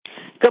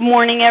Good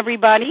morning,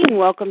 everybody, and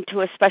welcome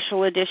to a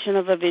special edition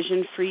of A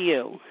Vision for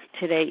You.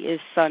 Today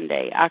is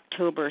Sunday,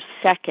 October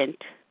 2nd,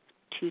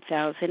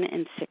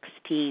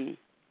 2016.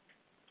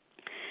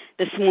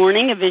 This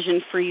morning, A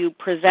Vision for You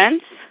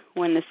presents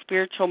When the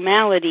Spiritual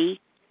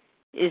Malady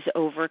is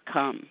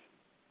Overcome.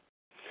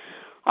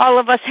 All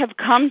of us have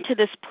come to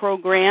this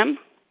program,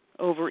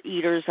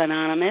 Overeaters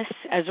Anonymous,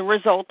 as a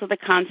result of the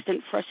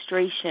constant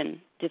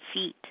frustration,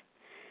 defeat,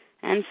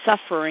 and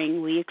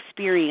suffering we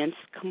experience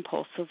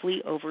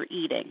compulsively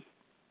overeating.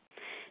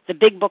 The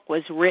Big Book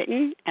was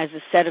written as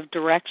a set of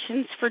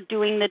directions for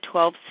doing the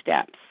 12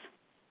 steps.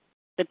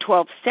 The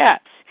 12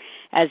 steps,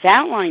 as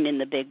outlined in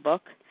the Big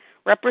Book,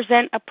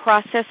 represent a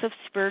process of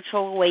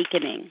spiritual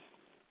awakening.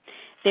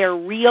 Their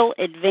real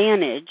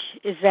advantage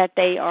is that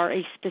they are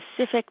a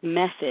specific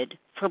method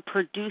for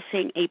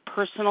producing a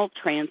personal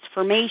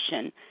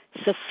transformation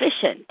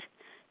sufficient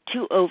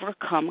to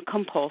overcome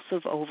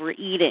compulsive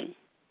overeating.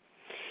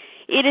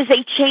 It is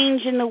a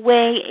change in the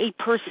way a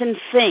person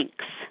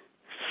thinks,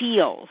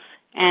 feels,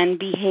 and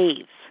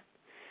behaves.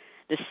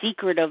 The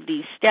secret of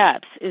these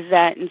steps is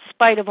that in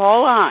spite of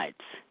all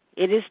odds,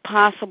 it is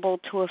possible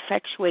to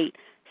effectuate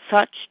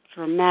such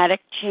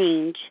dramatic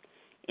change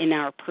in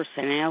our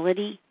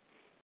personality,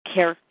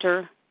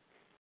 character,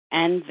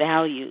 and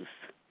values.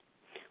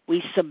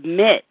 We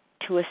submit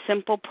to a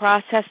simple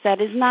process that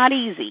is not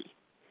easy,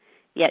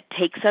 yet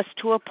takes us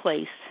to a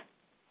place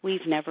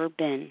we've never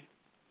been.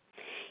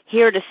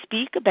 Here to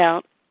speak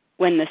about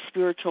when the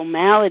spiritual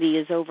malady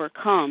is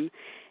overcome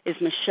is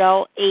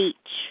Michelle H.,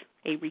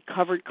 a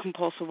recovered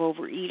compulsive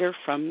overeater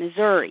from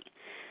Missouri.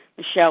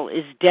 Michelle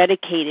is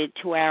dedicated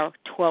to our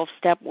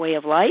 12-step way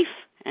of life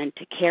and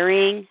to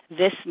carrying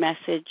this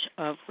message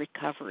of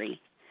recovery.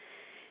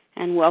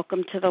 And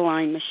welcome to the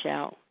line,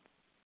 Michelle.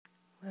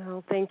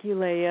 Well, thank you,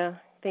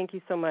 Leah. Thank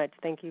you so much.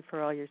 Thank you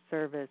for all your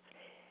service.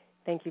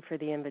 Thank you for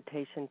the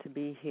invitation to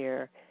be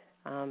here.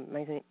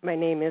 My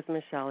name is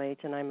Michelle H.,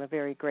 and I'm a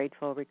very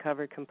grateful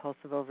recovered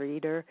compulsive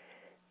overeater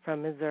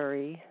from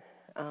Missouri.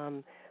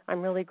 I'm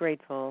really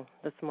grateful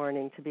this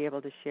morning to be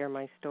able to share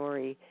my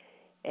story,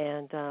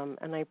 and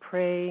I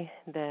pray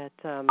that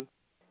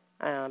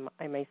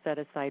I may set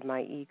aside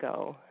my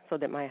ego so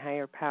that my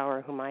higher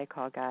power, whom I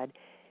call God,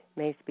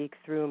 may speak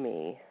through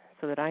me,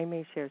 so that I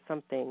may share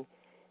something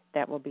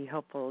that will be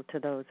helpful to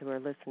those who are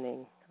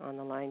listening on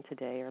the line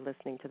today or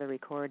listening to the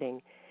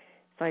recording.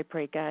 So I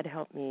pray God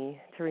help me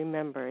to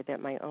remember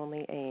that my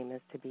only aim is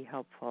to be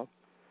helpful.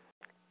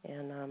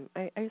 And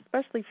I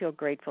especially feel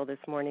grateful this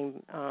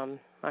morning,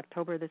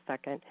 October the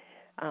 2nd.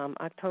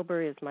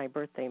 October is my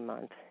birthday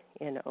month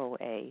in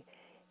OA,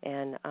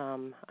 and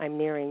I'm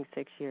nearing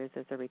 6 years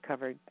as a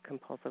recovered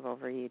compulsive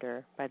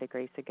overeater by the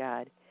grace of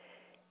God.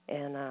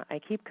 And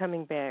I keep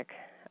coming back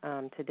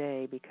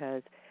today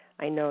because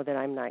I know that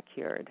I'm not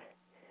cured.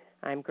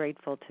 I'm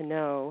grateful to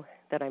know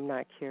that I'm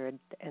not cured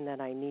and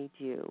that I need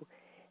you,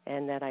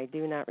 and that I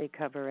do not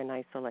recover in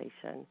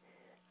isolation.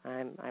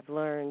 I've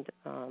learned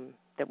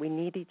that we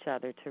need each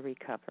other to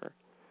recover.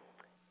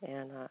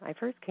 And I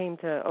first came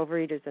to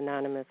Overeaters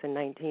Anonymous in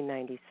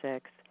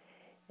 1996,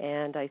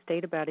 and I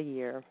stayed about a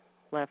year,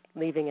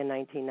 leaving in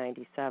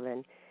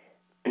 1997,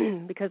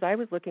 because I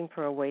was looking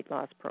for a weight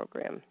loss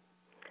program.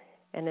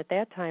 And at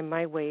that time,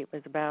 my weight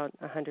was about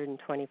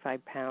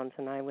 125 pounds,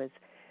 and I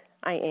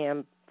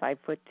am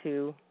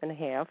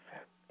 5'2.5".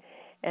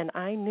 And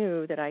I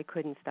knew that I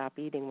couldn't stop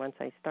eating once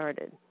I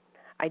started.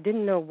 I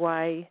didn't know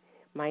why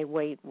my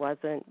weight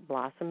wasn't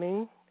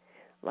blossoming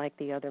like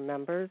the other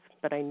members,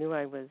 but I knew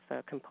I was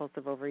a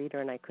compulsive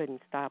overeater and I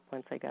couldn't stop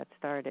once I got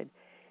started.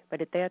 But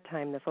at that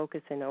time, the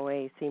focus in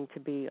OA seemed to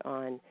be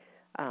on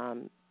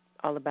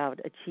all about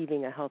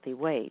achieving a healthy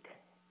weight.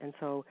 And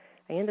so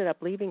I ended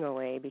up leaving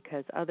OA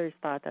because others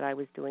thought that I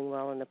was doing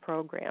well in the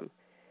program.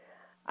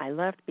 I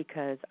left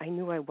because I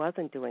knew I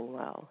wasn't doing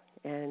well,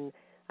 and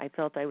I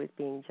felt I was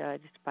being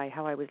judged by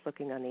how I was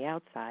looking on the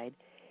outside,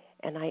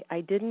 and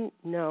I didn't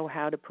know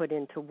how to put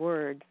into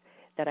words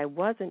that I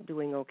wasn't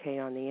doing okay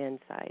on the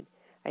inside.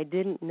 I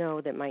didn't know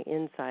that my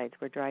insides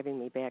were driving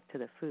me back to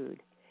the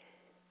food.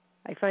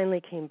 I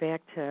finally came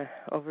back to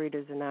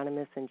Overeaters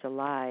Anonymous in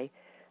July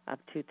of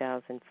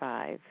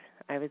 2005.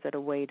 I was at a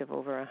weight of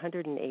over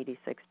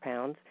 186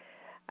 pounds.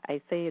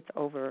 I say it's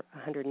over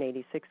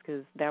 186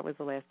 because that was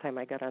the last time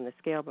I got on the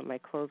scale, but my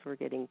clothes were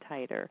getting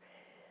tighter.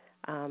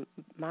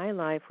 My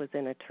life was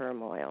in a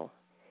turmoil.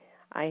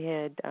 I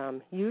had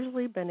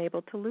usually been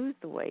able to lose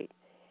the weight.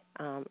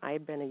 I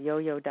had been a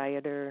yo-yo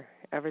dieter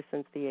ever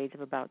since the age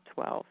of about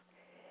 12.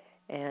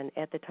 And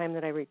at the time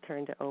that I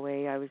returned to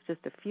OA, I was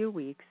just a few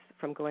weeks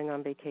from going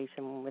on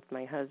vacation with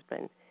my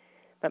husband.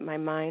 But my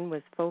mind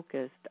was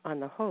focused on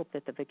the hope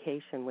that the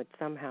vacation would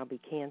somehow be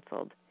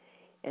canceled.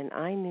 And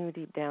I knew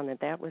deep down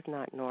that that was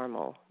not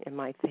normal in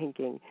my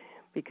thinking,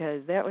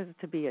 because that was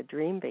to be a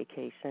dream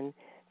vacation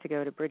to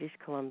go to British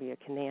Columbia,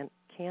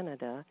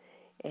 Canada,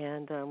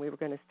 and we were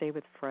going to stay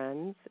with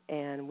friends,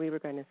 and we were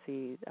going to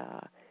see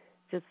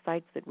just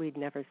sights that we'd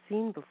never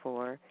seen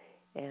before,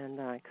 and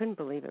I couldn't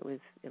believe it was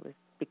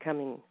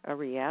becoming a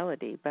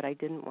reality, but I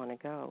didn't want to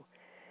go.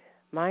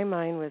 my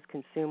mind was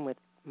consumed with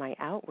my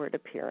outward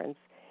appearance,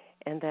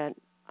 and that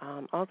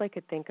all I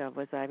could think of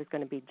was I was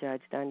going to be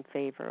judged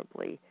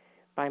unfavorably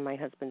by my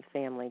husband's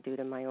family due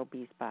to my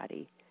obese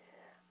body.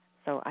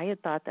 So I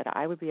had thought that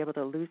I would be able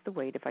to lose the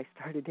weight if I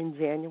started in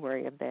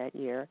January of that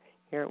year.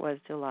 Here it was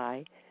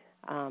July,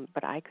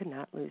 but I could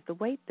not lose the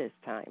weight this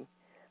time.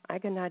 I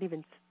could not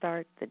even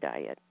start the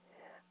diet.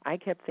 I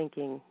kept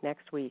thinking,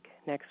 next week,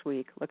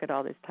 look at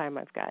all this time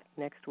I've got,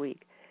 next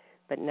week.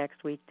 But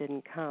next week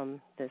didn't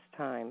come this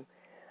time.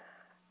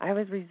 I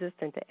was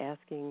resistant to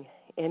asking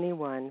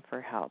anyone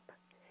for help.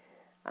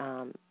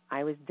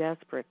 I was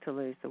desperate to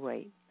lose the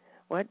weight.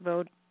 What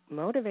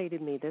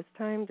motivated me this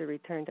time to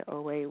return to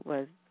OA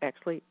was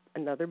actually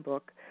another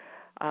book.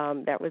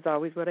 That was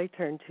always what I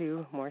turned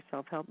to, more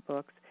self-help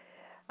books.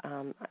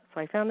 So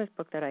I found this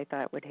book that I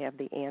thought would have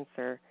the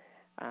answer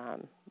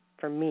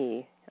for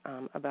me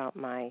about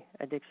my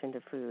addiction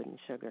to food and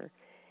sugar.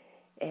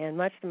 And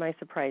much to my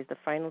surprise, the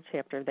final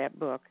chapter of that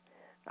book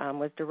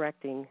was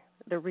directing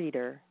the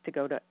reader to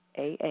go to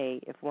AA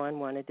if one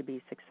wanted to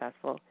be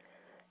successful.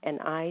 And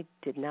I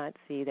did not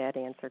see that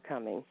answer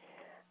coming.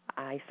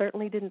 I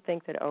certainly didn't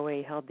think that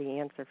OA held the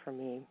answer for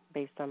me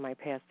based on my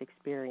past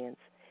experience,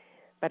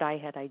 but I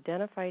had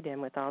identified in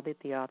with all that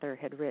the author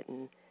had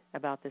written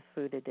about this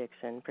food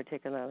addiction,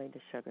 particularly to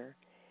sugar.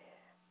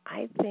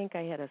 I think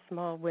I had a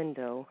small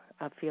window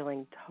of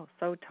feeling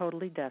so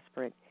totally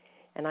desperate,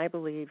 and I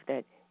believe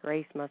that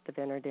grace must have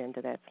entered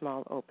into that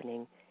small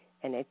opening,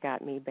 and it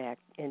got me back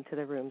into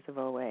the rooms of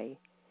OA.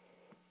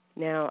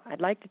 Now,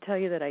 I'd like to tell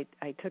you that I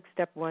took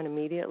step one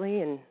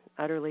immediately and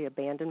utterly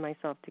abandoned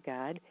myself to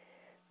God.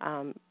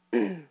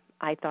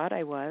 I thought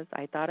I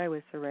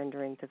was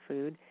surrendering to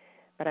food,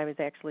 but I was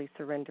actually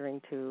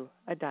surrendering to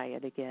a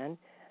diet again.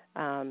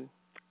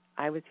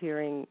 I was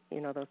hearing,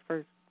 those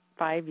first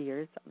 5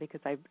 years,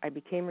 because I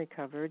became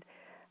recovered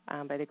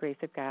by the grace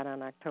of God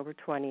on October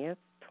 20th,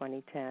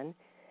 2010.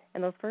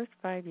 And those first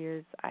 5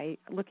 years,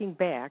 looking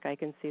back, I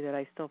can see that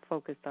I still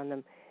focused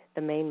on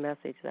the main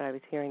message that I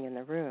was hearing in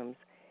the rooms.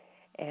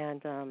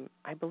 And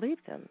I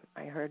believed him.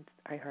 I heard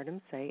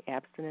him say,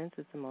 abstinence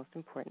is the most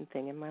important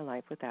thing in my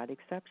life without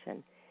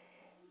exception.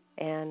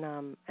 And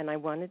I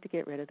wanted to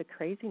get rid of the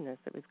craziness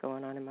that was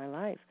going on in my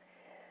life.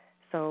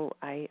 So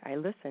I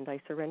listened. I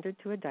surrendered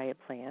to a diet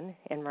plan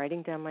and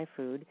writing down my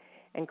food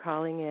and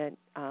calling it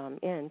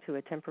in to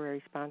a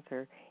temporary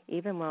sponsor,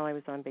 even while I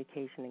was on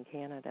vacation in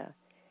Canada.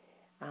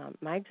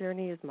 My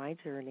journey is my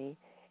journey,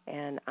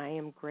 and I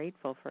am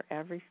grateful for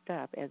every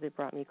step as it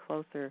brought me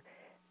closer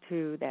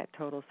to that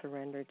total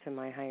surrender to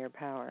my higher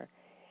power.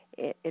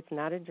 It's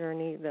not a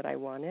journey that I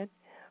wanted,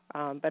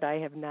 but I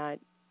have not.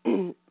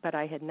 But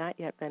I had not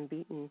yet been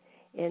beaten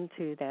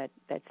into that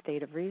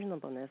state of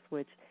reasonableness,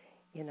 which,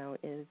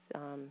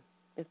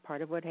 is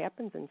part of what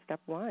happens in step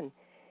one.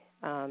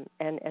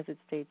 And as it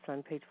states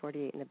on page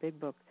 48 in the big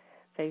book,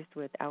 faced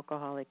with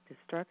alcoholic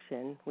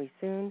destruction, we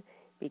soon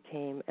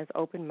became as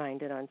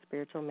open-minded on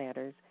spiritual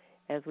matters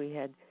as we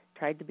had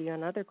tried to be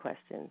on other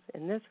questions.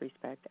 In this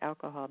respect,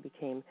 alcohol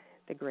became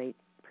the great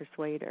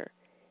persuader.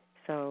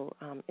 So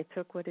it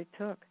took what it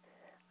took.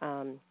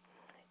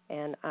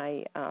 And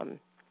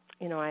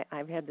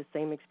I've had the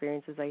same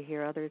experiences I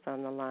hear others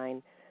on the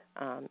line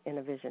in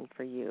A Vision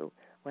for You.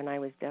 When I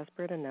was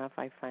desperate enough,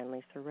 I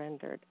finally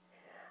surrendered.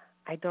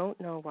 I don't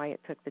know why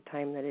it took the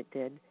time that it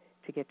did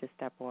to get to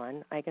step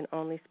one. I can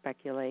only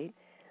speculate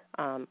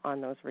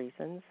on those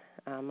reasons.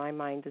 My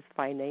mind is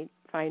finite.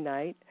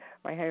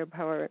 My higher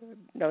power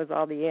knows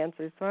all the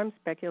answers, so I'm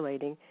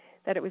speculating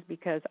that it was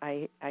because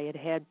I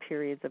had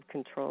periods of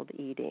controlled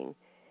eating.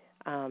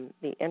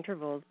 The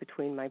intervals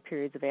between my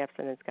periods of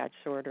abstinence got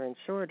shorter and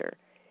shorter.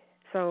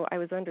 So I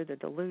was under the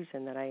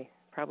delusion that I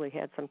probably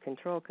had some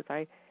control because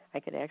I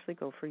could actually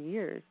go for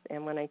years.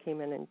 And when I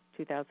came in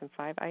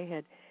 2005, I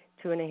had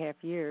 2.5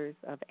 years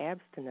of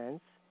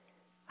abstinence.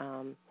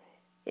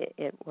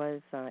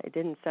 It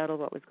didn't settle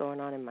what was going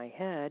on in my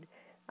head,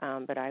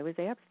 but I was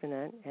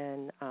abstinent,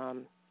 and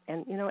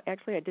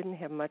actually I didn't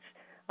have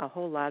a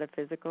whole lot of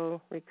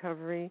physical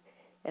recovery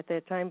at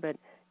that time, but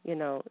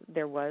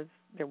there was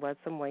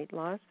some weight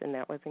loss, and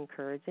that was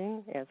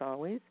encouraging as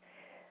always.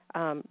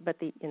 But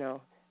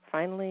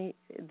finally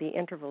the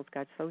intervals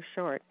got so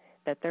short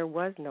that there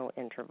was no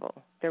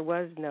interval. There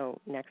was no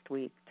next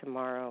week,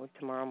 tomorrow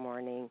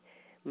morning,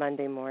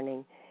 Monday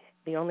morning.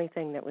 The only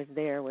thing that was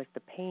there was the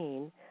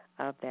pain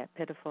of that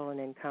pitiful and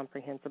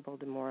incomprehensible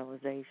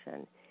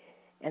demoralization.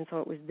 And so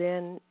it was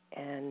then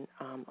and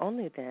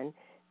only then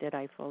did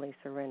I fully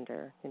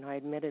surrender. I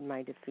admitted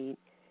my defeat.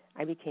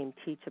 I became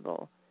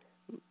teachable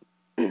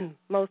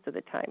most of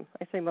the time.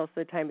 I say most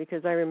of the time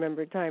because I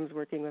remember times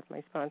working with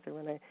my sponsor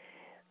when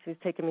she was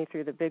taking me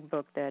through the big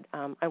book that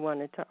I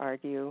wanted to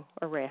argue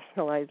or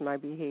rationalize my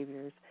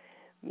behaviors,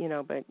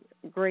 but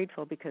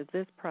grateful because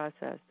this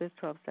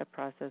 12-step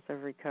process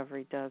of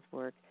recovery does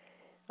work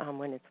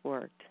when it's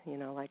worked,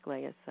 like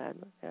Leah said,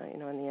 in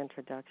the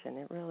introduction.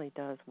 It really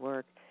does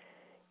work.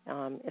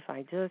 If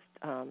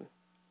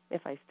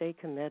I stay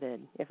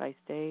committed, if I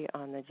stay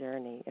on the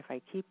journey, if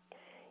I keep,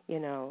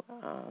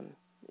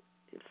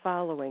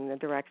 following the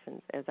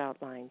directions as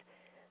outlined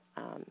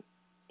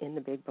in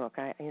the big book.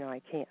 I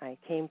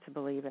came to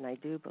believe, and I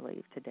do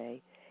believe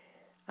today.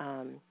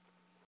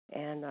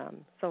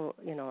 So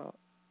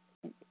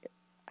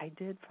I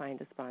did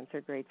find a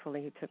sponsor,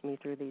 gratefully, who took me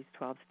through these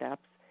 12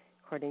 steps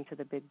according to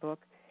the big book.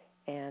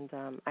 And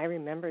I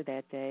remember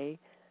that day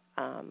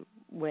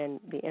when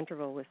the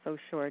interval was so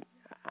short,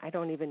 I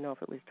don't even know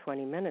if it was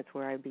 20 minutes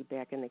where I'd be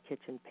back in the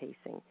kitchen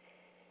pacing.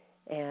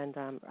 And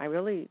I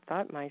really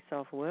thought my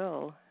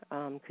self-will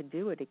could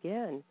do it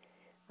again.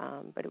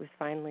 But it was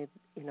finally,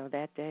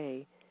 that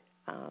day,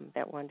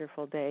 that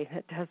wonderful day,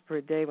 that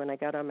desperate day when I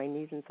got on my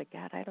knees and said,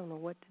 God, I don't know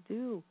what to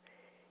do.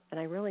 And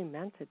I really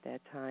meant it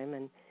that time.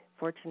 And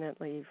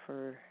fortunately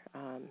for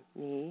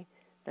me,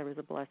 there was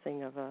a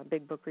blessing of a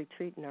big book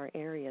retreat in our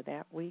area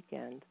that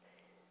weekend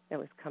that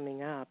was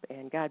coming up,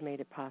 and God made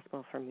it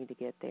possible for me to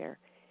get there.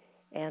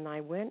 And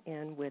I went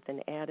in with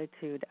an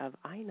attitude of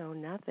I know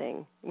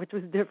nothing, which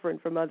was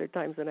different from other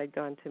times when I'd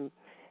gone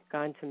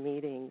to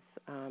meetings.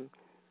 And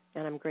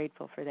I'm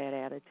grateful for that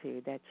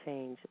attitude, that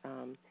change,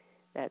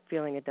 that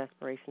feeling of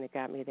desperation that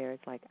got me there.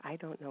 It's like I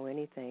don't know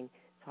anything,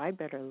 so I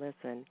better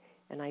listen.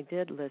 And I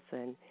did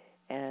listen,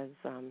 as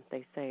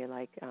they say,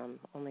 like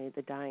only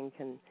the dying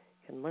can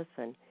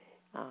listen.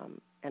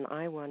 And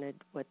I wanted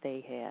what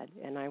they had,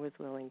 and I was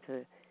willing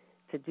to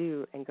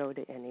do and go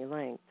to any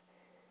length.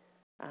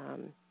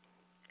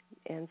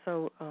 And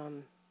so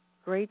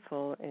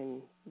grateful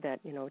in that,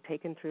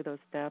 taken through those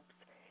steps,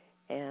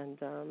 and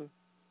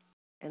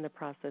the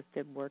process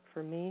did work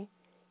for me.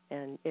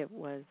 And it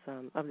was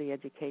of the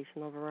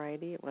educational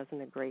variety. It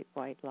wasn't a great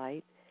white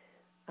light.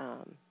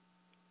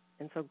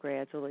 And so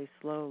gradually,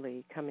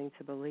 slowly, coming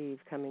to believe,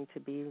 coming to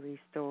be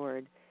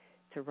restored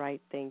to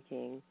right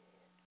thinking,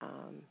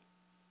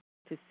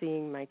 to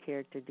seeing my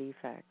character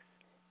defects,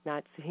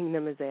 not seeing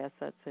them as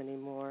assets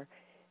anymore,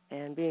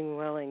 and being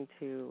willing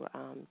to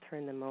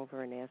turn them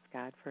over and ask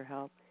God for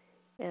help,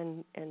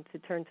 and to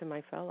turn to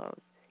my fellows.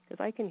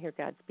 Because I can hear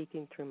God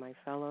speaking through my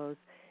fellows,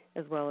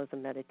 as well as a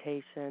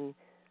meditation,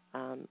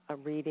 a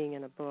reading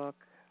in a book,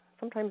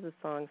 sometimes a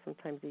song,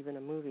 sometimes even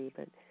a movie,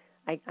 but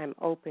I'm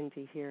open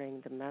to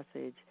hearing the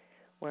message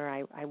where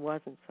I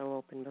wasn't so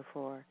open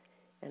before.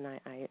 And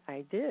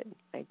I did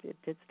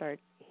start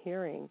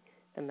hearing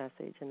the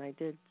message, and I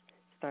did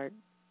start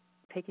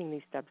taking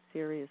these steps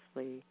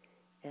seriously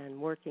and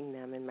working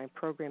them, and my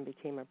program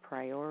became a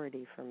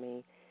priority for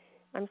me.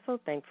 I'm so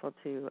thankful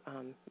to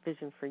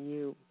Vision for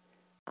You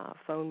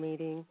phone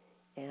meeting,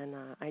 and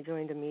I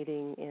joined a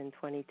meeting in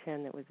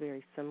 2010 that was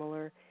very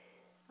similar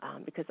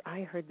because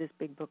I heard this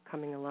big book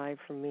coming alive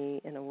for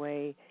me in a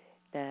way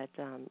that,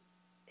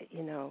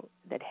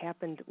 that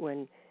happened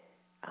when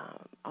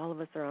all of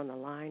us are on the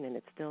line, and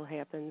it still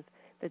happens.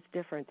 That's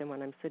different than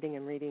when I'm sitting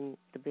and reading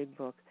the big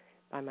book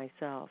by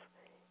myself.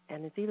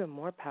 And it's even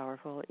more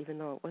powerful, even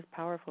though it was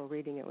powerful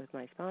reading it with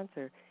my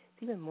sponsor,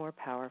 it's even more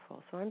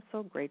powerful. So I'm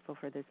so grateful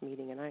for this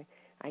meeting, and I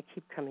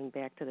keep coming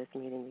back to this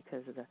meeting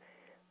because of the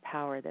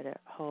power that it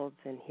holds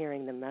in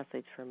hearing the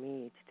message for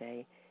me each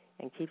day,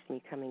 and keeps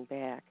me coming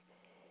back.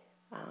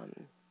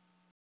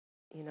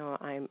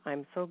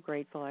 I'm so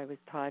grateful. I was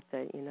taught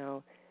that,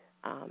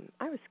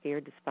 I was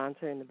scared to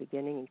sponsor in the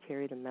beginning and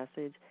carry the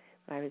message,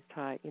 but I was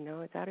taught,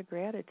 it's out of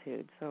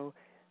gratitude. So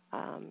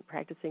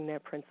practicing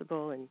that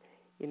principle, and,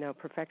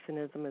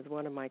 perfectionism is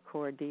one of my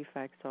core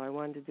defects, so I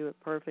wanted to do it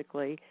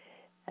perfectly.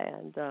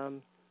 And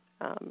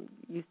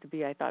used to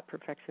be I thought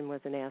perfection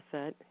was an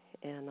asset,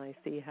 and I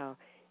see how,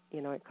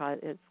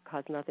 it's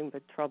caused nothing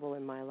but trouble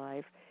in my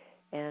life.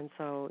 And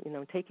so,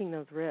 taking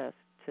those risks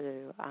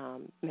to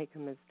make a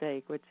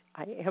mistake, which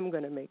I am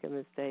going to make a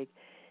mistake,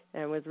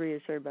 and was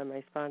reassured by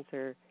my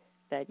sponsor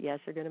that, yes,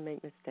 you're going to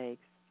make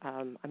mistakes.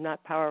 I'm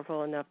not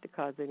powerful enough to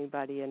cause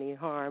anybody any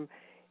harm,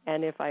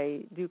 and if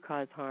I do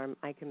cause harm,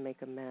 I can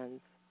make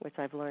amends, which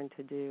I've learned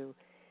to do,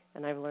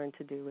 and I've learned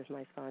to do with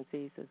my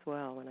sponsees as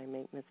well when I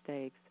make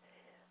mistakes.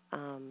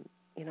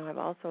 I've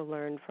also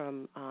learned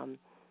from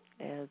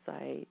as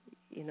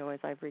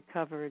I've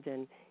recovered,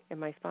 and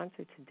my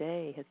sponsor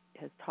today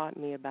has taught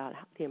me about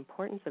the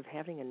importance of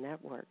having a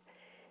network.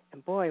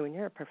 And boy, when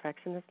you're a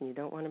perfectionist and you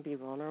don't want to be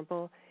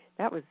vulnerable,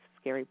 that was a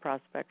scary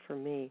prospect for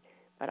me.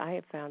 But I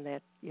have found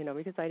that,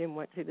 because I didn't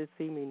want you to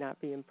see me not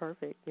being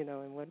perfect,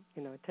 and what,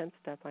 10th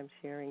step I'm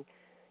sharing,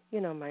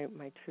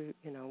 my true,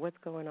 what's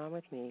going on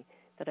with me,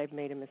 that I've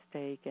made a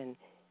mistake, and,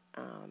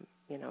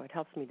 it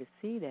helps me to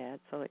see that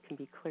so it can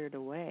be cleared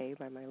away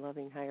by my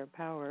loving higher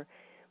power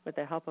with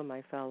the help of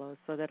my fellows,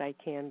 so that I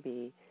can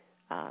be,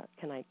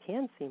 I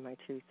can see my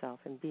true self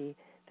and be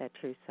that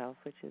true self,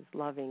 which is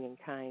loving and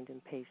kind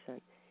and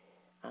patient,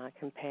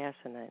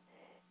 compassionate.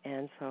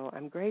 And so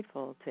I'm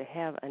grateful to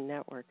have a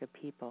network of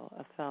people,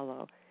 a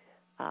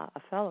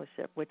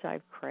fellowship, which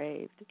I've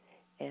craved.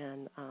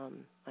 And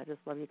I just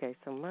love you guys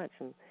so much,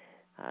 and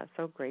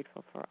so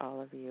grateful for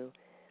all of you.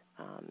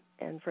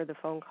 And for the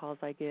phone calls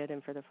I get,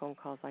 and for the phone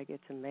calls I get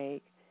to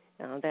make,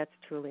 that's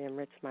truly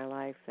enriched my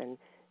life, and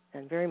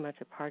very much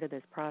a part of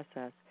this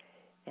process.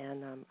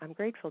 And I'm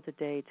grateful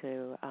today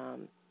to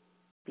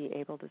be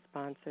able to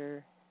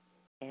sponsor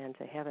and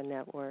to have a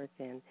network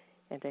and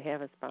to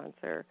have a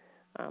sponsor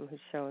who's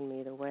shown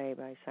me the way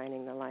by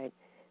shining the light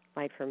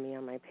for me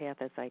on my path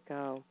as I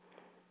go.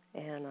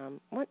 And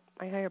what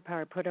my higher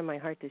power put in my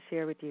heart to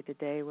share with you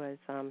today was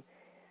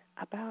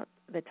about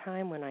the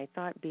time when I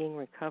thought being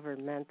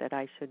recovered meant that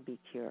I should be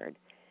cured.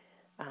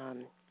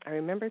 I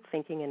remember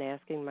thinking and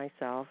asking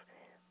myself,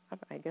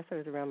 I guess it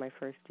was around my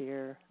first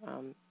year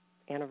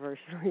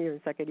anniversary or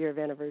second year of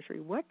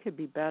anniversary, what could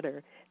be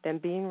better than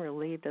being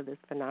relieved of this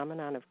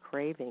phenomenon of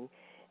craving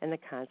and the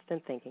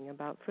constant thinking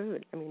about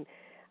food? I mean,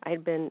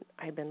 I'd been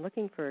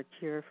looking for a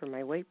cure for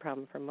my weight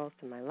problem for most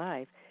of my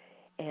life,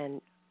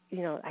 and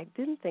I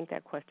didn't think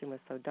that question was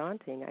so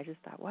daunting. I just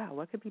thought, wow,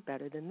 what could be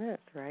better than this,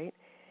 right?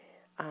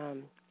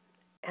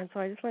 And so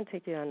I just want to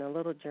take you on a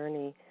little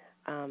journey.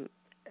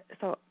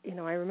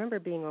 I remember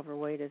being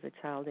overweight as a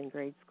child in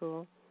grade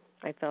school.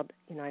 I felt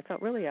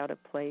really out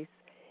of place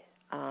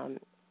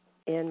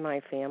in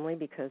my family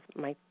because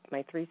my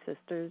three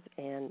sisters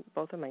and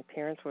both of my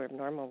parents were of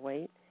normal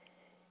weight.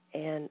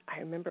 And I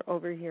remember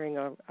overhearing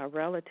a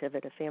relative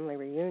at a family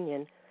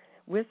reunion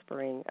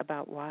whispering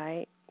about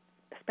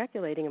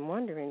speculating and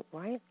wondering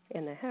why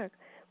in the heck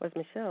was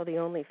Michelle the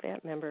only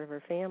fat member of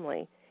her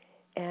family.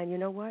 And you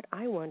know what?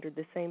 I wondered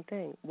the same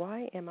thing.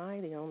 Why am I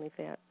the only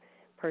fat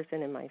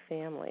person in my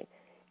family?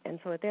 And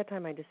so at that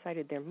time I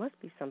decided there must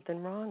be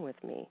something wrong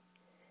with me,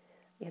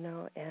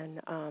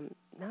 and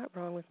not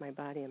wrong with my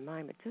body and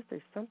mind, but just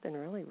there's something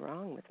really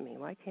wrong with me.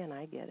 Why can't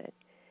I get it?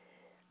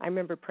 I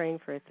remember praying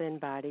for a thin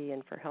body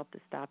and for help to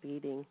stop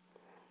eating.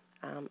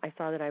 I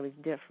saw that I was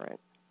different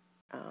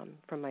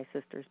from my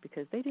sisters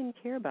because they didn't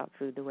care about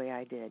food the way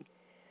I did.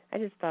 I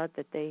just thought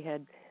that they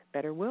had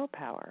better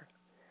willpower.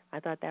 I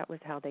thought that was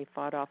how they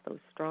fought off those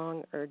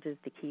strong urges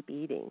to keep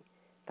eating.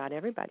 Thought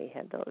everybody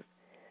had those.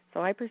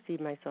 So I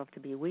perceived myself to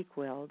be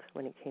weak-willed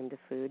when it came to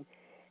food,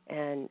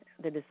 and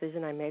the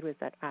decision I made was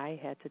that I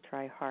had to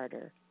try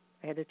harder.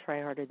 I had to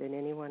try harder than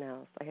anyone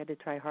else. I had to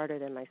try harder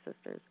than my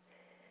sisters.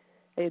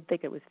 I didn't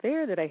think it was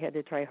fair that I had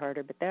to try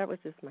harder, but that was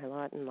just my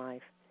lot in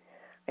life.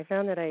 I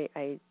found that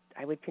I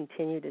would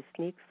continue to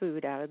sneak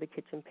food out of the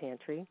kitchen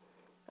pantry.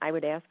 I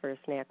would ask for a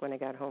snack when I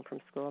got home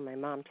from school. My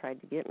mom tried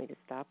to get me to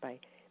stop by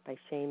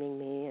shaming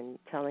me and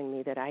telling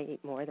me that I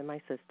ate more than my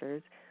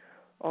sisters,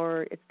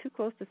 or it's too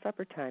close to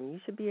supper time. You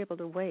should be able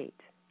to wait.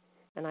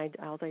 And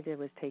all I did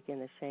was take in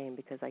the shame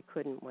because I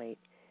couldn't wait.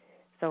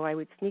 So I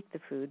would sneak the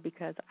food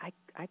because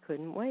I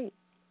couldn't wait.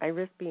 I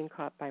risked being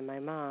caught by my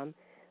mom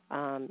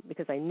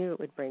because I knew it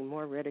would bring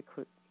more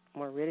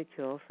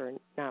ridicule for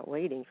not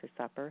waiting for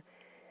supper.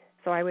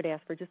 So I would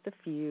ask for just a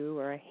few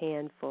or a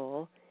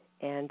handful,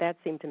 and that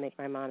seemed to make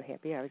my mom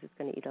happy. I was just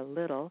going to eat a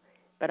little,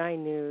 but I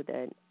knew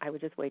that I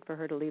would just wait for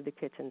her to leave the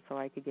kitchen so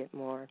I could get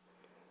more.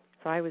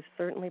 So I was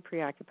certainly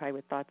preoccupied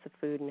with thoughts of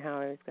food and how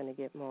I was going to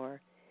get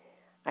more.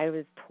 I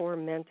was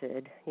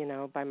tormented,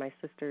 by my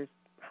sister's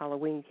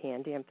Halloween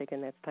candy. I'm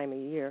thinking that's time of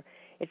year.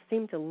 It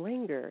seemed to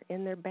linger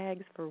in their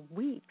bags for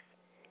weeks.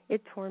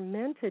 It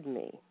tormented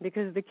me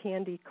because the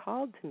candy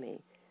called to me.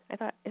 I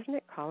thought, isn't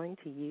it calling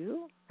to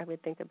you? I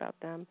would think about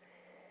them.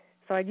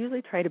 So I'd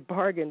usually try to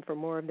bargain for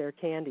more of their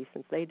candy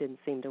since they didn't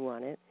seem to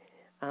want it.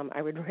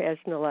 I would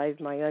rationalize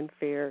my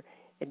unfair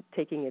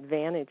taking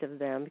advantage of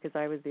them because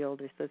I was the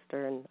older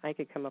sister and I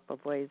could come up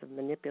with ways of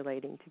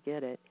manipulating to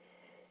get it.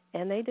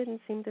 And they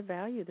didn't seem to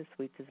value the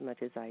sweets as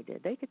much as I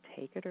did. They could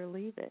take it or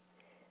leave it.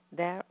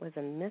 That was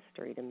a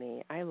mystery to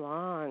me. I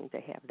longed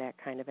to have that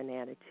kind of an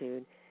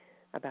attitude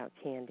about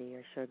candy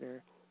or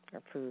sugar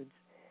or foods.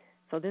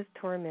 So this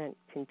torment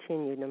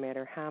continued no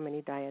matter how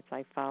many diets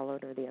I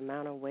followed or the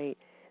amount of weight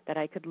that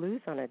I could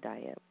lose on a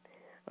diet.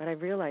 But I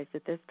realized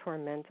that this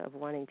torment of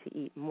wanting to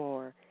eat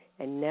more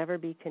and never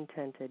be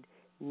contented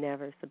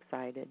never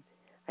subsided.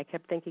 I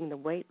kept thinking the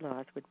weight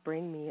loss would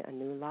bring me a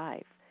new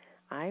life.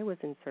 I was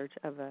in search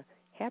of a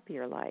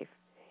happier life,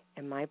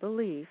 and my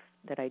belief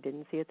that I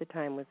didn't see at the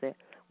time was that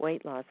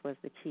weight loss was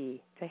the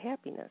key to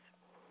happiness.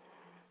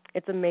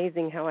 It's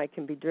amazing how I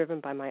can be driven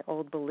by my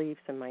old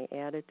beliefs and my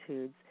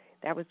attitudes.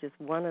 That was just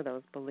one of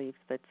those beliefs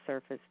that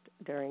surfaced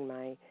during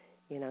my,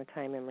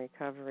 time in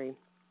recovery.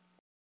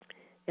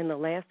 In the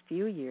last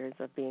few years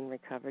of being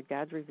recovered,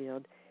 God's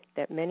revealed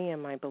that many of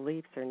my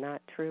beliefs are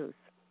not truths,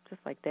 just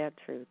like that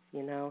truth.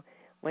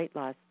 Weight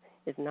loss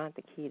is not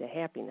the key to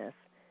happiness.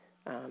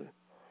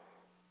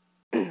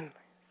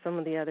 Some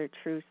of the other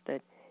truths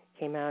that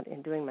came out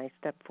in doing my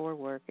Step 4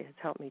 work has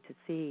helped me to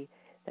see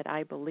that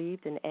I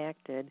believed and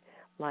acted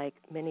like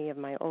many of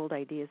my old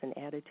ideas and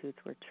attitudes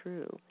were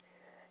true.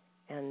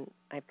 And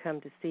I've come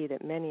to see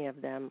that many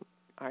of them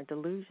are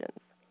delusions.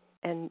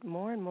 And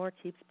more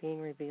keeps being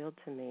revealed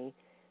to me.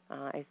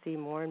 I see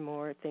more and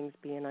more things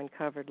being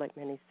uncovered. Like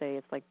many say,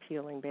 it's like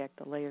peeling back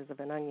the layers of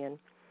an onion.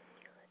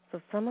 So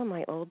some of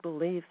my old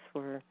beliefs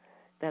were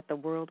that the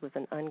world was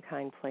an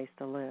unkind place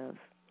to live,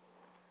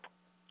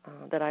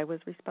 that I was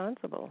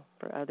responsible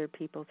for other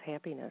people's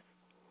happiness.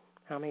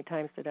 How many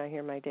times did I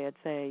hear my dad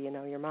say,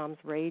 your mom's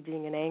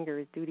raging and anger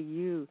is due to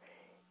you.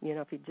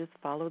 If you just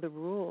follow the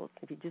rules,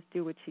 if you just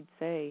do what she'd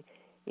say,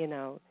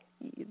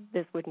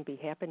 this wouldn't be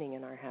happening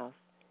in our house.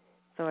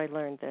 So I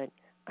learned that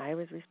I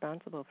was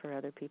responsible for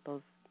other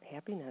people's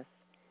happiness.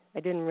 I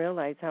didn't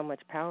realize how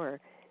much power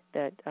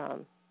that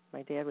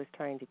my dad was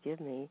trying to give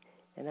me,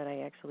 and that I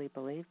actually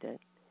believed it.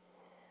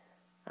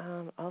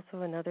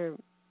 Also, another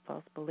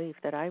false belief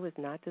that I was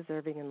not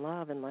deserving in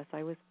love unless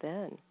I was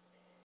thin.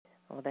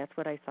 Well, that's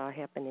what I saw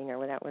happening,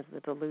 or that was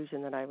the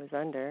delusion that I was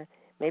under.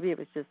 Maybe it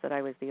was just that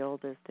I was the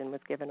oldest and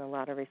was given a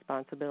lot of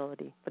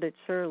responsibility. But it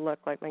sure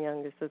looked like my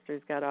younger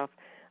sisters got off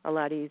a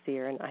lot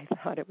easier, and I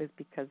thought it was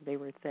because they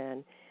were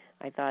thin.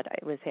 I thought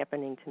it was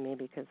happening to me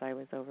because I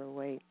was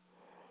overweight.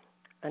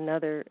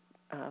 Another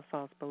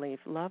false belief,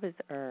 love is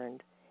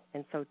earned,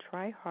 and so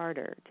try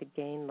harder to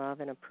gain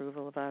love and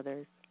approval of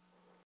others.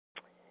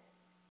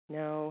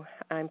 No,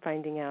 I'm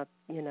finding out,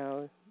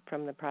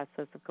 from the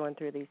process of going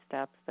through these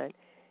steps that,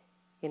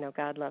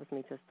 God loves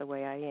me just the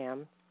way I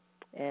am.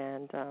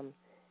 And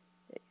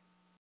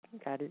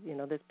God is,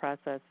 this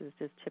process is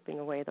just chipping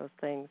away those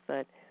things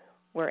that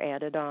were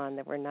added on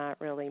that were not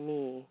really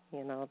me,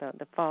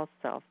 the false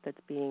self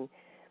that's being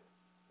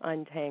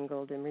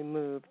untangled and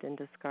removed and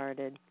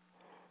discarded.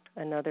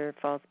 Another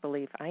false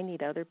belief, I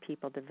need other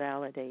people to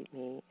validate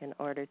me in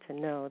order to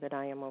know that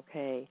I am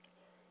okay.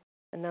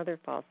 Another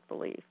false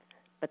belief,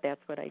 but that's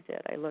what I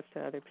did. I looked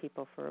to other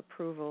people for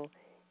approval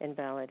and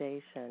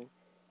validation,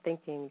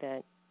 thinking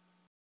that,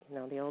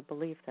 the old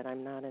belief that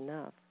I'm not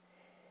enough.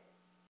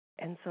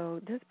 And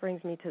so this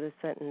brings me to the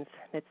sentence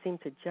that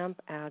seemed to jump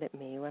out at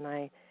me when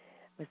I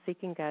was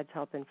seeking God's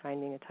help in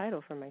finding a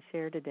title for my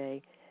share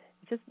today.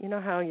 Just,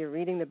 how you're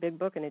reading the big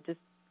book and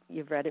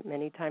you've read it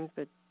many times,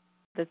 but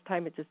this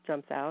time it just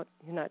jumps out.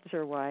 You're not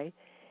sure why.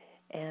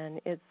 And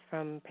it's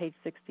from page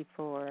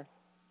 64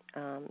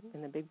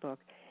 in the big book.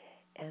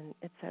 And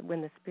it said,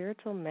 when the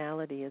spiritual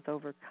malady is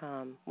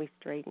overcome, we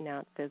straighten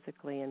out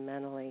physically and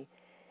mentally.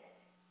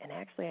 And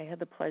actually, I had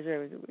the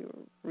pleasure, we were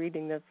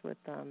reading this with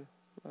a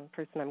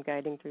person I'm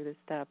guiding through the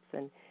steps,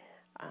 and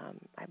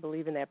I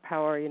believe in that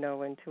power,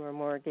 when two or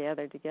more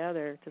gather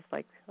together, just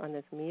like on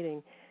this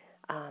meeting.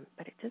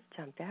 But it just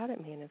jumped out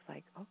at me, and it's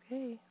like,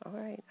 okay, all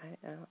right,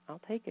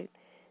 I'll take it.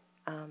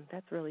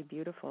 That's really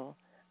beautiful.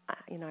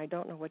 I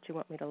don't know what you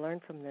want me to learn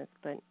from this,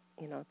 but,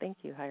 thank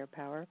you, higher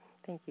power.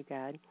 Thank you,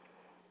 God.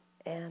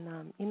 And,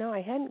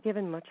 I hadn't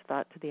given much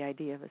thought to the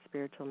idea of a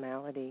spiritual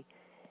malady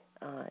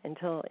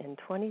until in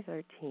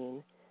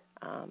 2013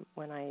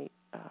 when I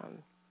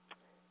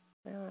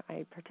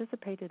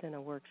participated in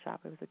a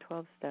workshop. It was a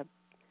 12-step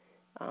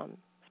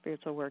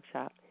spiritual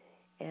workshop.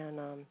 And,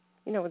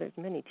 there's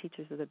many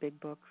teachers of the big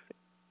book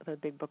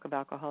of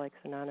Alcoholics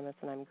Anonymous,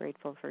 and I'm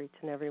grateful for each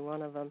and every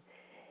one of them.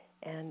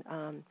 And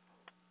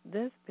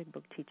this big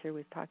book teacher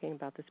was talking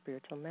about the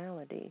spiritual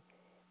malady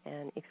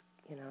and,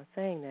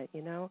 saying that,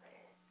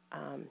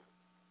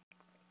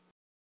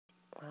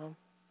 well,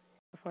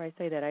 before I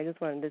say that, I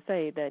just wanted to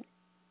say that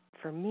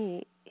for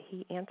me,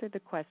 he answered the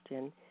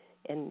question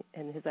in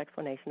his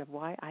explanation of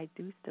why I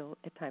do still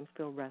at times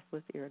feel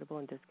restless, irritable,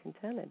 and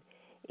discontented,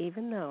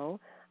 even though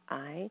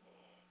I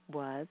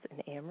was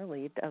and am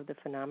relieved of the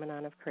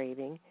phenomenon of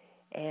craving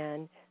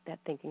and that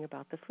thinking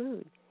about the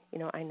food.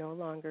 I no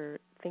longer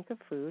think of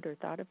food or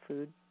thought of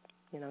food,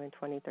 in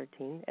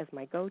 2013 as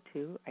my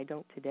go-to. I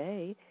don't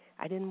today.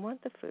 I didn't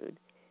want the food.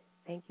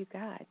 Thank you,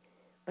 God.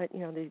 But,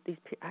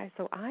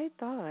 so I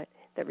thought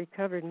that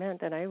recovered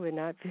meant that I would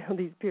not feel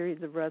these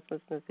periods of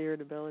restlessness,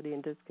 irritability,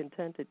 and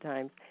discontent at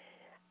times.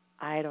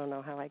 I don't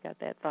know how I got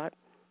that thought,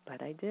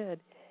 but I did.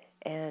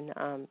 And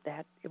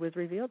that it was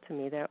revealed to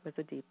me that was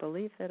a deep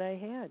belief that I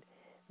had,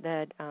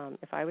 that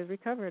if I was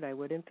recovered, I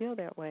wouldn't feel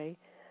that way.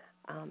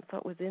 So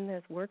it was in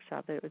this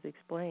workshop that it was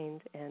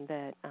explained, and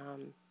that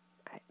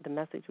the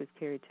message was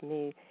carried to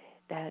me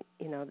that,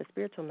 the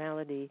spiritual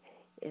malady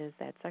is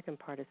that second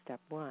part of step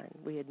one.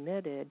 We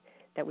admitted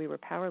that we were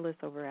powerless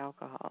over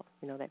alcohol,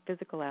 that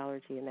physical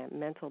allergy and that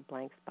mental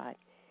blank spot.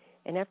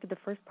 And after the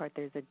first part,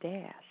 there's a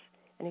dash.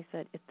 And he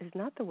said, there's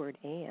not the word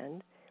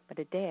and, but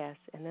a dash,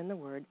 and then the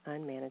word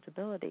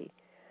unmanageability.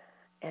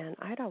 And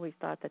I'd always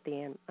thought that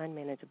the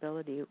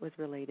unmanageability was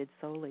related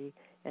solely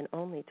and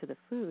only to the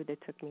food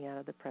that took me out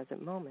of the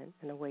present moment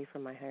and away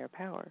from my higher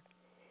power.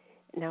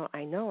 Now,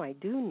 I know I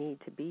do need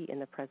to be in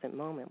the present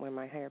moment where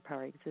my higher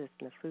power exists,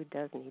 and the food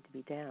does need to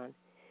be down.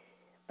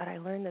 But I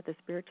learned that the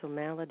spiritual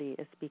malady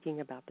is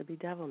speaking about the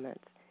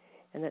bedevilments,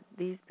 and that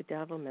these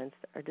bedevilments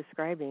are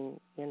describing,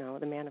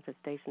 the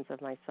manifestations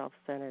of my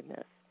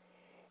self-centeredness.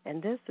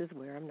 And this is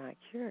where I'm not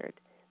cured.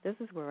 This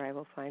is where I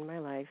will find my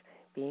life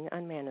being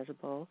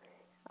unmanageable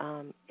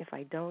if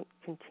I don't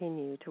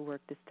continue to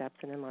work the steps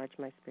and enlarge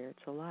my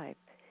spiritual life.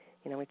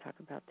 We talk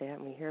about that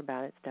and we hear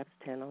about it, steps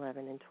 10,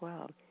 11, and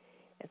 12.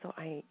 And so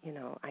I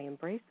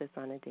embrace this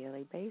on a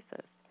daily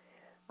basis.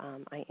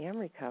 I am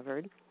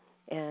recovered,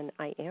 and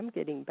I am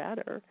getting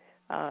better.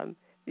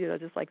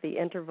 Just like the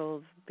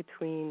intervals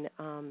between,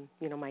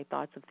 my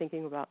thoughts of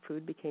thinking about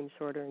food became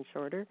shorter and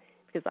shorter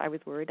because I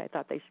was worried. I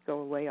thought they should go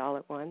away all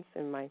at once.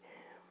 And my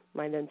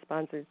then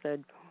sponsor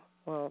said,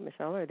 well,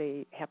 Michelle, are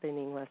they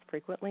happening less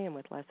frequently and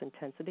with less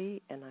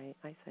intensity? And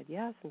I said,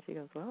 yes. And she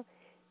goes, well,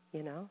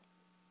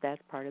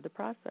 that's part of the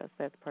process.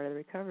 That's part of the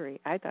recovery.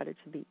 I thought it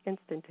should be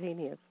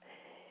instantaneous.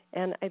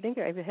 And I think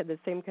I've had the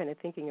same kind of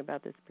thinking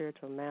about the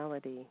spiritual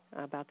malady,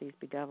 about these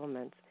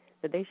bedevilments,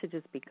 that they should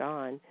just be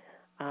gone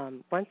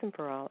once and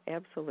for all,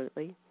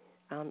 absolutely,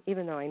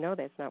 even though I know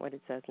that's not what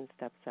it says in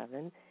Step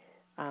 7,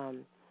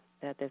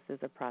 that this is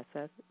a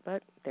process.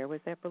 But there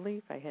was that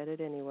belief. I had it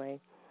anyway.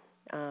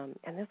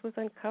 And this was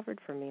uncovered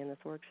for me in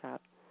this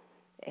workshop.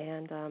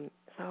 And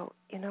so,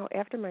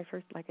 after my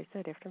first, like I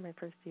said, after my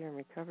first year in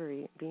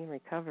recovery, being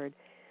recovered,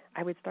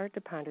 I would start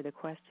to ponder the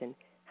question,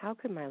 how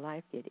could my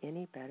life get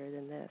any better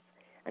than this?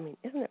 I mean,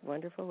 isn't it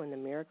wonderful when the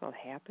miracle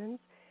happens?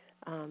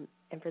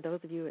 And for those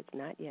of you it's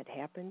not yet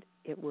happened,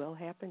 it will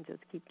happen.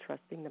 Just keep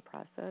trusting the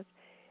process.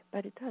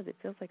 But it does. It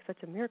feels like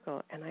such a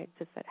miracle. And I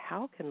just said,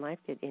 how can life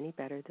get any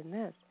better than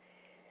this?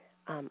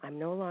 I'm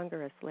no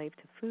longer a slave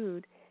to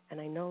food, and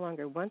I no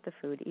longer want the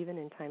food, even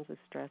in times of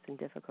stress and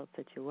difficult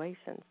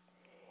situations.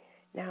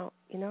 Now,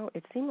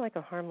 it seemed like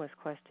a harmless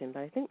question,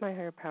 but I think my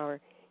higher power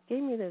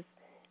gave me this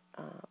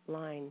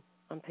line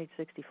on page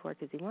 64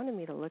 because he wanted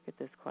me to look at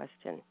this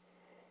question.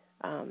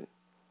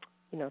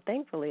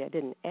 Thankfully I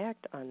didn't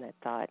act on that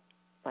thought,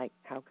 like,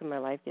 how can my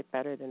life get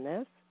better than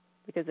this?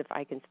 Because if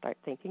I can start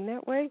thinking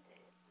that way,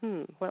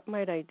 what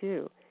might I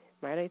do?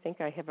 Might I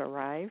think I have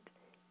arrived?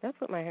 That's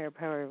what my higher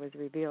power was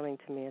revealing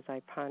to me as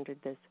I pondered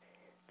this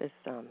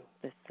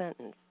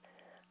sentence.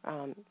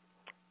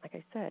 Like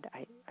I said,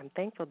 I'm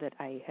thankful that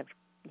I have,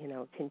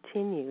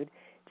 continued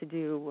to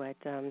do what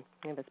I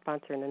have a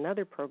sponsor in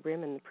another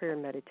program in the prayer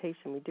and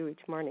meditation we do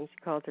each morning.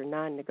 She calls her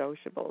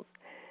non-negotiables.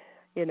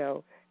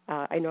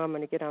 I know I'm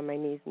going to get on my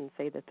knees and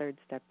say the third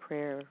step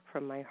prayer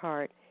from my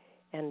heart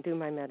and do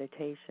my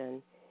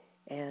meditation.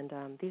 And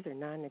these are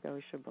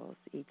non-negotiables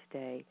each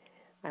day.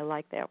 I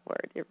like that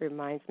word. It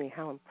reminds me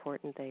how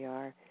important they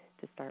are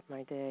to start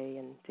my day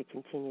and to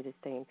continue to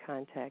stay in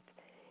contact.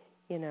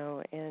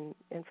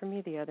 And for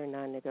me, the other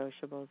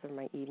non-negotiables are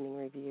my evening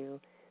review,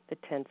 the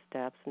 10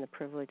 steps, and the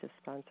privilege of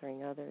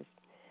sponsoring others.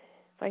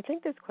 So I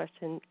think this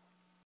question,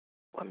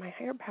 what my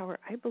higher power,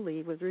 I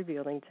believe, was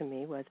revealing to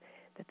me was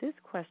that this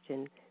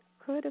question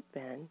could have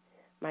been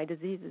my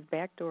disease's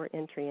backdoor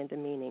entry into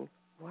meaning.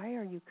 Why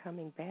are you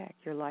coming back?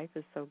 Your life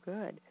is so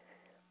good.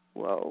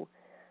 Whoa.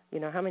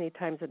 How many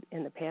times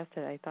in the past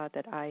had I thought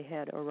that I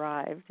had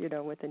arrived,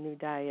 with a new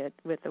diet,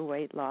 with the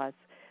weight loss.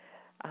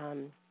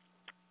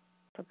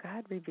 So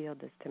God revealed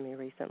this to me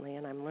recently,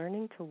 and I'm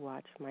learning to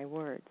watch my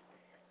words.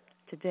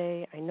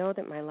 Today, I know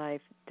that my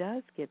life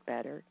does get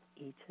better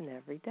each and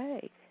every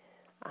day.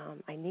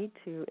 I need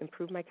to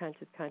improve my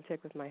conscious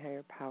contact with my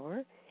higher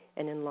power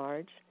and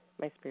enlarge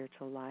my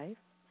spiritual life,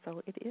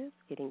 so it is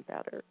getting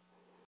better.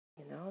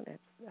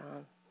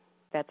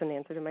 That's an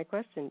answer to my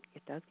question.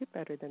 It does get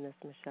better than this,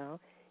 Michelle.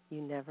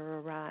 You never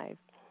arrive.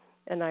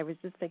 And I was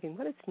just thinking,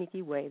 what a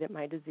sneaky way that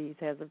my disease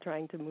has of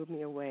trying to move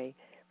me away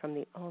from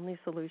the only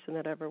solution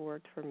that ever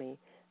worked for me,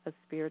 a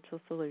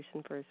spiritual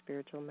solution for a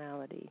spiritual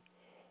malady.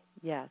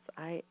 Yes,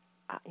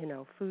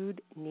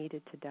 food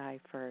needed to die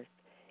first,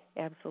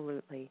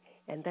 absolutely.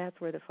 And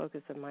that's where the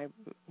focus of my,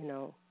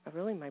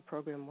 really my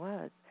program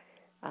was.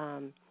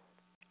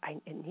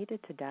 It needed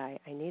to die.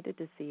 I needed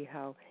to see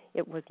how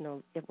it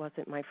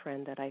wasn't my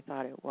friend that I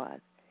thought it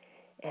was.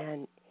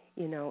 And,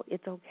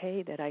 it's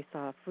okay that I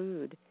saw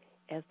food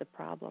as the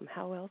problem.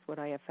 How else would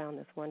I have found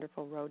this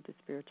wonderful road to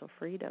spiritual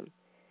freedom?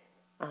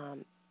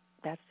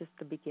 That's just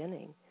the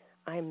beginning.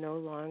 I am no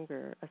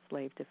longer a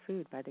slave to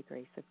food by the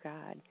grace of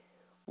God.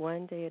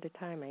 One day at a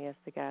time, I ask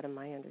the God of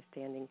my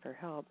understanding for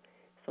help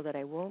so that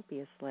I won't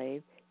be a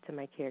slave to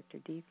my character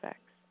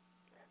defects.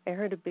 I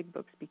heard a big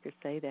book speaker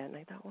say that, and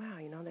I thought, wow,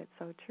 that's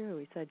so true.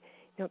 He said,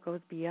 it goes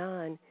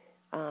beyond,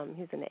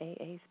 he's an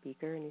AA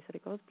speaker, and he said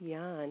it goes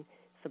beyond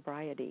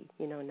sobriety,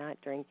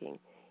 not drinking.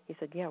 He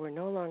said, yeah, we're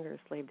no longer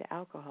a slave to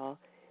alcohol,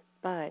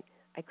 but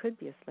I could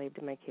be a slave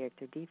to my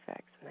character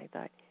defects. And I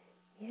thought,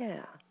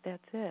 yeah,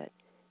 that's it.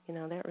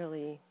 That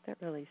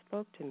really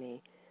spoke to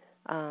me.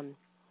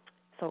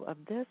 So of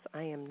this,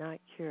 I am not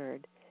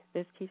cured.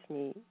 This keeps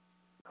me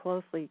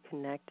closely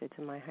connected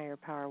to my higher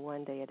power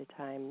one day at a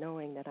time,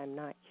 knowing that I'm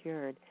not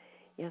cured.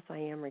 Yes, I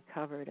am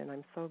recovered, and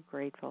I'm so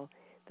grateful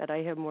that I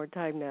have more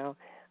time now,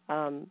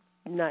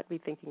 not be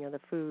thinking of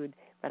the food,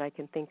 but I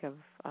can think of,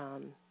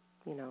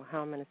 how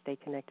I'm going to stay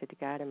connected to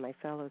God and my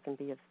fellows and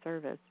be of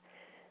service.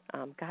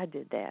 God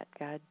did that.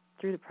 God,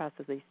 through the process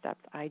of these steps,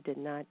 I did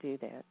not do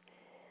that.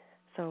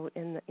 So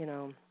in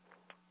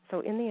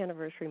the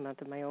anniversary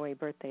month of my OA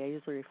birthday, I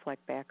usually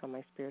reflect back on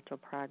my spiritual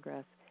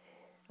progress.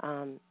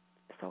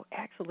 So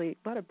actually,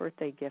 what a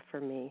birthday gift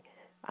for me.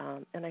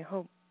 And I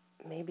hope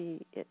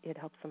maybe it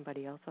helps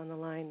somebody else on the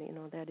line.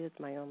 That is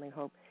my only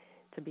hope,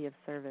 to be of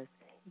service.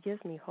 It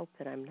gives me hope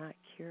that I'm not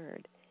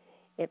cured.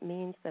 It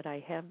means that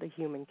I have the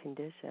human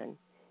condition.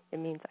 It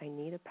means I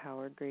need a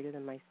power greater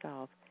than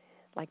myself.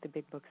 Like the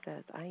big book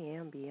says, I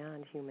am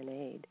beyond human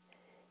aid.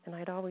 And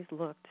I'd always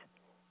looked,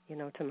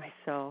 to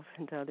myself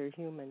and to other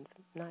humans,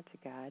 not to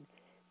God.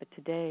 But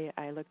today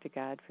I look to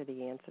God for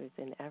the answers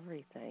in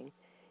everything.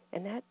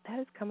 And that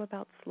has come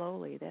about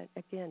slowly. That,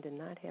 again, did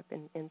not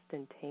happen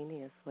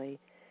instantaneously.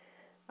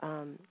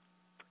 Um,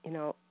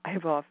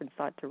 I've often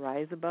sought to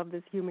rise above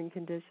this human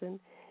condition.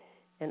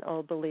 An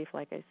old belief,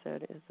 like I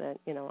said, is that,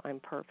 I'm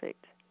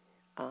perfect.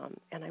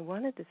 And I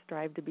wanted to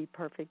strive to be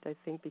perfect, I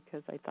think,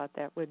 because I thought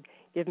that would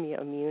give me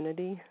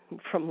immunity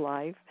from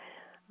life.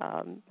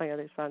 My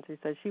other sponsor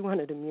said she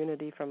wanted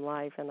immunity from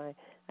life, and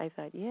I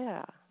thought,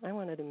 yeah, I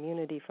wanted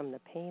immunity from the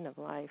pain of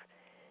life.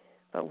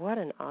 But what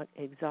an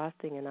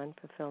exhausting and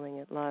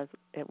unfulfilling it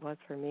was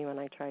for me when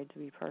I tried to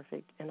be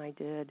perfect, and I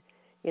did.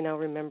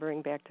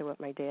 Remembering back to what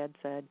my dad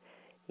said,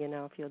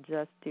 if you'll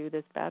just do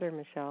this better,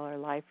 Michelle, our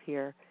life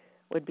here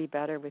would be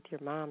better with your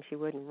mom. She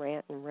wouldn't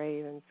rant and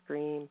rave and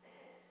scream.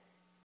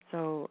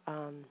 So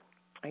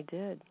I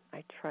did.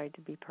 I tried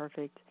to be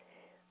perfect.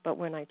 But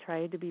when I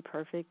tried to be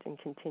perfect and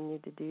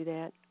continued to do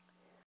that,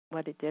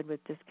 what it did was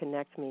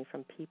disconnect me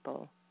from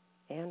people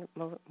and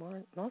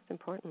most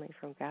importantly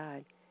from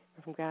God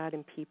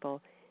and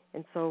people.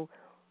 And so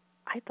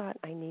I thought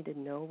I needed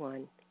no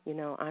one.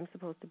 I'm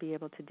supposed to be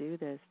able to do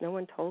this. No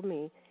one told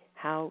me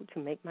how to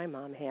make my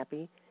mom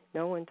happy.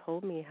 No one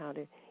told me how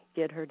to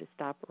get her to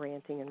stop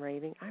ranting and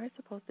raving. I was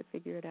supposed to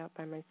figure it out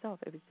by myself.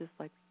 It was just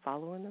like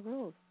following the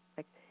rules.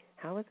 Like,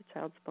 how is a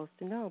child supposed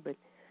to know? But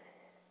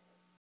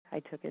I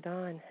took it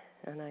on,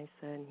 and I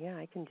said, yeah,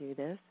 I can do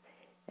this.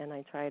 And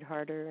I tried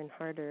harder and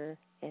harder,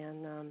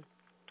 and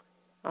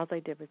all I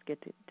did was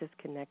get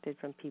disconnected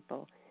from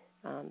people,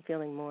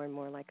 feeling more and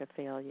more like a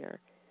failure,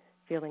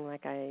 feeling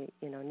like I,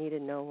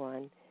 needed no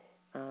one.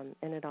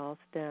 And it all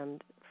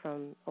stemmed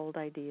from old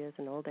ideas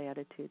and old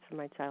attitudes from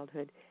my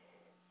childhood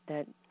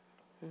that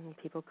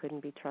people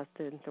couldn't be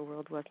trusted. The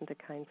world wasn't a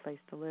kind place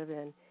to live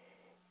in.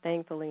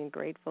 Thankfully and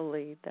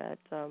gratefully that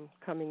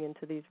coming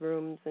into these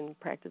rooms and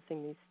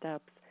practicing these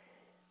steps,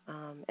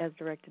 as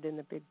directed in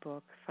the big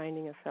book,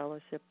 finding a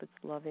fellowship that's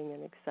loving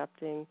and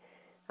accepting,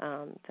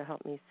 to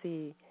help me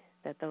see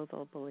that those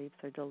old beliefs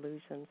are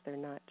delusions. They're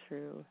not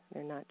true.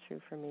 They're not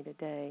true for me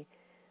today,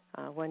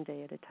 one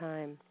day at a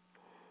time.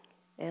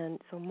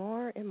 And so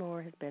more and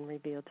more has been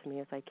revealed to me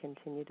as I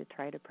continue to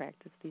try to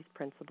practice these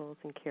principles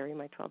and carry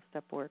my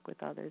 12-step work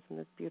with others in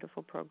this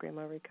beautiful program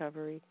of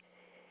recovery.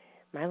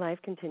 My life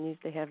continues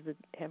to have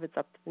its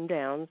ups and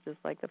downs, just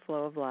like the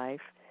flow of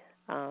life,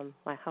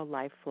 like how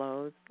life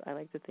flows. I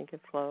like to think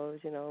it flows,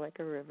 like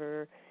a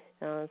river.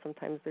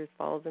 Sometimes there's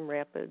falls and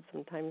rapids.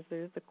 Sometimes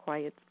there's the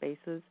quiet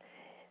spaces.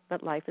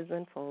 But life is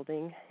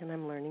unfolding, and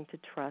I'm learning to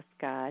trust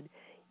God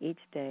each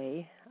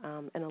day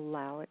and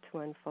allow it to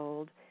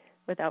unfold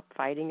without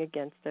fighting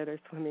against it or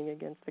swimming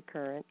against the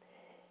current.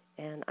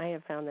 And I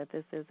have found that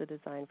this is a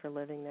design for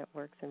living that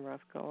works in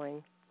rough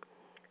going.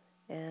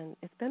 And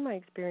it's been my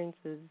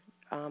experiences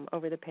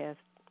over the past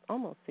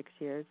almost 6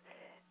 years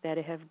that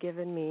have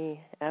given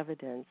me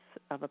evidence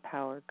of a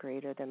power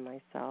greater than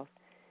myself.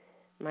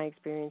 My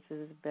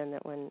experiences have been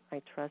that when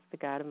I trust the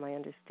God of my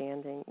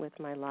understanding with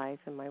my life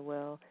and my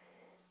will,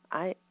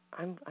 I've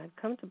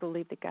come to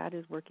believe that God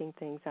is working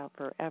things out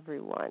for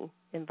everyone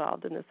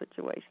involved in the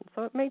situation.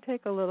 So it may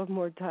take a little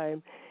more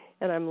time,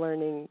 and I'm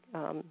learning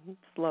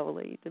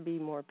slowly to be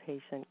more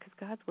patient because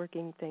God's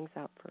working things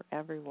out for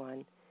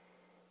everyone.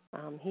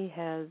 He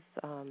has,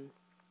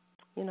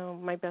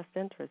 my best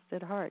interest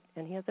at heart,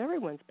 and He has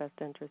everyone's best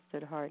interest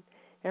at heart.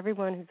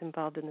 Everyone who's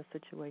involved in the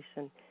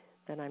situation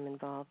that I'm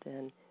involved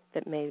in,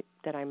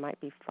 that I might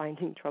be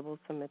finding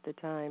troublesome at the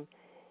time.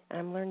 And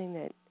I'm learning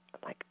that,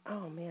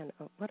 oh man,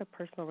 what a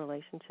personal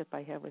relationship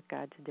I have with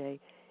God today.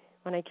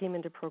 When I came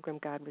into program,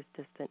 God was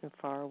distant and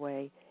far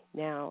away.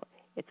 Now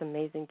it's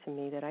amazing to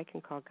me that I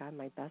can call God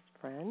my best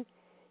friend.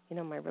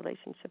 My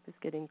relationship is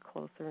getting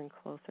closer and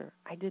closer.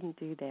 I didn't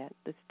do that.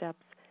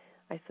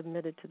 I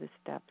submitted to the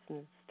steps, and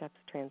the steps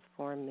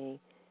transformed me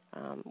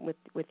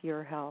with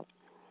your help,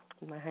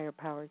 my higher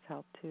power's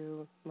help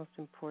too, most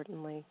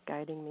importantly,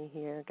 guiding me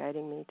here,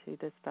 guiding me to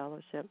this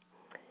fellowship.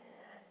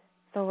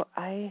 So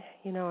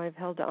I've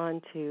held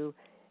on to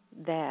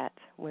that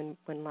when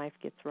life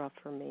gets rough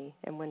for me,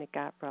 and when it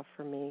got rough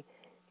for me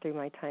through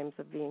my times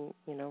of being,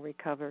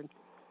 recovered.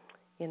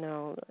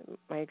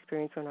 My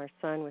experience when our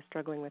son was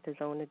struggling with his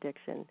own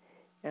addiction,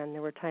 and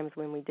there were times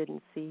when we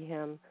didn't see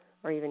him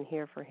or even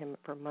hear from him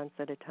for months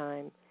at a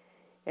time.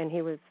 And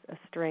he was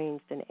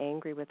estranged and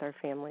angry with our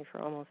family for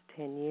almost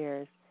 10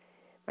 years.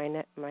 My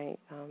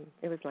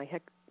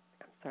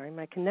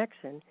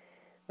connection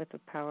with the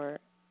power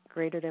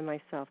greater than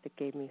myself that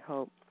gave me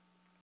hope.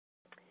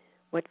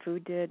 What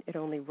food did, it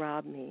only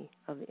robbed me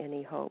of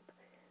any hope.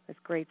 I was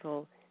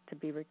grateful to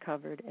be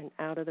recovered and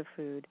out of the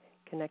food,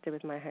 connected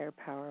with my higher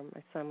power.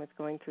 My son was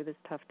going through this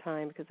tough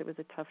time because it was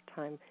a tough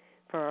time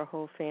for our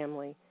whole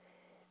family.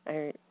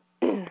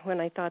 When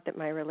I thought that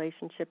my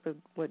relationship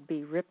would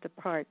be ripped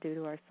apart due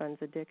to our son's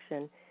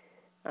addiction,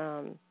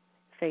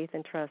 faith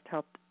and trust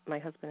helped my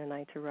husband and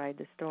I to ride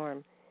the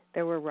storm.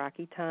 There were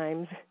rocky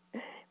times.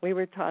 We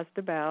were tossed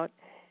about,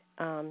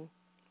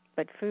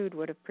 but food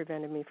would have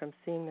prevented me from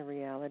seeing the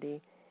reality,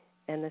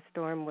 and the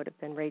storm would have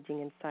been raging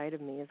inside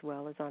of me as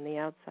well as on the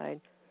outside.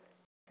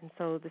 And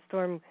so the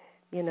storm,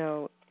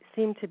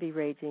 seemed to be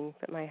raging,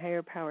 but my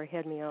higher power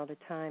had me all the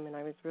time, and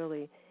I was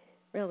really,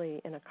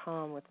 really in a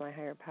calm with my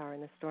higher power,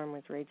 and the storm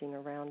was raging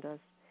around us.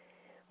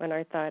 When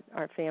I thought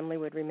our family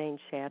would remain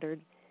shattered,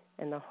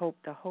 and the hope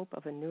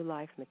of a new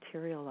life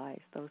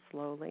materialized, though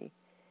slowly.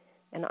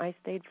 And I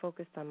stayed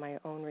focused on my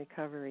own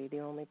recovery, the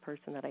only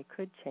person that I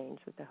could change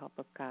with the help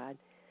of God,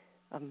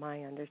 of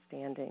my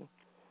understanding.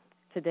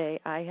 Today,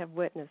 I have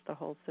witnessed a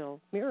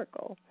wholesale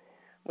miracle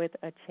with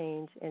a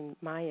change in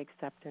my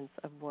acceptance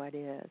of what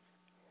is.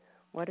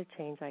 What a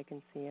change I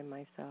can see in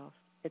myself.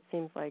 It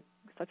seems like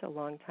such a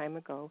long time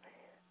ago,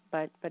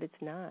 but it's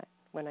not,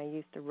 when I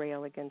used to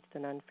rail against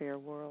an unfair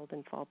world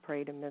and fall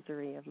prey to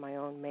misery of my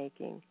own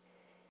making.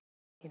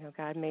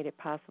 God made it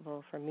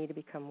possible for me to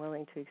become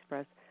willing to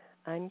express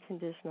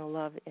unconditional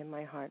love in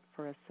my heart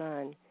for a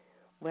son,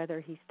 whether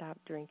he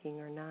stopped drinking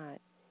or not.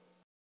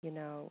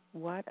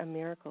 What a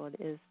miracle it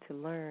is to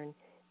learn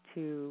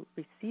to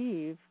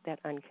receive that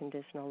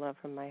unconditional love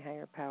from my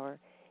higher power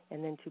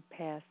and then to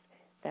pass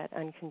that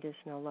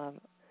unconditional love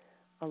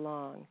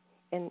along.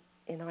 And,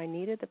 I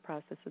needed the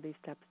process of these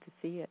steps to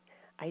see it.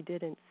 I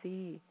didn't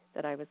see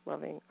that I was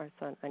loving our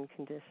son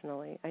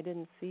unconditionally. I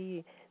didn't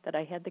see that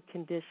I had the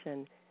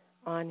condition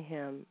on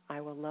him, I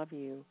will love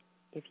you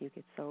if you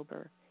get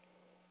sober.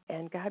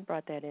 And God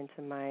brought that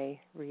into my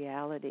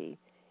reality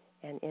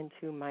and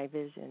into my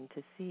vision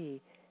to see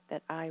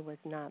that I was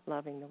not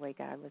loving the way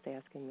God was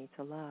asking me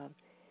to love.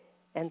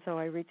 And so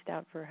I reached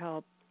out for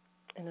help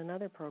in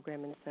another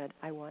program and said,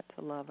 I want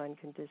to love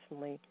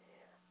unconditionally.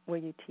 Will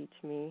you teach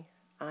me?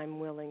 I'm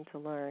willing to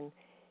learn.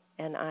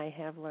 And I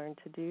have learned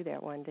to do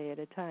that one day at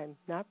a time,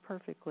 not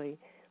perfectly,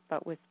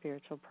 but with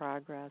spiritual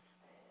progress.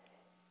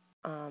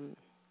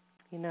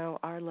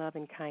 Our love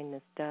and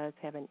kindness does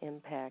have an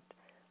impact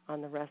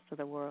on the rest of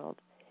the world.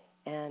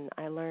 And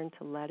I learned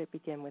to let it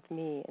begin with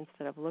me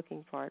instead of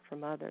looking for it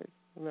from others.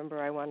 Remember,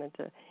 I wanted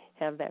to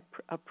have that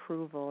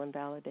approval and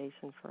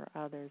validation for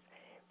others.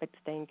 But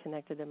staying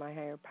connected to my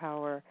higher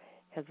power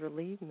has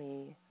relieved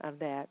me of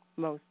that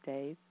most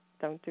days.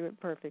 Don't do it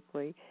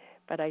perfectly,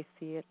 but I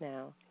see it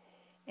now.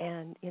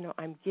 And,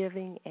 I'm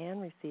giving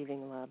and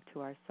receiving love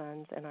to our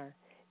sons, and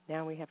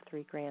now we have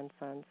 3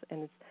 grandsons.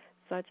 And it's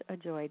such a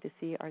joy to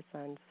see our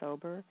son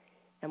sober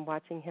and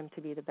watching him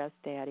to be the best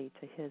daddy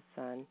to his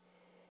son.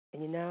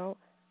 And,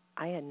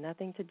 I had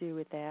nothing to do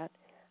with that.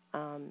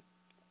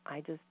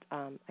 I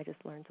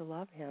just learned to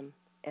love him,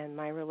 and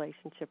my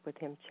relationship with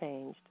him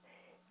changed.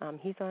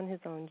 He's on his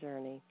own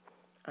journey.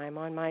 I'm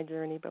on my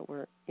journey, but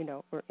we're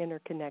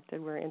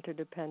interconnected, we're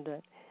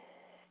interdependent.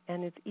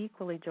 And it's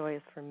equally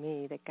joyous for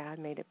me that God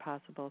made it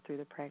possible through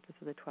the practice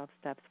of the 12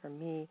 steps for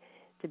me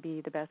to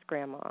be the best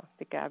grandma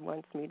that God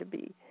wants me to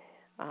be.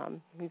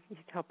 He's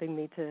helping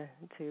me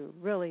to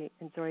really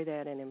enjoy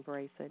that and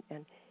embrace it.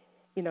 And,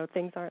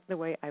 things aren't the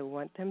way I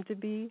want them to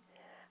be,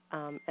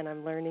 and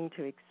I'm learning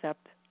to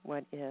accept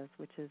what is,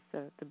 which is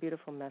the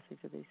beautiful message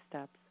of these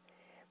steps.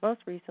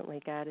 Most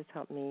recently, God has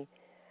helped me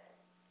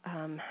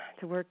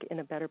to work in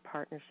a better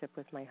partnership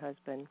with my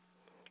husband.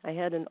 I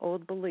had an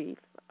old belief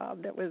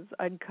that was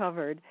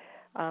uncovered.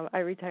 I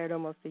retired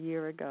almost a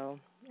year ago,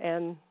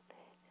 and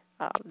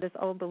this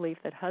old belief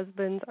that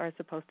husbands are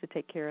supposed to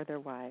take care of their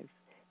wives.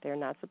 They're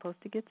not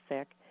supposed to get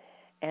sick,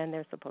 and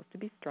they're supposed to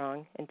be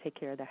strong and take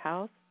care of the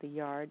house, the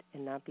yard,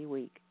 and not be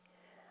weak.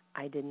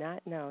 I did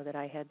not know that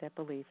I had that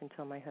belief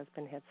until my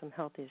husband had some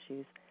health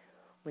issues,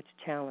 which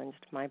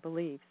challenged my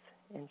beliefs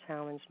and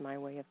challenged my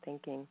way of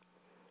thinking.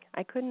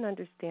 I couldn't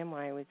understand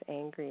why I was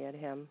angry at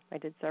him. I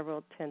did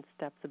several 10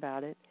 steps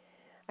about it.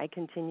 I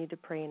continued to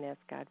pray and ask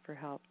God for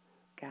help.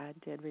 God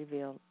did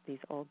reveal these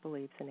old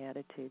beliefs and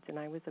attitudes, and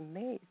I was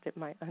amazed at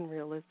my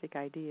unrealistic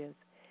ideas.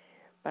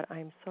 But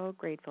I'm so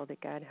grateful that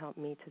God helped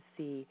me to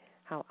see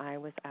how I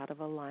was out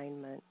of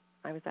alignment.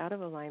 I was out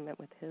of alignment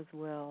with His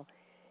will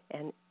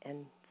and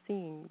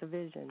seeing the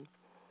vision.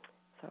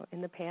 So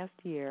in the past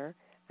year,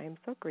 I am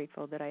so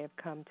grateful that I have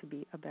come to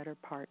be a better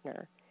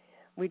partner.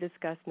 We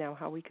discuss now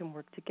how we can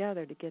work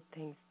together to get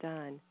things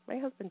done. My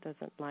husband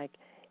doesn't like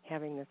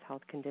having this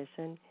health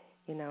condition.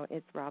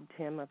 It's robbed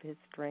him of his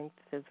strength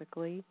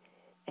physically,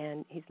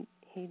 and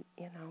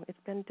it's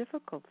been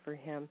difficult for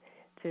him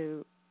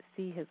to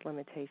see his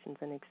limitations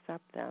and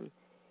accept them.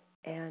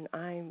 And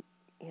I'm,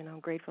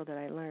 grateful that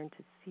I learned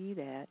to see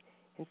that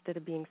instead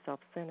of being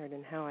self-centered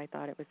and how I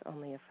thought it was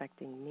only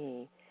affecting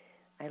me.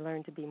 I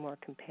learned to be more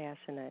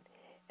compassionate.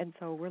 And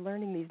so we're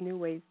learning these new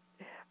ways.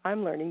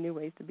 I'm learning new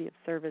ways to be of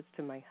service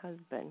to my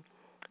husband.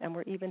 And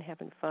we're even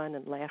having fun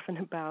and laughing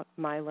about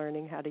my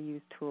learning how to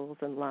use tools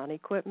and lawn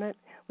equipment.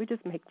 We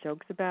just make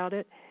jokes about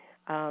it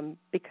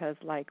because,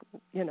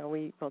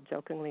 we will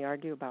jokingly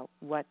argue about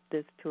what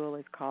this tool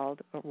is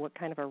called or what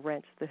kind of a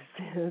wrench this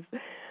is,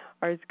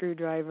 or a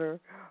screwdriver.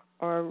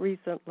 Or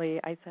recently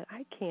I said,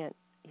 I can't,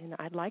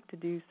 I'd like to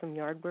do some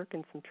yard work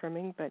and some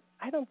trimming, but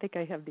I don't think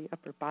I have the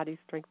upper body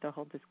strength to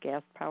hold this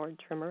gas-powered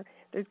trimmer.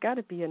 There's got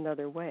to be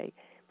another way.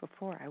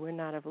 Before, I would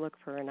not have looked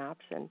for an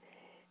option.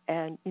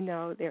 And,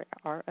 there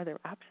are other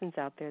options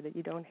out there that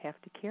you don't have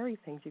to carry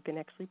things. You can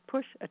actually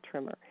push a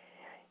trimmer.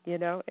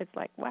 It's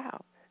like,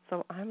 wow.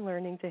 So I'm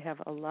learning to have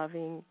a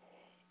loving,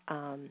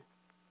 well,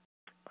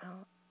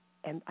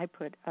 and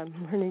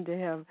I'm learning to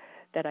have,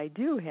 that I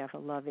do have a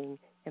loving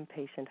and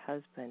patient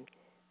husband.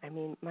 I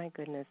mean, my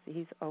goodness,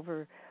 he's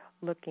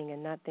overlooking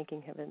and not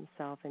thinking of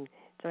himself and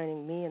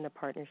joining me in the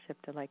partnership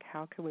to, like,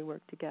 how can we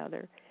work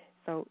together?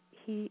 So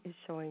he is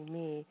showing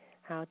me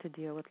how to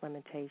deal with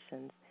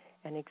limitations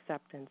and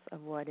acceptance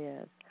of what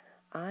is.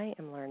 I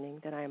am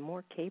learning that I am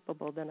more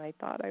capable than I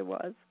thought I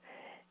was,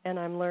 and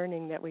I'm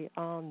learning that we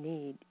all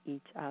need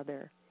each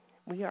other.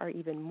 We are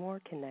even more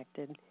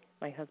connected,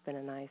 my husband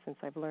and I, since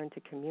I've learned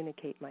to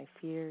communicate my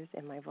fears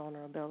and my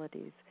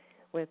vulnerabilities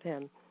with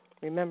him.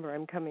 Remember,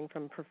 I'm coming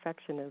from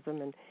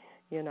perfectionism, and,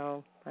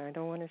 I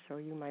don't want to show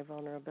you my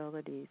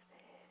vulnerabilities.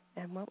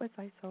 And what was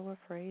I so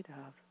afraid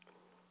of?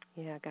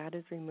 Yeah, God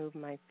has removed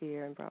my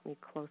fear and brought me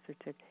closer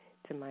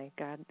to my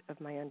God of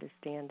my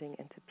understanding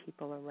and to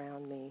people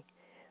around me.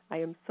 I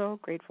am so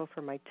grateful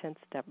for my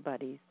 10-step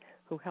buddies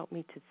who help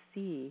me to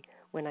see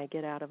when I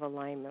get out of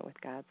alignment with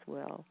God's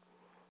will.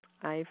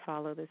 I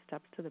follow the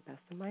steps to the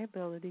best of my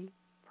ability,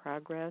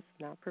 progress,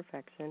 not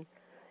perfection,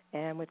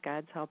 and with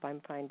God's help,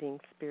 I'm finding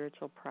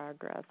spiritual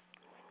progress.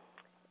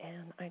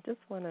 And I just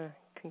want to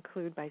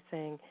conclude by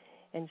saying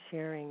and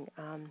sharing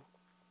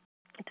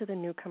to the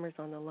newcomers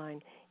on the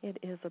line, it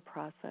is a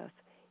process.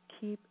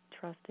 Keep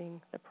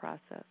trusting the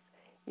process.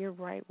 You're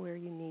right where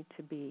you need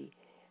to be.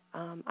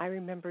 I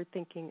remember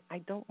thinking, I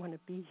don't want to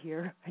be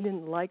here. I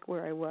didn't like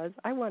where I was.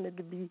 I wanted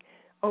to be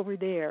over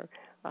there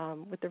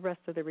with the rest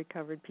of the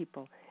recovered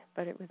people.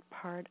 But it was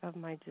part of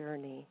my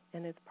journey,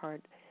 and it's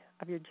part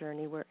of your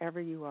journey wherever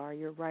you are.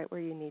 You're right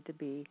where you need to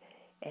be.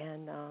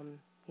 And,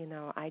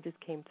 I just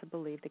came to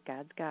believe that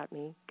God's got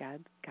me.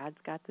 God's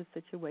got the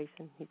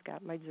situation. He's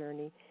got my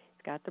journey.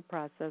 He's got the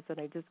process. And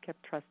I just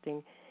kept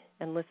trusting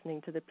and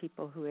listening to the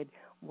people who had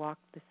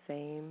walked the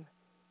same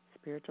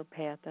spiritual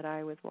path that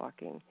I was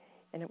walking.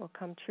 And it will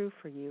come true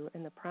for you,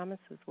 and the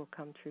promises will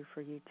come true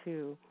for you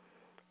too.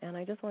 And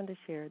I just wanted to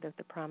share that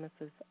the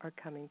promises are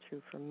coming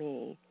true for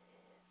me.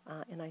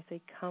 And I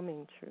say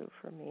coming true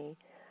for me.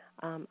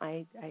 I'm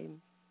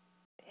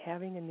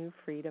having a new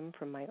freedom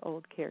from my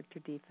old character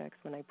defects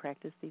when I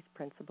practice these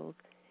principles.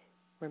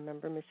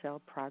 Remember,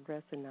 Michelle,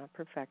 progress and not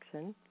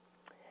perfection.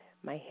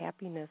 My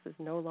happiness is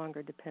no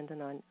longer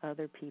dependent on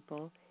other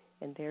people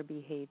and their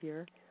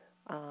behavior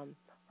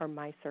or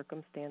my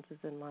circumstances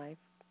in life.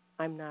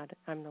 I'm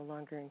no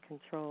longer in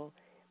control.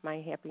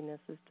 My happiness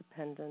is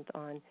dependent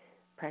on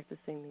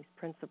practicing these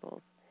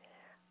principles.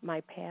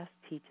 My past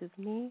teaches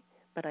me,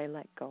 but I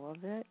let go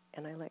of it,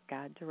 and I let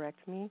God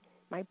direct me.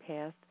 My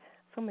past,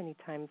 so many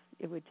times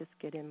it would just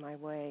get in my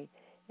way,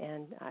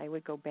 and I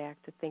would go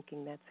back to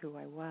thinking that's who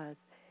I was.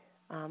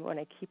 When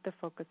I keep the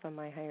focus on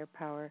my higher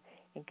power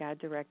and God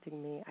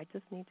directing me, I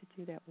just need to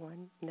do that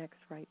one next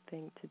right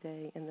thing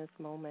today in this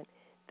moment.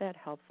 That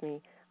helps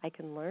me. I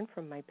can learn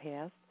from my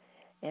past,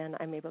 and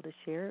I'm able to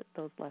share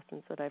those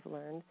lessons that I've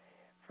learned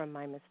from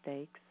my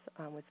mistakes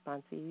with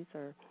sponsees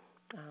or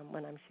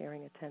when I'm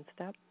sharing a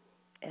 10-step.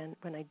 And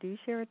when I do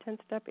share a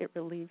 10-step, it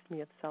relieves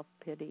me of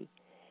self-pity,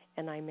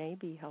 and I may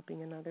be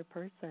helping another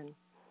person.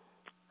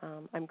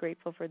 I'm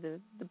grateful for the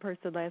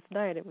person last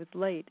night. It was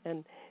late,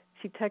 and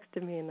she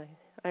texted me, and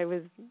I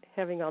was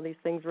having all these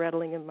things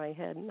rattling in my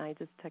head, and I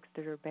just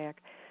texted her back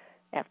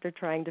after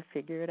trying to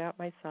figure it out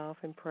myself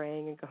and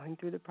praying and going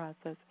through the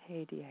process.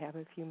 Hey, do you have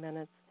a few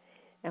minutes?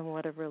 And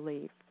what a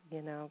relief.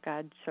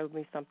 God showed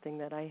me something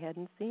that I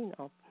hadn't seen,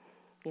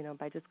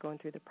 by just going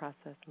through the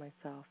process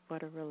myself.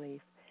 What a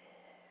relief.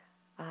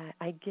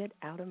 I get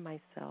out of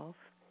myself,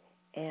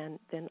 and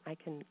then I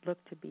can look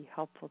to be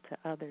helpful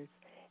to others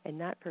and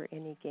not for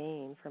any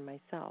gain for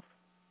myself.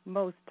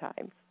 Most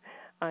times,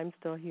 I'm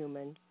still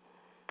human.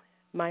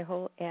 My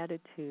whole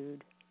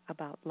attitude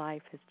about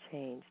life has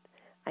changed.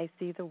 I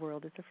see the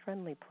world as a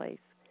friendly place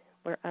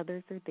where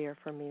others are there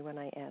for me when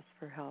I ask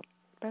for help,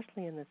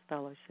 especially in this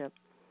fellowship.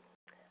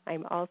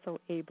 I'm also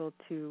able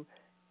to,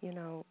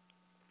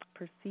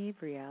 perceive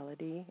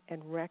reality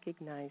and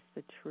recognize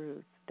the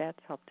truth. That's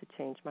helped to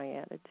change my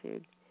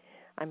attitude.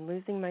 I'm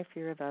losing my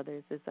fear of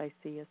others as I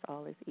see us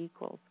all as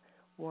equals,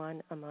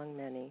 one among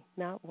many,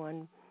 not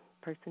one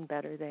person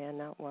better than,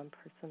 not one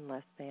person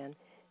less than.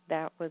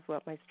 That was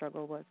what my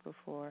struggle was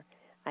before.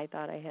 I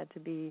thought I had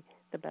to be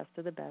the best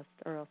of the best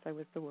or else I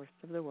was the worst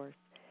of the worst.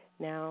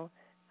 Now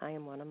I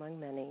am one among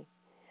many.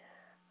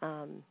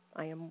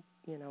 I am,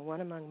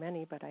 one among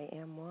many, but I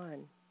am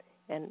one.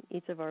 And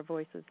each of our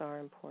voices are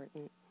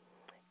important.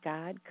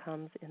 God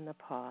comes in the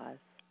pause.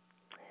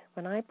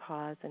 When I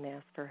pause and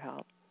ask for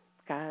help,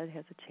 God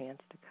has a chance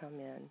to come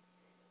in.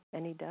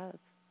 And he does.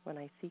 When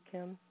I seek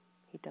him,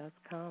 he does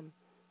come.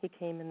 He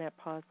came in that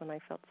pause when I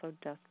felt so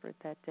desperate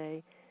that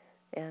day.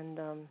 And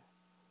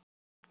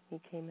he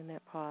came in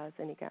that pause,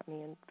 and he got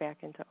me back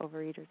into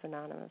Overeaters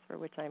Anonymous, for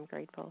which I am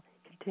grateful.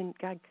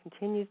 God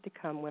continues to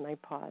come when I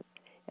pause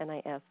and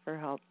I ask for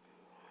help.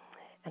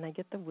 And I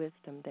get the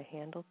wisdom to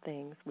handle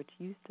things which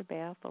used to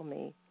baffle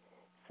me.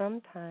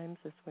 Sometimes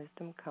this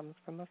wisdom comes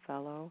from a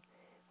fellow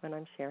when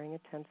I'm sharing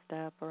a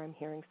 10-step or I'm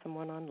hearing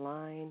someone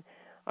online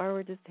or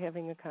we're just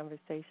having a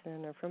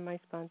conversation, or from my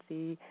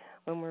sponsee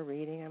when we're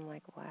reading, I'm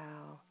like,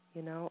 wow,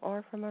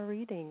 or from a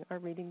reading, or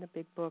reading the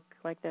big book,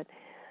 like that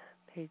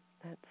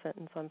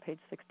sentence on page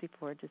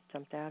 64 just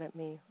jumped out at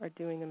me, or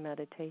doing a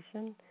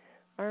meditation,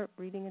 or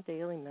reading a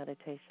daily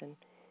meditation.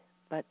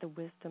 But the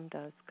wisdom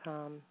does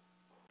come.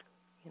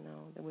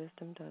 The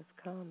wisdom does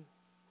come.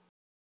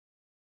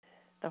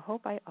 The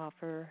hope I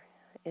offer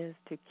is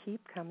to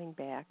keep coming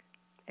back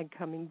and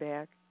coming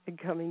back and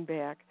coming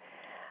back.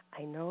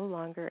 I no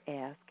longer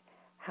ask,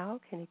 how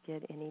can it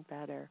get any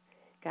better?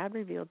 God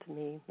revealed to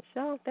me,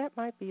 Michelle, that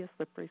might be a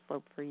slippery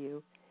slope for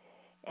you.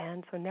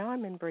 And so now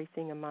I'm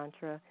embracing a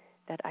mantra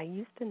that I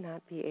used to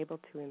not be able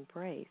to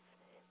embrace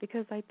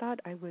because I thought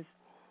I was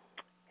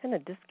kind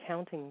of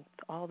discounting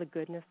all the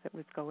goodness that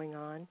was going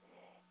on.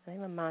 I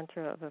have a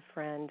mantra of a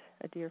friend,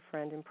 a dear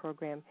friend in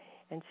program,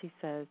 and she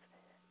says,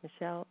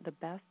 Michelle, the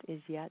best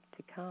is yet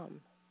to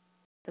come.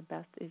 The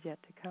best is yet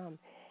to come.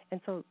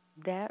 And so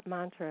that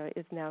mantra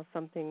is now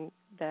something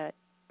that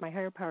my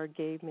higher power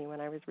gave me when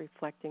I was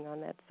reflecting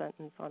on that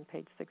sentence on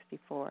page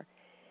 64.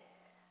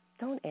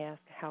 Don't ask,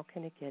 how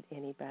can it get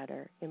any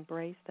better?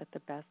 Embrace that the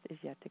best is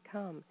yet to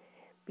come,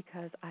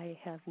 because I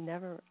haven't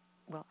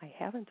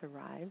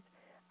arrived.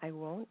 I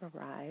won't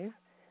arrive,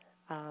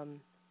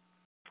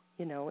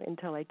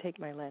 until I take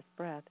my last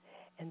breath.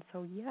 And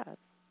so, yes,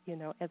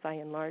 as I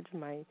enlarge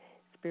my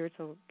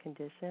spiritual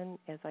condition,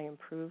 as I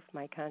improve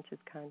my conscious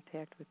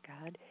contact with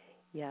God,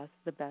 yes,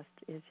 the best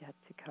is yet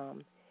to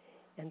come.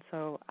 And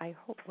so I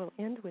hope we'll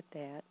end with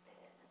that.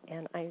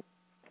 And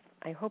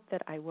I hope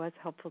that I was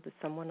helpful to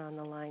someone on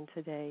the line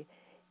today.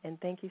 And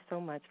thank you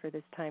so much for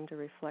this time to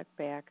reflect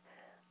back.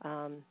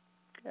 I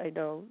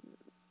know,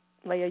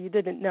 Leah, you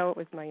didn't know it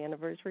was my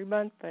anniversary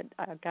month, but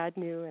God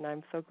knew, and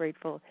I'm so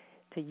grateful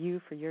to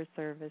you for your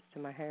service to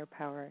my higher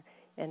power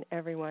and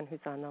everyone who's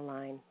on the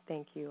line.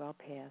 Thank you. I'll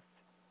pass.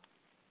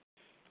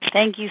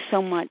 Thank you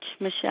so much,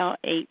 Michelle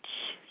H.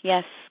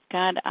 Yes,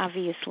 God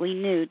obviously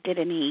knew,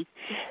 didn't he?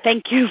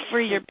 Thank you for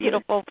your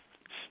beautiful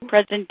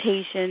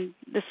presentation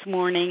this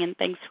morning, and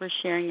thanks for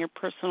sharing your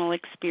personal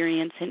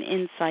experience and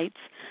insights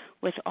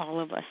with all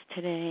of us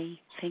today.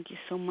 Thank you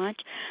so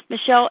much.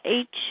 Michelle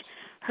H.,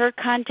 her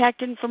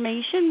contact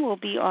information will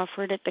be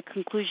offered at the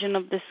conclusion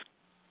of this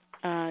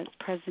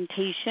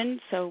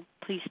presentation, so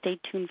please stay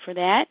tuned for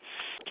that.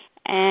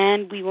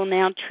 And we will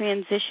now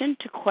transition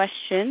to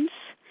questions.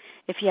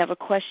 If you have a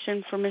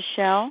question for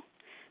Michelle,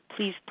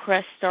 please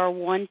press star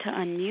 1 to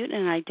unmute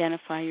and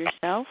identify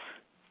yourself.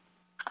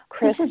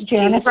 Chris, this is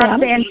Janice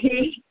M.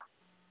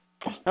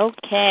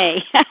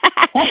 Okay.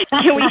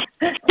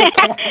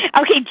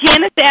 Okay,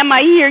 Janice M.,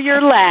 I hear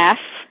your laugh.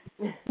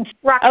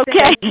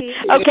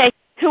 Okay.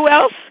 Who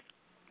else?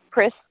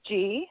 Chris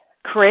G.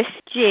 Chris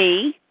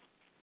G.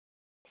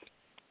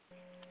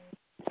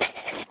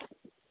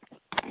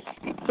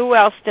 Who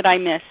else did I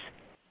miss?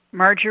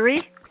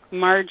 Marjorie.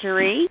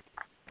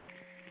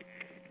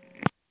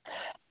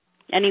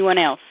 Anyone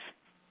else?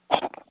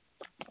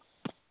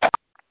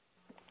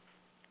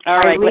 All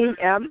right.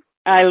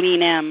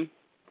 Eileen M.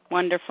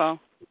 Wonderful. All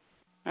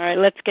right,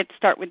 let's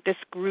start with this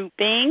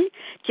grouping.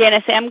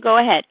 Janice M., go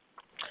ahead.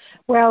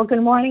 Well,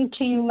 good morning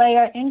to you,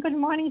 Leah, and good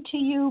morning to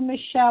you,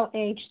 Michelle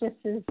H. This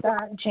is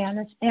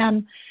Janice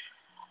M.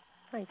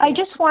 I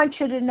just want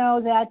you to know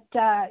that,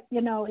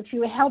 if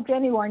you helped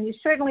anyone, you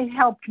certainly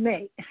helped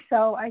me.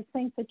 So I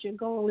think that your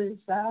goal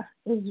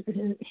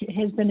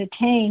has been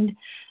attained,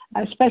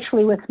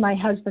 especially with my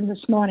husband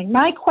this morning.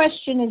 My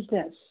question is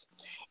this.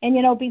 And,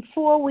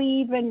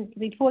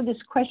 before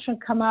this question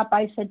come up,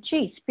 I said,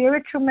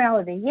 spiritual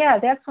malady. Yeah,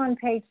 that's on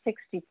page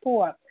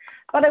 64.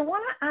 But I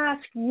want to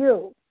ask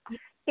you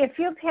if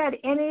you've had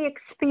any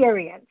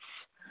experience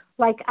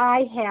like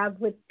I have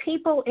with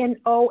people in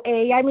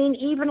OA,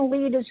 even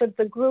leaders of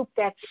the group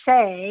that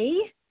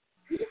say,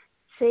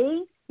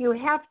 you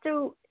have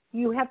to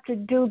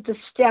do the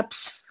steps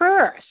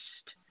first,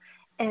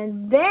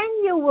 and then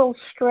you will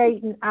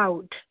straighten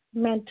out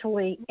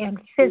mentally and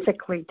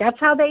physically. That's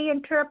how they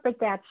interpret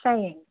that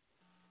saying.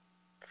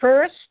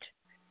 First,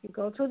 you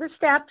go through the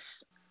steps,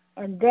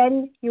 and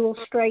then you will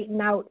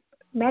straighten out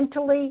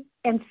mentally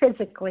and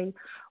physically,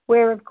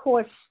 where, of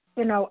course,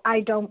 I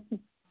don't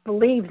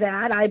believe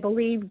that. I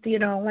believe,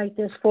 like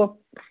this for,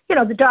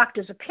 the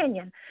doctor's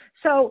opinion.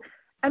 So,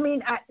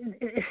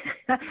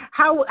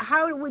 how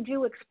would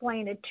you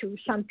explain it to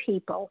some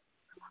people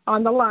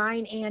on the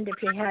line, and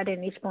if you had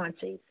any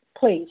sponsees?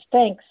 Please,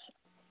 thanks.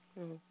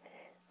 Well,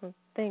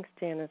 thanks,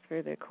 Janice,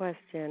 for the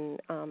question.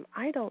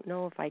 I don't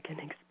know if I can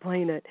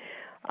explain it,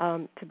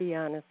 to be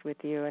honest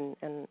with you,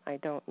 and I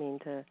don't mean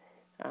to,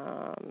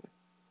 I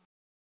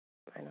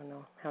don't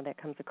know how that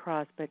comes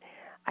across, but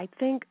I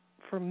think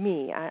for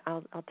me,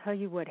 I'll tell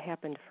you what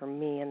happened for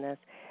me in this.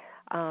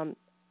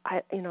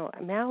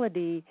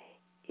 Malady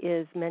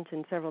is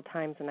mentioned several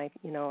times, and I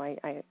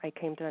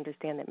came to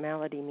understand that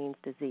malady means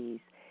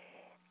disease.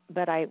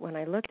 But when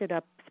I looked it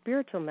up,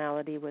 spiritual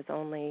malady was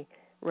only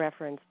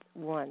referenced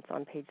once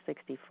on page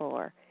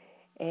 64.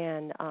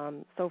 And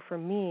so for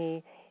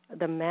me,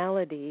 the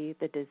malady,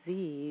 the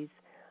disease,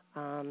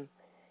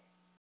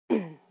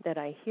 that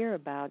I hear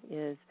about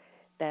is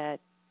that,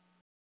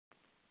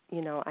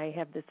 I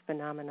have this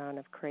phenomenon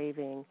of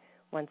craving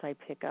once I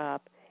pick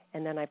up,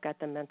 and then I've got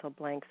the mental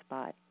blank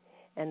spot.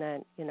 And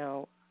then,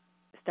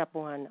 step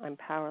one, I'm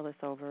powerless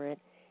over it,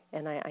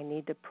 and I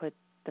need to put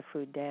the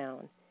food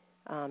down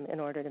in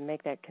order to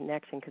make that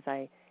connection,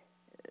 because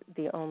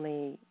the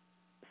only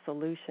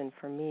solution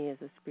for me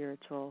is a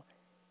spiritual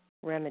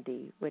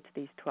remedy, which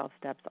these 12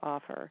 steps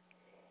offer.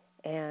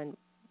 And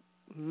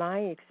my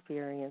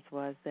experience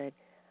was that,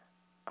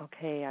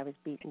 okay, I was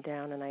beaten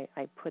down and I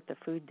put the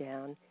food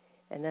down,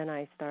 and then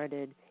I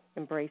started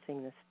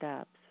embracing the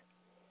steps.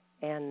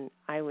 And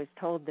I was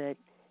told that,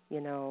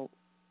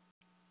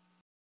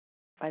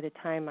 by the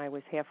time I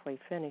was halfway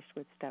finished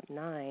with step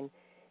 9,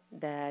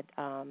 that,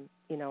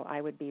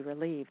 I would be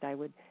relieved. I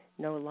would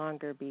no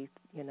longer be,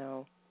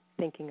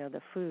 thinking of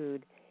the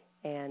food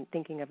and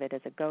thinking of it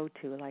as a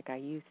go-to like I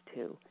used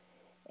to.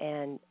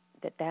 And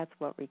that's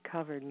what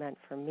recovered meant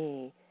for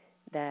me,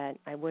 that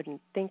I wouldn't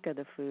think of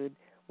the food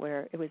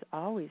where it was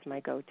always my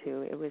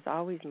go-to. It was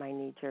always my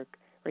knee-jerk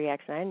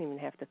reaction. I didn't even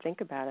have to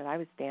think about it. I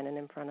was standing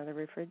in front of the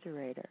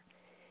refrigerator.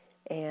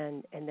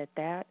 And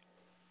that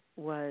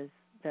was,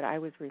 that I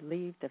was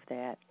relieved of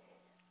that.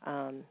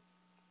 And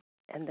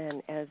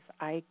then as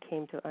I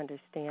came to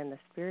understand the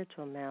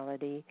spiritual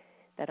malady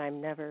that I'm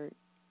never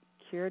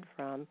cured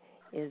from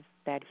is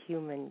that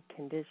human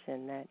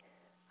condition, that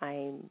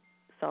I'm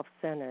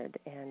self-centered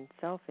and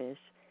selfish,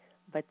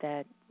 but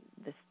that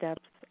the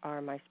steps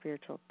are my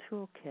spiritual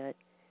toolkit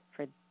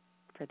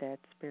for that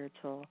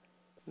spiritual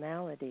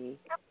malady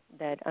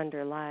that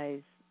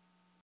underlies,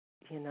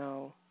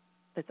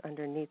 that's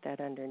underneath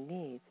that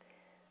underneath.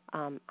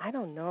 I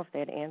don't know if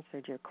that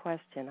answered your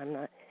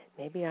question.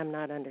 Maybe I'm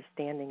not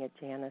understanding it,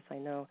 Janice. I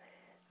know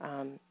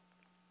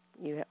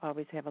you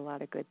always have a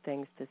lot of good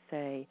things to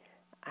say.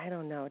 I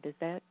don't know. Is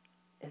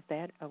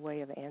that a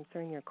way of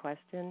answering your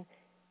question,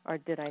 or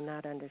did I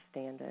not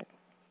understand it?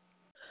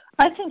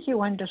 I think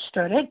you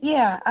understood it.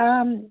 Yeah.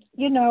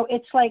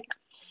 It's like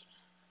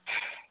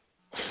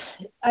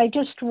I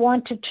just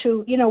wanted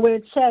to, where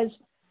it says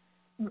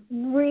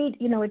read,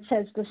 it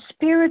says the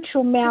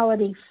spiritual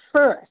malady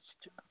first,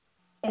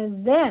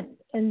 and then.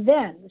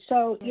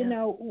 So,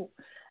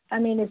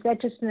 is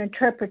that just an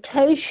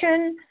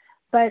interpretation?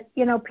 But,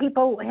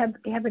 people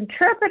have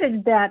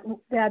interpreted that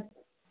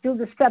do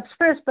the steps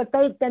first, but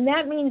then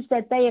that means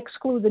that they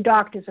exclude the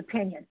doctor's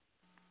opinion.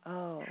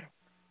 Oh.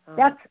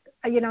 That's,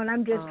 and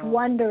I'm just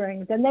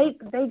wondering, then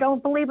they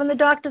don't believe in the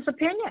doctor's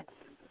opinion.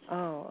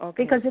 Oh,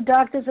 okay. Because the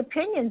doctor's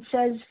opinion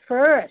says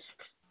first,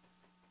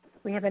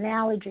 we have an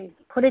allergy,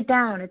 put it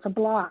down, it's a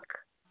block.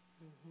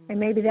 And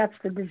maybe that's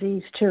the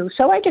disease too.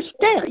 So I just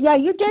did. Yeah,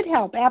 you did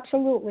help,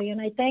 absolutely.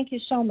 And I thank you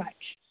so much.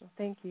 Well,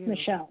 thank you.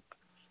 Michelle.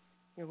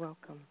 You're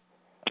welcome.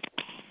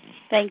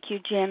 Thank you,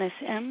 Janice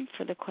M.,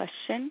 for the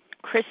question.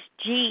 Chris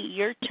G.,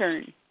 your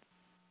turn.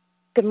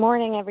 Good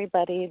morning,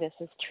 everybody. This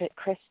is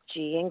Chris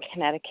G. in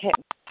Connecticut,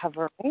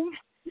 recovering.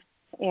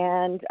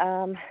 And,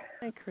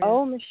 Hi, Chris.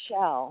 Oh,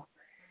 Michelle,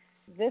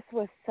 this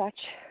was such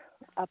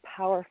a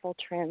powerful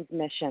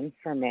transmission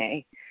for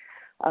me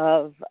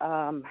of,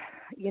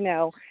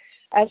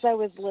 as I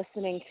was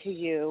listening to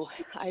you,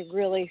 I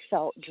really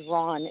felt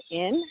drawn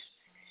in,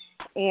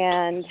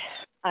 and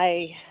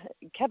I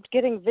kept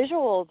getting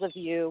visuals of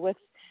you with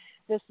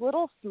this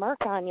little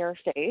smirk on your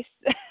face.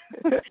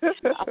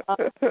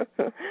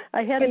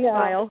 I had a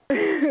smile.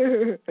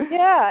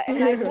 Yeah,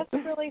 and I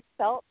just really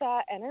felt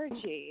that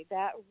energy,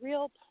 that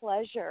real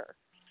pleasure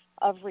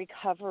of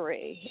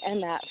recovery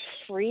and that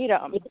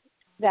freedom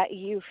that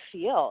you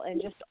feel,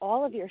 and just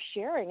all of your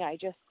sharing. I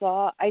just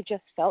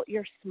felt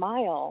your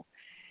smile.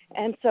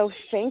 And so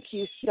thank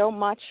you so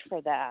much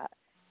for that.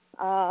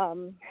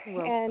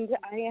 And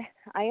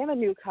I am a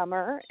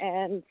newcomer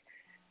and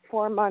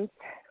 4 months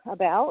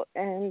about,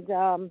 and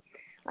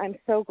I'm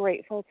so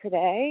grateful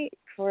today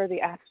for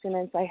the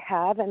abstinence I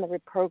have and the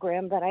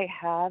program that I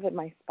have and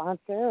my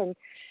sponsor. And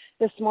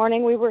this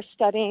morning we were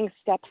studying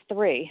step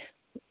 3.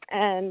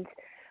 And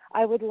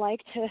I would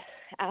like to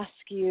ask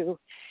you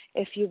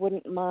if you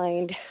wouldn't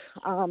mind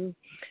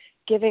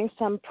giving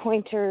some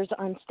pointers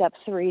on step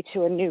 3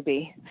 to a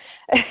newbie.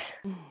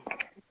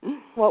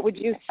 What would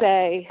you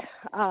say?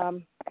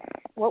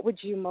 What would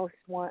you most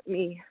want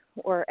me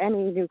or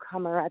any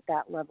newcomer at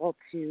that level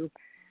to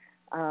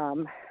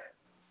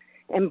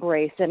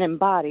embrace and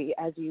embody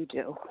as you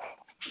do?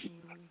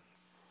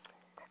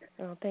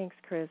 Well, thanks,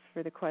 Chris,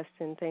 for the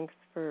question. Thanks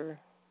for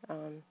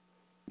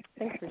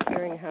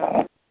sharing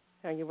how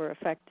you were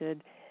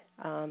affected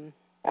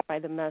by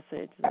the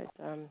message that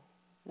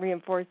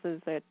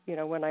reinforces that,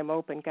 when I'm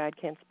open, God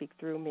can't speak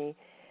through me.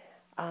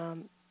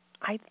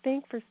 I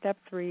think for step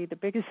 3, the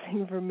biggest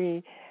thing for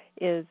me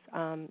is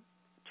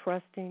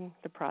trusting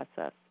the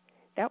process.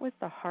 That was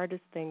the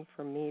hardest thing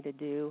for me to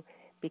do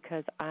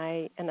because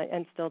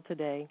and still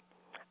today,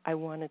 I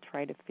want to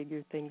try to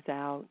figure things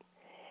out.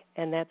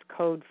 And that's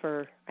code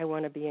for I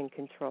want to be in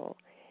control.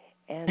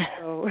 And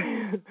so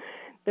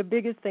the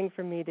biggest thing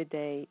for me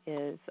today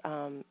is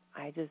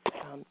I just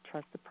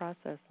trust the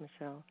process,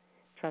 Michelle.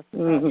 Trust the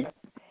process.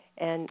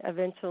 And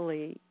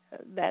eventually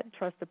that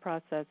trust the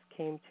process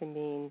came to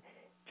mean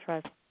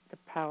trust the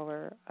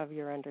power of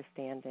your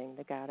understanding,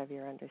 the God of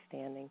your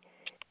understanding.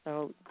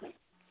 So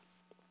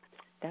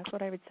that's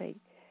what I would say.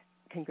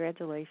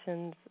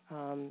 Congratulations.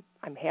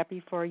 I'm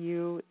happy for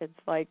you. It's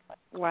like,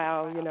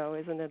 wow,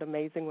 isn't it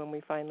amazing when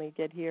we finally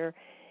get here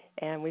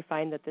and we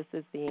find that this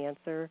is the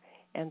answer.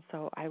 And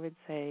so I would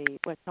say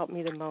what helped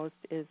me the most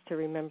is to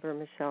remember,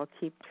 Michelle,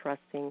 keep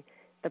trusting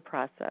the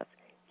process.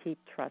 Keep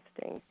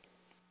trusting.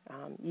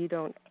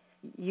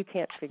 You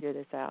can't figure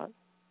this out.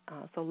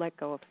 So let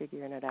go of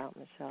figuring it out,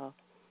 Michelle.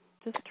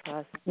 Just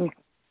trust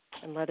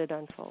and let it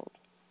unfold.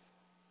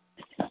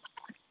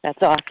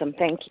 That's awesome.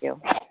 Thank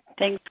you.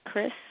 Thanks,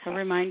 Chris. A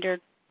reminder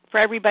for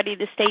everybody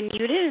to stay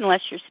muted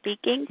unless you're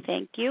speaking.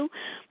 Thank you.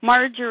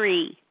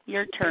 Marjorie,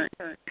 your turn.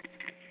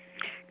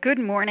 Good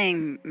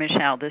morning,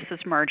 Michelle. This is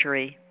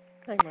Marjorie.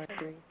 Hi,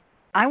 Marjorie.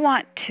 I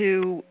want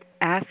to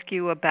ask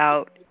you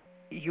about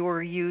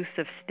your use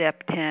of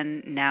Step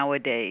 10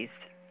 nowadays.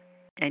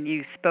 And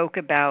you spoke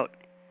about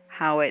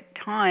how at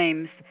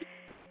times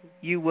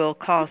you will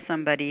call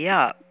somebody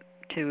up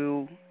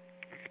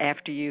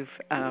after you've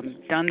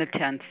done the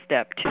 10th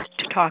step to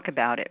talk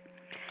about it.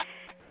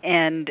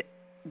 And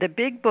the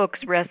Big Book's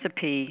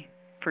recipe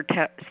for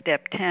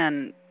Step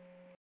 10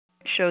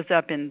 shows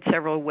up in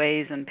several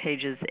ways in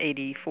pages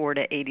 84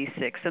 to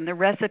 86, and the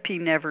recipe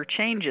never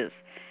changes.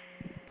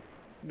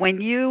 When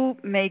you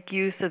make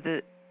use of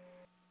the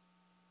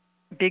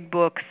Big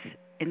Book's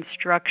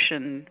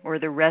instruction or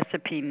the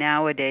recipe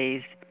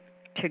nowadays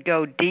to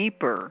go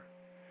deeper,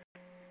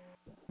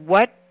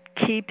 what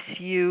keeps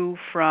you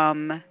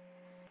from,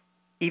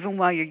 even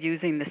while you're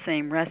using the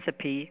same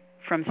recipe,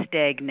 from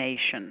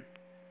stagnation?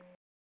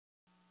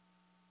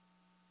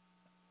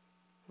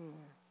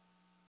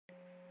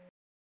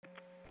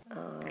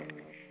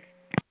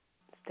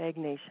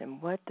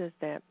 Stagnation. What does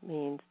that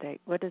mean?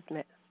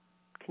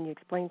 Can you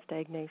explain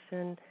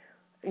stagnation?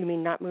 You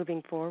mean not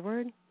moving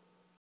forward?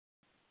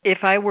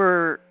 If I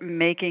were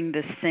making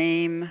the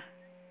same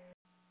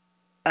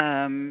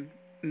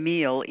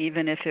meal,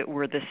 even if it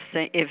were the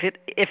same,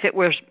 if it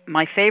was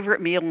my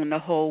favorite meal in the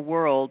whole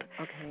world,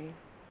 okay,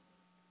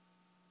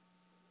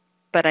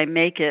 but I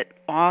make it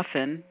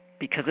often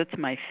because it's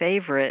my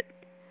favorite,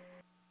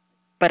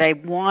 but I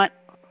want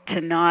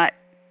to not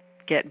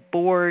get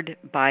bored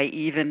by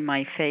even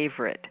my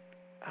favorite.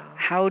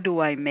 How do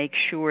I make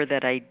sure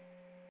that I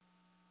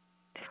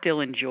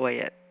still enjoy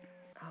it?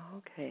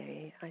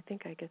 Okay, I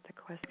think I get the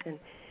question.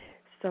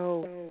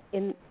 So,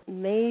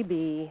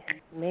 maybe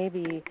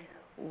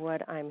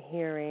what I'm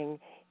hearing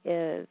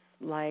is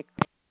like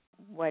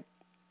what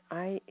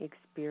I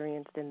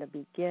experienced in the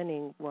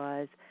beginning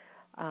was,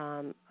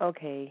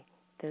 okay,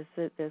 these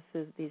are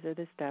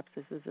the steps.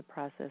 This is the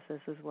process.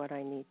 This is what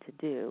I need to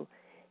do,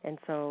 and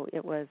so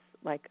it was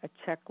like a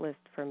checklist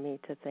for me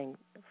to think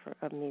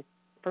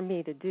for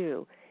me to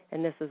do,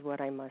 and this is what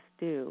I must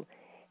do,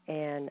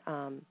 and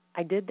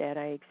I did that.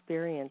 I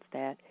experienced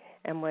that,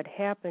 and what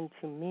happened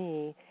to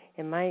me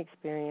in my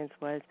experience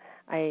was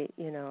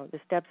the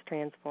steps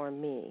transformed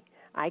me.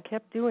 I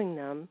kept doing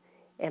them,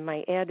 and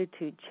my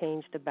attitude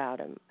changed about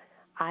them.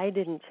 I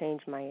didn't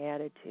change my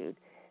attitude.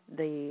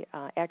 The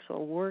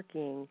actual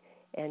working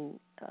and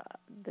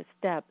the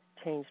step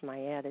changed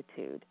my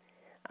attitude.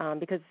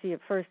 Because, see,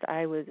 at first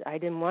I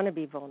didn't want to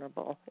be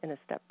vulnerable in a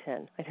Step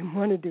 10. I didn't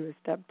want to do a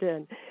Step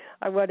 10.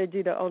 I wanted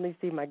you to only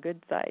see my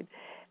good side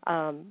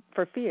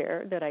for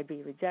fear that I'd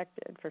be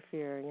rejected, for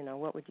fear,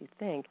 what would you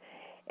think?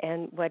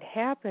 And what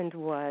happened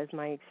was,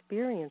 my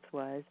experience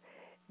was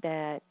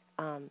that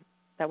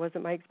that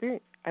wasn't my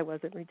experience. I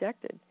wasn't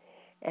rejected.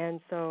 And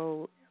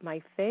so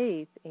my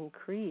faith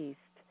increased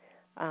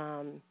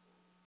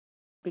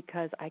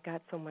because I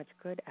got so much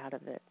good out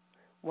of it.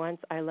 Once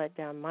I let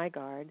down my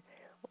guard,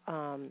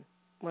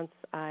 once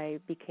I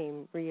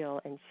became real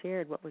and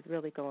shared what was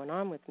really going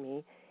on with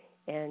me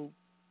and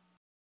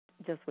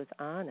just was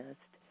honest,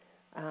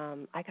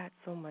 I got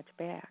so much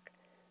back.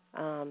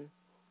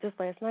 Just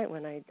last night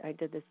when I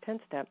did this 10th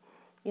step,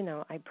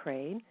 I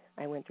prayed.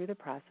 I went through the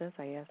process.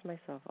 I asked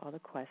myself all the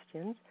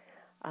questions.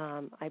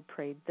 I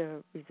prayed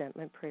the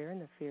resentment prayer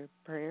and the fear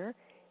prayer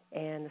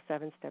and the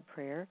 7-step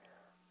prayer,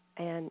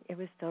 and it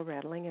was still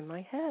rattling in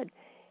my head.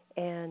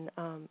 And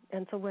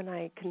so when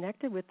I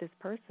connected with this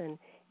person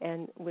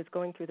and was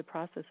going through the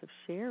process of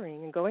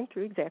sharing and going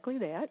through exactly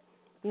that,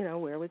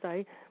 where was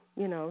I,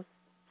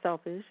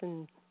 selfish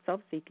and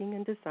self-seeking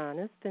and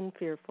dishonest and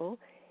fearful,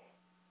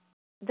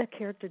 the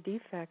character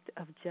defect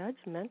of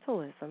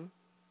judgmentalism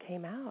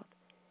came out.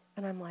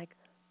 And I'm like,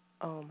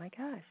 oh my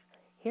gosh,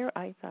 here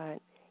I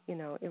thought,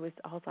 it was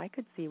all I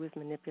could see was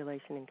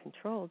manipulation and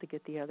control to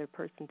get the other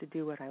person to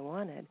do what I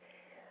wanted.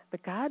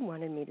 But God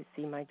wanted me to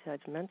see my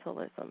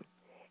judgmentalism.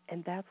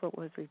 And that's what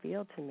was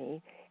revealed to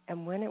me.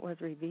 And when it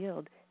was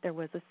revealed, there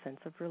was a sense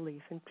of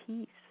relief and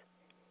peace,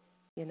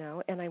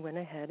 And I went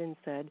ahead and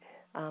said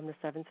the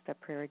 7-step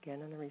prayer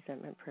again and the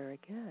resentment prayer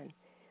again,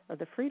 or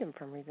the freedom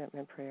from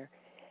resentment prayer.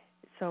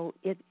 So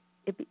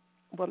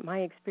what my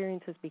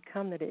experience has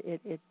become, that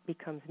it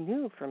becomes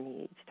new for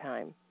me each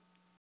time,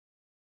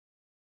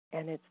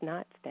 and it's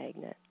not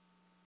stagnant.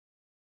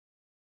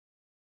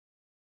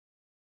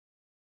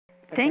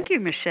 Thank you,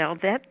 Michelle.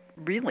 That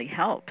really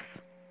helps.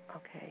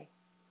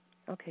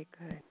 Okay,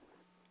 good.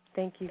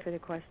 Thank you for the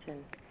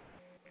question.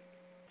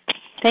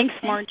 Thanks,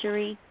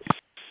 Marjorie.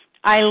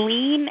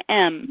 Eileen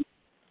M.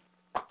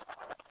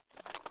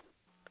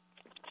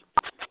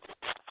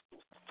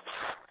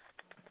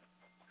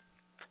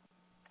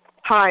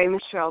 Hi,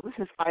 Michelle. This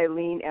is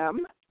Eileen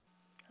M.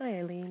 Hi,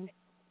 Eileen.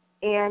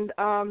 And,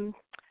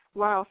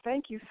 wow,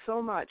 thank you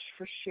so much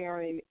for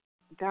sharing.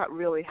 That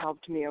really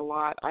helped me a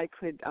lot.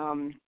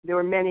 There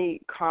were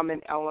many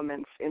common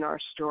elements in our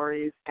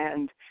stories.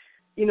 And,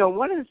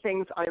 one of the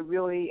things I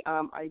really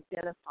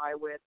identify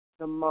with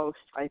the most,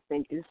 I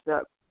think, is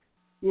the,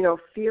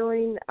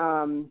 feeling,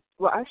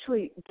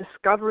 actually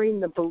discovering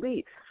the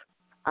beliefs.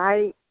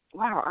 I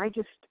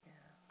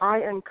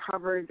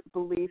uncovered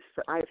beliefs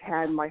that I've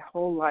had my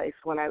whole life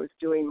when I was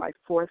doing my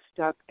 4th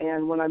step,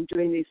 and when I'm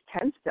doing these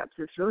 10 steps,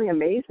 it's really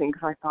amazing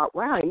because I thought,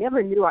 wow, I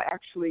never knew I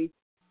actually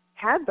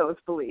had those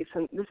beliefs,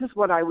 and this is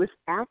what I was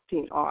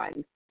acting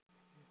on.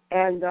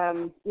 And,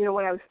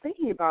 when I was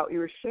thinking about what you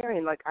were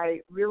sharing,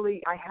 I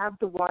have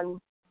the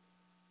one,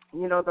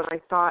 that I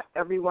thought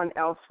everyone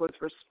else was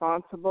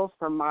responsible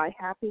for my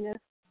happiness,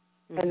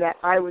 and that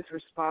I was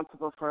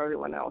responsible for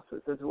everyone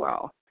else's as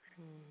well.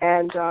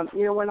 And,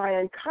 when I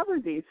uncover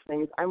these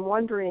things, I'm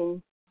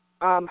wondering,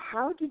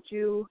 how did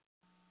you,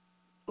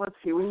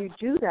 when you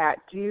do that,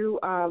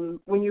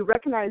 when you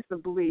recognize the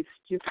beliefs,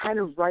 do you kind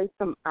of write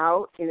them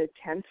out in a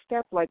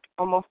 10-step,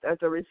 almost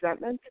as a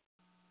resentment?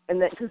 And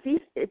that, because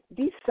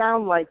these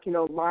sound like,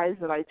 lies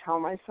that I tell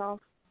myself.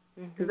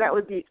 Because that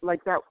would be,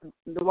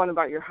 the one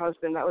about your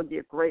husband, that would be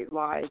a great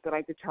lie that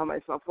I could tell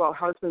myself, well,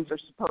 husbands are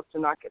supposed to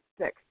not get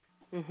sick.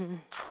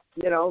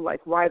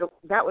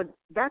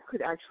 That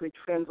could actually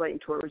translate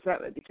into a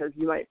resentment, because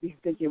you might be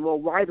thinking, well,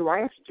 why do I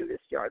have to do this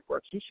yard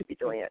work? He should be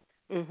doing it.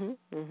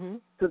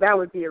 So that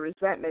would be a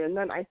resentment. And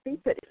then I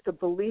think that if the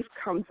belief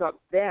comes up,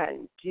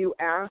 then do you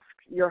ask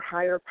your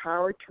higher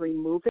power to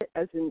remove it,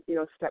 as in,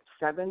 step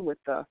 7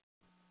 with the.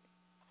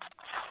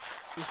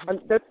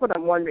 That's what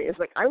I'm wondering. Is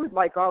I would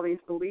like all these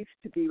beliefs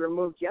to be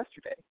removed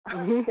yesterday.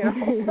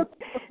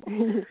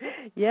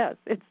 Yes,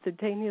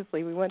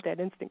 instantaneously. We want that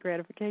instant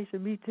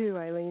gratification. Me too,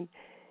 Eileen.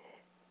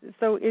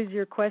 So is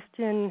your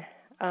question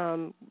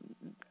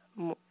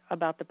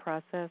about the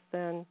process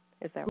then?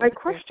 Is that my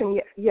question?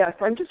 Yes.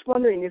 I'm just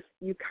wondering if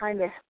you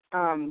kind of,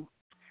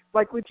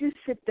 would you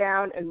sit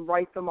down and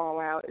write them all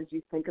out as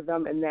you think of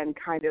them, and then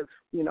kind of,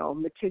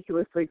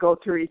 meticulously go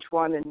through each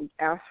one and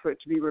ask for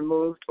it to be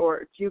removed, or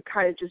do you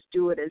kind of just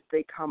do it as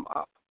they come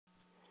up?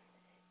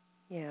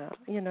 Yeah,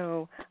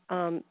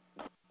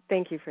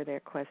 thank you for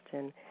that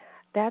question.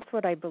 That's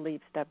what I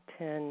believe step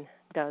 10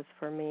 does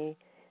for me.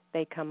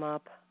 They come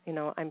up,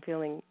 I'm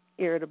feeling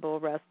irritable,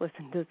 restless,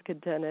 and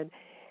discontented,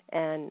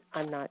 and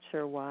I'm not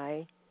sure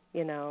why,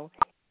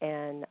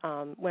 And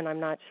when I'm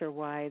not sure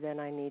why, then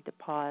I need to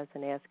pause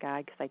and ask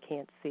God, because I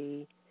can't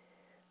see.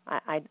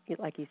 I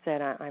like you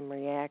said, I'm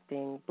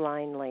reacting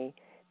blindly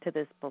to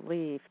this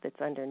belief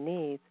that's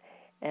underneath,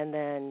 and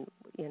then,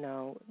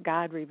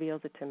 God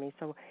reveals it to me.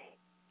 So,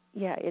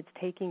 yeah, it's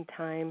taking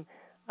time,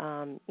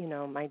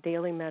 my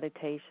daily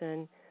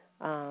meditation,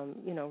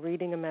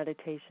 reading a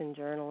meditation,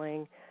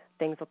 journaling,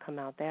 things will come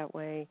out that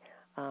way.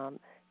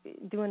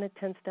 Doing a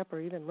 10-step,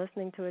 or even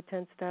listening to a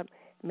 10-step,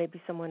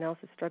 maybe someone else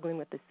is struggling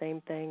with the same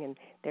thing and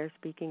they're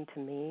speaking to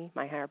me.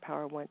 My higher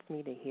power wants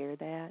me to hear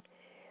that.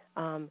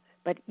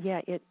 But yeah,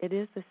 it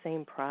is the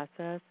same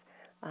process,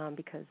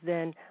 because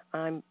then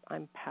I'm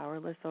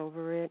powerless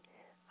over it.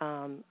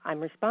 I'm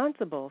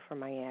responsible for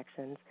my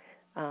actions.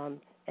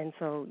 And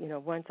so,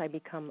 once I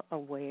become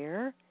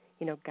aware,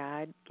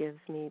 God gives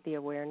me the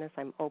awareness.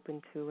 I'm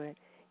open to it.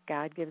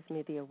 God gives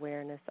me the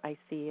awareness. I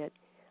see it.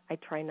 I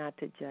try not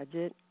to judge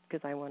it,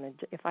 because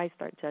if I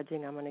start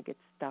judging, I'm going to get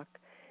stuck.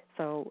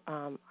 So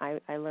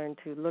I learned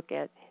to look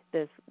at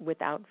this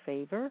without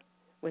favor,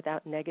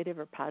 without negative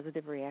or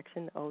positive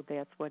reaction. Oh,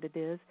 that's what it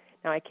is.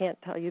 Now, I can't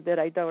tell you that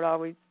I don't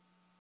always,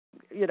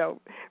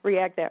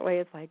 react that way.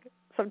 It's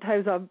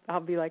sometimes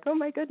I'll be like, oh,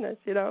 my goodness,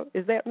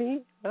 is that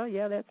me? Oh,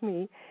 yeah, that's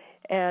me.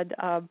 And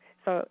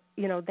so,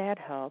 that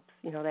helps,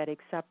 that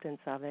acceptance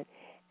of it.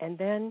 And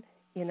then,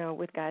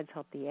 with God's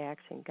help, the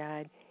action.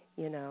 God,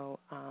 the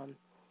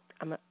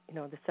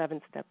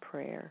 7-step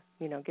prayer.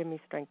 Give me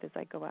strength as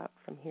I go out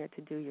from here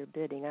to do your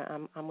bidding.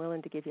 I'm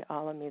willing to give you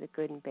all of me, the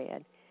good and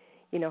bad.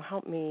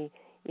 Help me.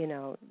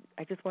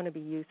 I just want to be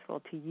useful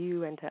to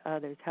you and to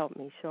others. Help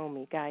me, show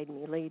me, guide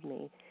me, lead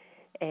me,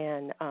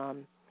 and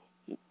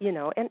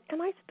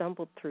and I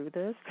stumbled through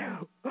this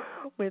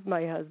with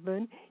my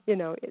husband.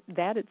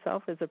 That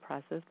itself is a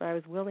process, but I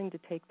was willing to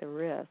take the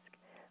risk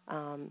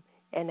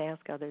and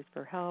ask others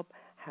for help.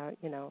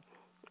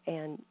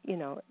 And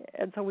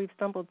so we've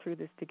stumbled through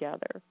this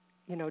together,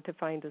 to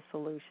find a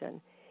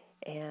solution.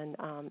 And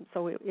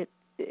so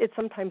it's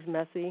sometimes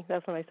messy.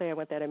 That's when I say I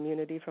want that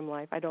immunity from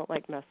life. I don't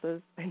like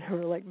messes. I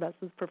never like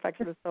messes.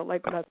 Perfectionists don't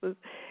like messes.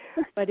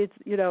 But it's,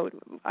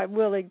 I'm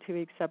willing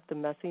to accept the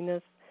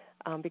messiness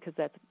because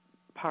that's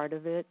part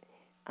of it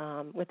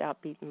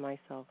without beating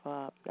myself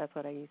up. That's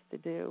what I used to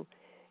do.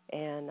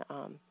 And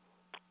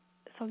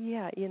so,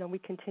 yeah, we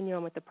continue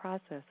on with the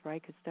process,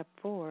 right? Because step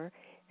 4,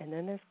 and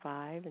then there's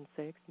 5 and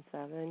 6 and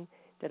 7.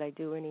 Did I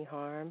do any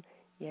harm?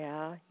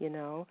 Yeah,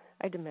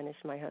 I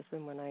diminished my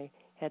husband when I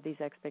had these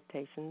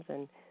expectations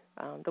and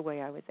the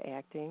way I was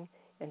acting.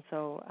 And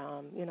so,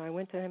 I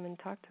went to him and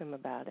talked to him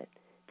about it,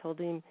 told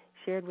him,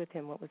 shared with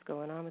him what was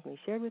going on with me,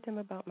 shared with him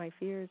about my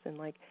fears and,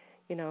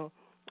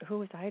 who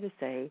was I to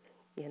say,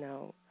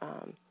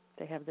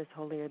 to have this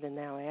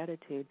holier-than-thou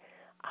attitude.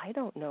 I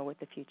don't know what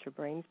the future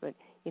brings, but,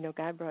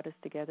 God brought us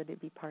together to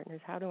be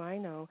partners. How do I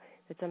know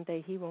that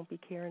someday he won't be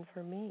caring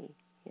for me,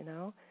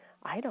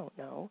 I don't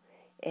know.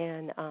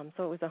 And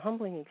so it was a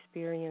humbling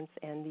experience,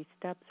 and these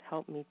steps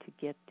helped me to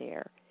get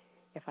there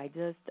if I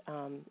just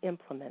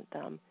implement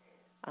them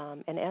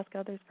and ask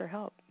others for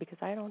help, because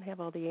I don't have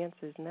all the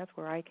answers, and that's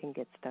where I can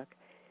get stuck.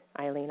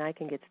 Eileen, I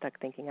can get stuck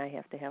thinking I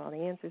have to have all the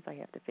answers, I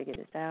have to figure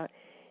this out,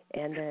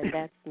 and then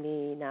that's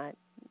me not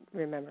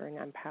remembering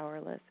I'm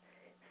powerless.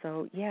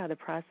 So, yeah, the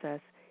process,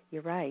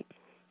 you're right.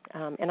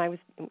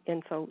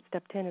 And so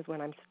step 10 is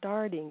when I'm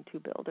starting to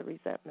build a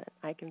resentment.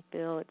 I can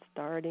feel it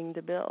starting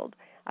to build.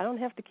 I don't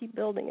have to keep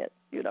building it,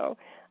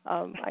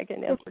 I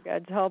can ask for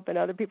God's help and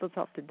other people's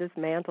help to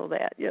dismantle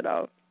that,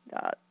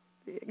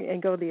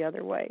 and go the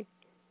other way.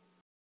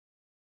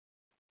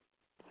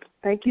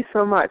 Thank you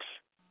so much.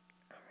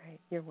 All right,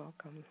 you're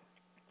welcome.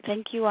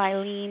 Thank you,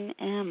 Eileen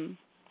M.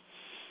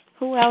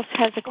 Who else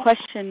has a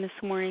question this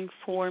morning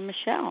for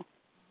Michelle?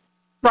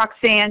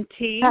 Roxanne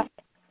T.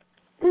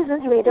 This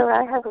is Rita.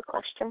 I have a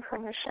question for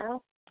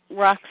Michelle.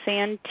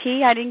 Roxanne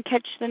T. I didn't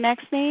catch the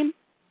next name.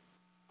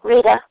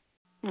 Rita.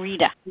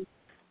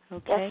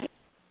 Okay. Yes.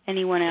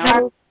 Anyone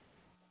else?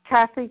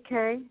 Kathy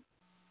K.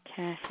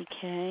 Kathy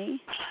K.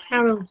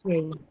 Carol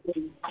G.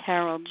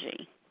 Carol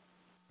G.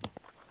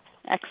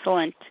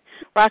 Excellent.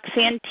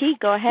 Roxanne T.,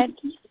 go ahead.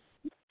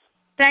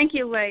 Thank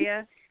you,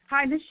 Leah.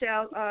 Hi,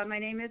 Michelle. My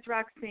name is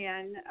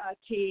Roxanne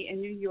T.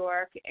 in New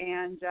York,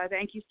 and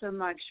thank you so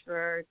much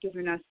for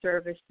giving us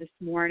service this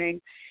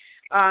morning.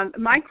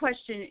 My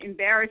question,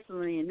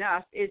 embarrassingly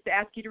enough, is to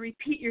ask you to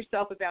repeat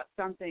yourself about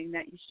something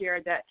that you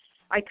shared that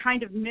I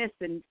kind of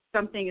missed, and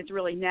something is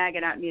really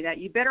nagging at me that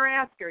you better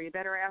ask her.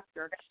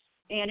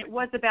 And it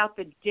was about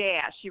the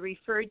dash. You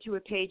referred to a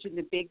page in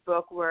the big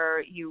book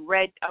where you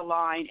read a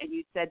line and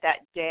you said that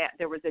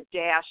there was a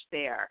dash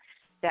there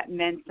that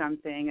meant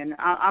something. And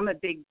I'm a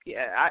big,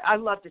 I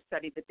love to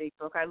study the big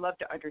book. I love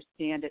to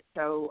understand it.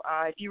 So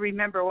if you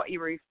remember what you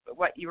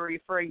were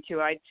referring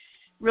to, I'd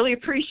really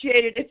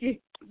appreciate it if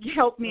you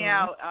help me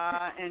out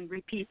and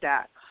repeat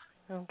that.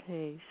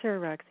 Okay, sure,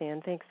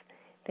 Roxanne.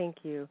 Thank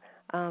you.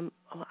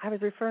 I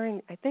was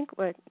referring, I think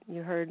what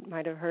you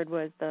might have heard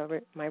was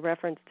my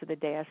reference to the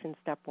dash in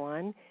step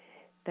 1,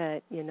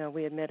 that,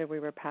 we admitted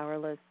we were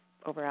powerless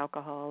over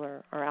alcohol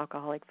or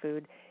alcoholic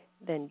food,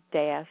 then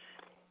dash,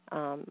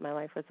 my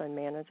life was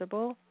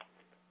unmanageable.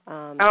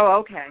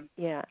 Okay.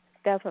 Yeah,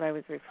 that's what I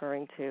was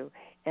referring to,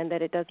 and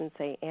that it doesn't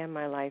say, and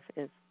my life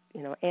is,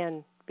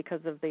 and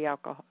because of the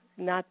alcohol,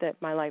 not that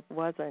my life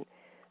wasn't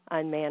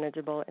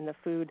unmanageable and the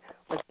food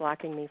was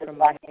blocking me from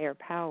my higher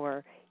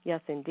power. Yes,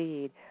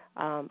 indeed.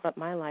 But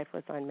my life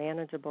was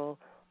unmanageable,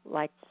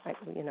 like,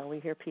 we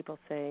hear people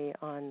say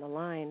on the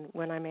line,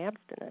 when I'm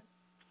abstinent,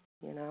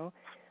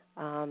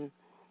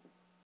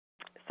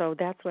 So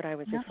that's what I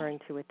was referring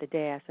to with the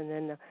dash. And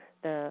then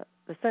the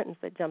sentence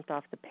that jumped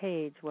off the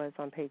page was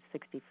on page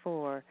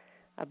 64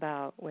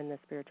 about when the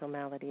spiritual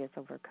malady is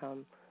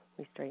overcome,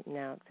 we straighten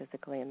out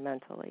physically and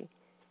mentally.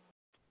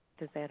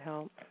 Does that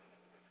help?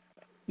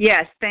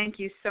 Yes, thank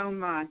you so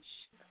much.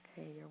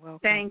 Okay, you're welcome.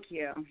 Thank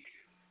you.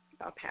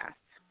 I'll pass.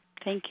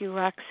 Thank you,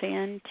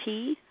 Roxanne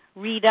T.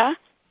 Rita?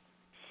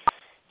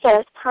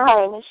 Yes,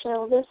 hi,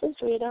 Michelle. This is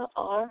Rita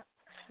R.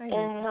 Hi.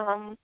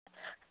 in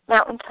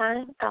Mountain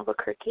Time,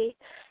 Albuquerque.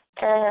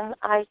 And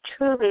I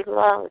truly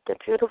love the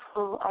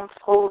beautiful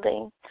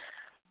unfolding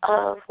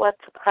of what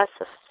the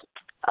process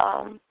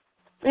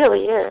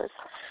really is.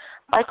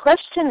 My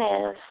question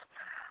is,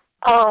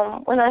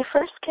 when I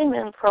first came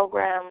in the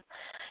program,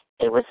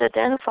 it was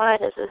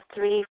identified as a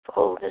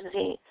threefold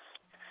disease: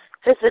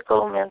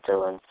 physical,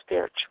 mental, and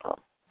spiritual.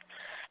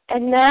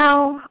 And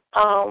now,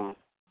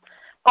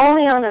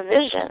 only on a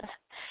vision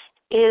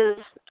is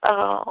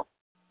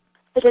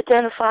it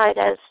identified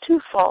as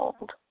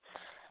twofold.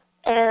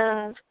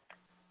 And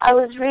I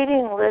was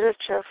reading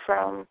literature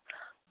from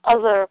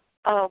other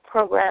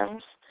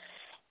programs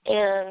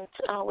and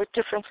with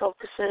different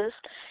focuses,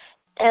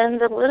 and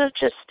the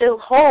literature still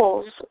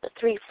holds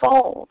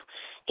threefold.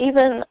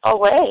 Even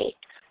OA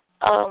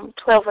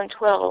 12 and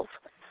 12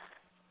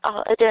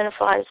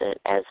 identifies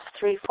it as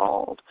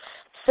threefold.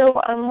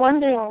 So I'm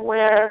wondering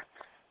where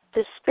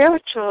the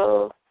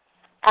spiritual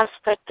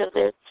aspect of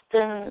it's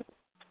been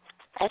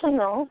I don't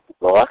know,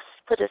 lost,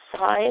 put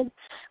aside,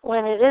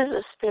 when it is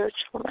a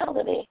spiritual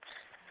malady.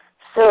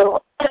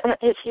 So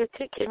if you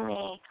could give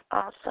me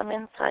some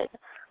insight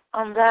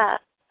on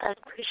that, I'd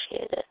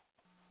appreciate it.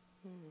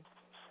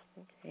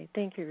 Okay,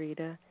 thank you,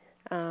 Rita.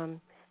 I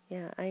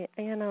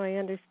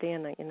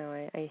understand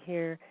that. I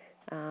hear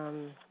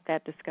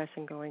that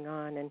discussion going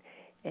on,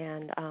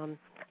 and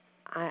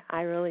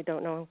I really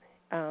don't know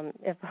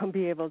if I'll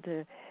be able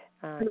to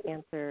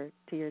answer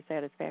to your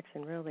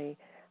satisfaction. Really,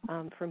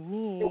 for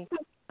me,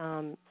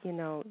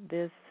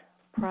 this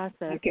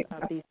process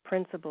of these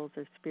principles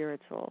are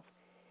spiritual,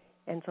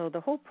 and so the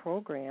whole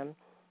program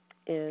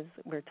is,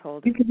 we're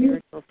told, a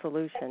spiritual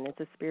solution. It's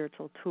a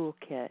spiritual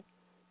toolkit,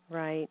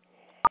 right?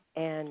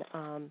 And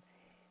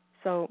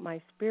so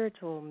my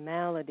spiritual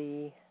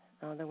malady,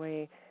 the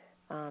way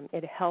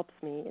it helps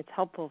me, it's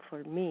helpful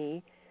for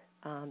me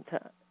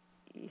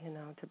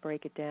to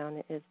break it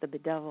down, is the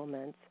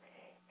bedevilments,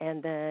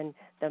 and then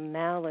the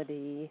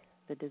malady,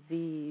 the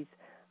disease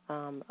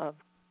of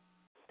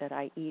that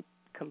I eat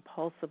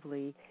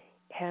compulsively,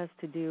 has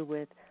to do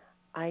with,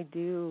 I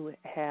do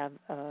have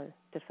a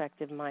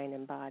defective mind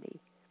and body.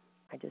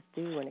 I just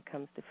do when it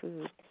comes to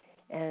food,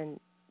 and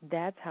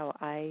that's how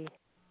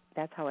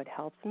it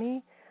helps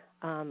me.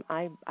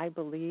 I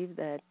believe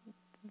that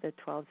the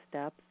 12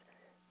 steps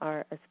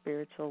are a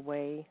spiritual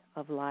way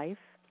of life,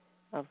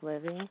 of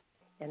living,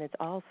 and it's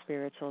all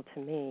spiritual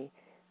to me.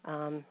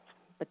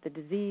 But the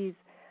disease,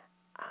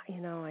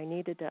 I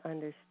needed to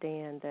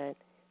understand that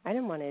I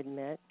didn't want to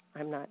admit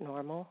I'm not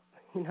normal,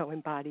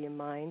 in body and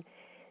mind,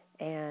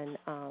 and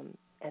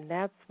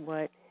that's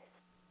what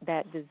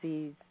that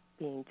disease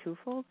being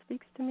twofold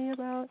speaks to me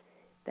about.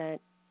 That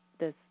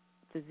this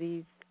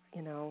disease,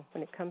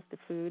 when it comes to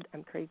food,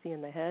 I'm crazy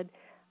in the head,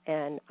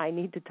 and I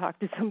need to talk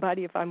to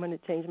somebody if I'm going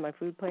to change my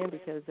food plan,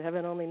 because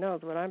heaven only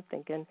knows what I'm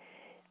thinking,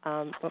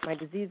 what my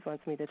disease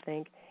wants me to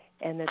think,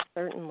 and that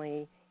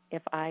certainly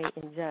if I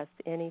ingest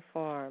any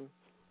form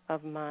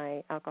of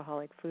my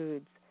alcoholic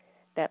foods,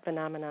 that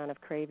phenomenon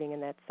of craving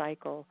and that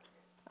cycle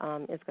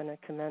is going to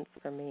commence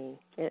for me.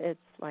 It's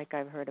like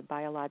I've heard, a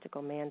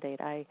biological mandate.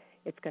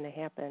 It's going to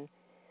happen.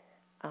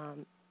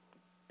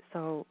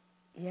 So,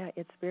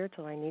 it's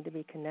spiritual. I need to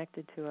be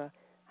connected to a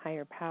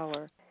higher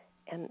power,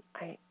 and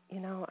I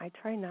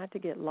try not to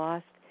get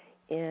lost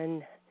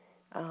in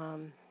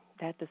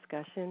that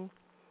discussion,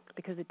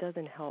 because it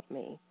doesn't help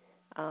me.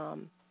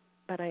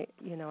 But I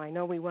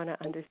know we want to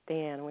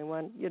understand. We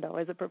want,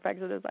 as a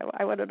perfectionist,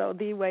 I want to know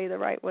the way, the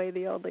right way,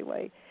 the only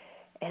way.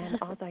 And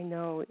all I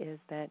know is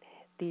that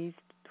these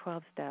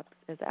 12 steps,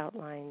 as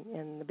outlined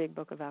in the Big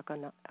Book of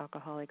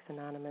Alcoholics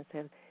Anonymous,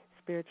 have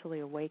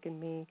spiritually awakened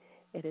me.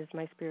 It is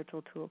my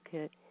spiritual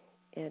toolkit.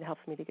 It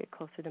helps me to get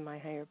closer to my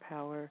higher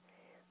power.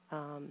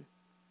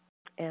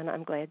 And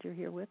I'm glad you're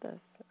here with us.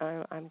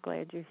 I'm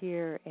glad you're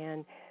here.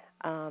 And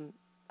I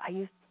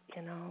used,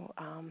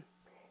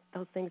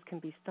 those things can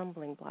be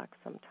stumbling blocks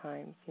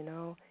sometimes,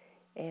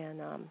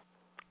 And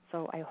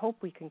so I hope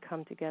we can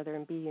come together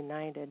and be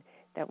united,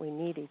 that we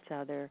need each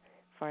other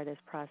for this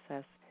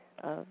process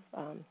of,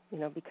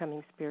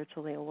 becoming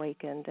spiritually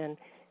awakened. And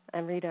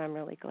Rita, I'm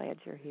really glad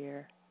you're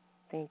here.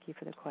 Thank you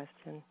for the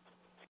question.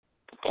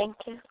 Thank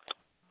you.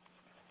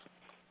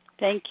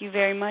 Thank you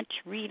very much,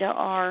 Rita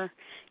R.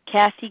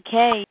 Kathy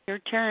K., your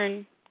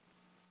turn.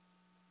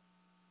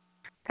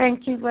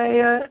 Thank you,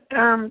 Leah.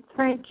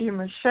 Thank you,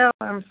 Michelle.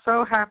 I'm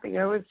so happy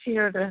I was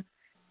here to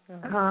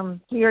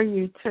hear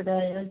you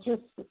today. I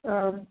just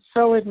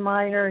so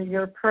admire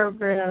your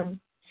program.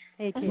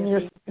 Thank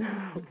you.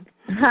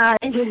 Hi.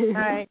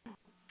 Hi.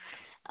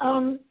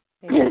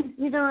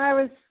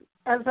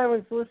 As I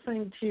was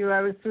listening to you,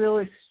 I was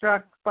really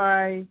struck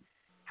by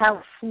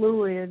how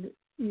fluid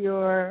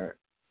your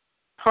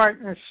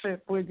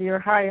partnership with your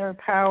higher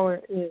power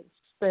is,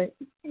 that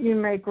you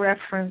make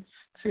reference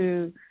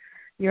to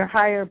your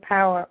higher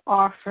power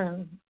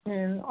often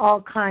in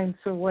all kinds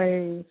of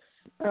ways.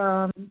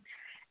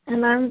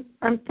 And I'm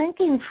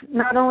thinking,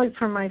 not only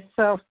for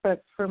myself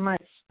but for my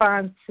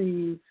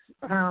sponsees,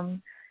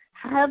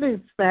 how does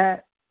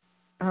that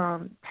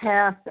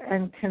path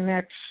and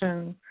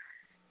connection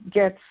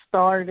get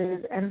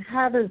started, and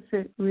how does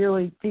it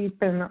really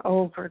deepen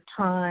over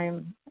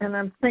time? And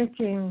I'm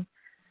thinking,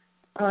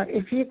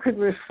 if you could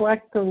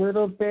reflect a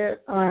little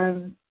bit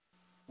on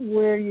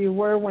where you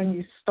were when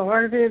you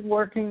started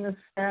working the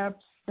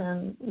steps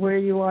and where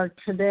you are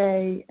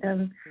today,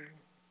 and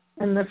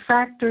the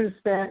factors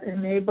that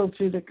enabled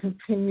you to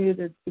continue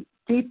to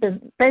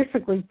deepen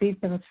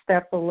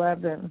step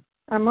 11.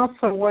 I'm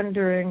also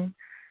wondering,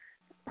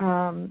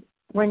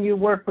 when you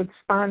work with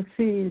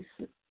sponsees,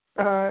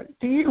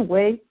 do you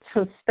wait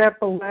till step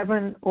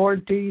 11, or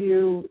do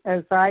you,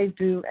 as I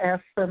do,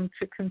 ask them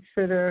to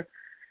consider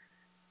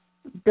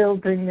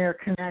building their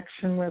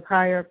connection with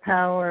higher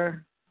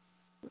power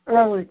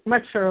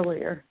much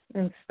earlier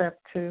in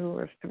step 2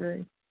 or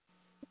 3?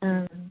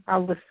 And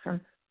I'll listen.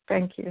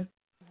 Thank you.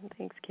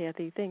 Thanks,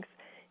 Kathy. Thanks.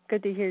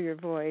 Good to hear your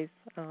voice.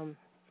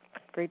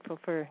 Grateful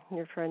for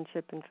your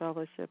friendship and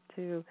fellowship,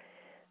 too.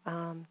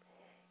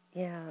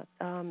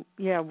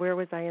 Where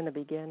was I in the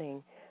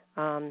beginning?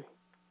 I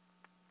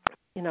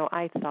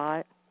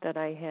thought that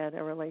I had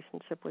a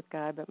relationship with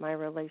God, but my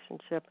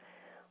relationship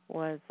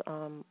was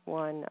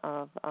one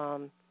of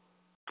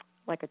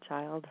like a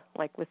child,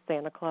 like with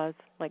Santa Claus,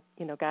 like,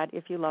 God,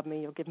 if you love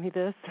me, you'll give me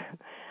this.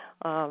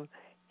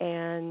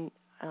 And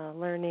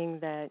learning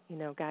that,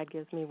 God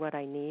gives me what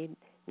I need,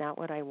 not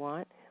what I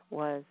want,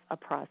 was a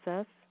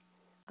process.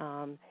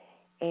 And,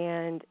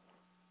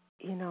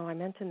 I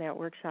mentioned that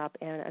workshop,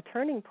 and a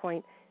turning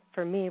point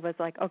for me was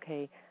like,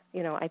 okay,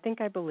 I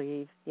think I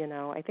believe,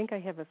 I think I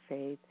have a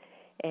faith,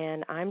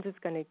 and I'm just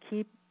going to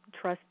keep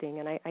trusting.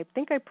 And I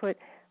think I put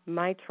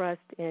my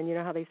trust in,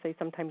 how they say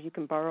sometimes you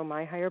can borrow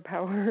my higher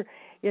power,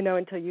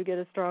 until you get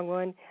a strong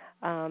one.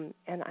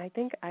 And I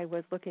think I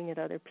was looking at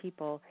other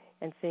people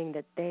and seeing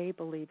that they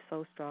believed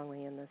so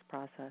strongly in this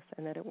process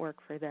and that it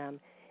worked for them.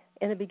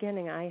 In the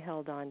beginning, I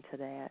held on to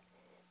that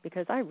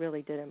because I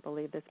really didn't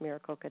believe this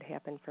miracle could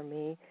happen for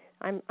me.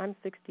 I'm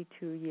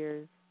 62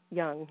 years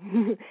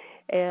young,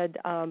 and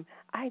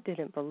I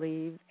didn't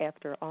believe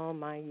after all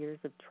my years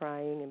of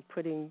trying and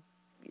putting,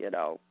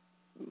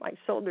 my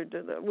shoulder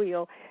to the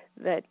wheel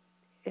that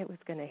it was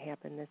going to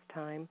happen this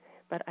time.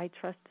 But I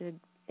trusted,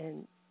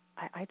 and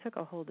I took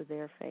a hold of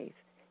their faith,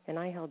 and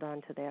I held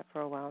on to that for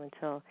a while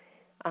until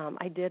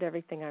I did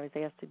everything I was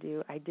asked to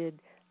do. I,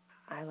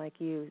 like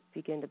you,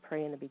 began to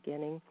pray in the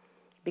beginning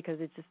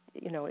because it just,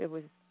 it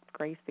was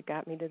grace that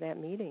got me to that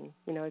meeting.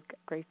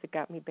 Grace that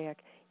got me back.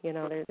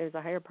 There's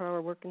a higher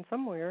power working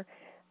somewhere.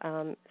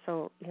 I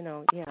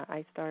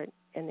start,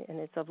 and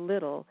it's a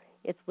little.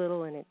 It's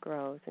little and it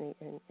grows, and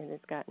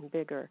it's gotten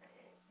bigger.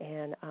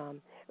 And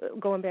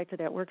going back to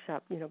that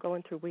workshop,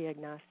 going through We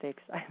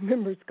Agnostics, I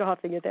remember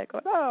scoffing at that,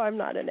 going, "Oh, I'm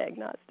not an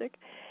agnostic,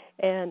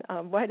 and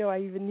why do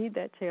I even need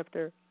that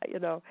chapter?"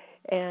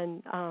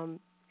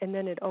 And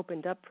then it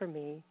opened up for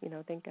me.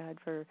 Thank God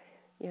for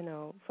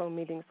phone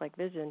meetings like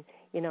Vision.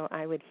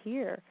 I would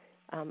hear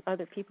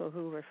other people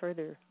who were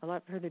a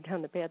lot further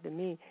down the path than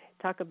me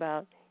talk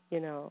about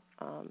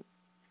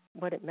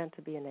what it meant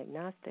to be an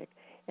agnostic,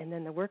 and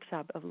then the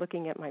workshop of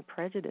looking at my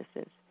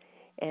prejudices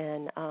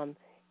and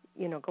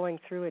going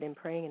through it and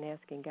praying and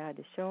asking God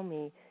to show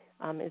me,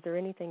 is there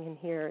anything in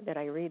here that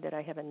I read that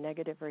I have a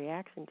negative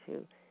reaction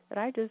to, that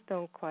I just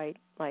don't quite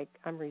like,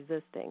 I'm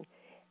resisting.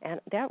 And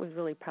that was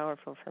really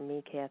powerful for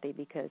me, Kathy,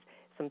 because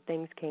some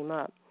things came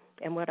up.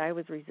 And what I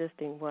was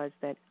resisting was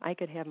that I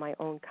could have my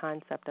own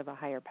concept of a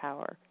higher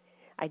power.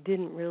 I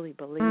didn't really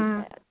believe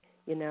that,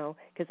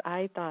 because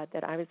I thought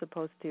that I was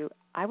supposed to,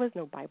 I was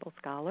no Bible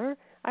scholar.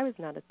 I was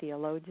not a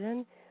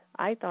theologian.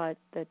 I thought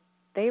that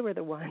they were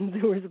the ones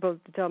who were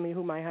supposed to tell me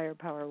who my higher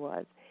power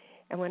was.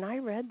 And when I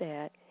read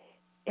that,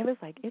 it was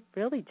like it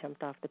really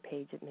jumped off the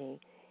page at me.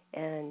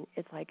 And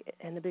it's like,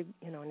 and the big,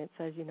 and it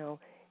says,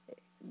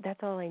 that's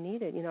all I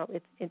needed.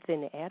 It's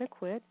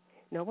inadequate.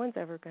 No one's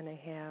ever going to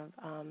have,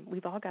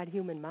 we've all got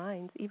human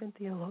minds, even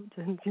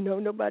theologians,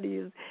 nobody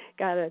has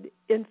got an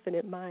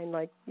infinite mind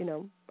like,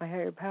 my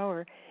higher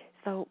power.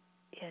 So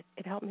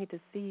it helped me to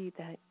see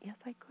that, yes,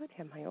 I could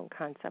have my own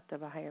concept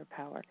of a higher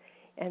power.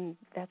 And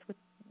that's what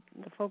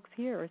the folks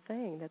here are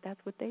saying, that that's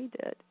what they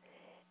did.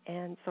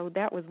 And so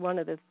that was one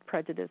of the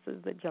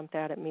prejudices that jumped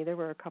out at me. There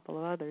were a couple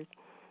of others.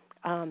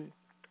 And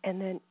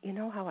then,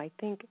 how I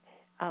think,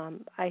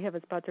 I have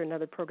a sponsor in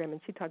another program,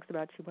 and she talks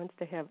about she wants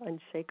to have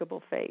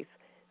unshakable faith.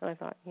 And I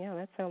thought, yeah,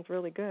 that sounds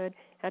really good.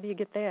 How do you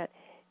get that?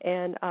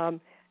 And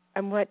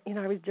what,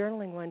 I was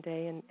journaling one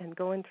day and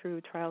going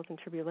through trials and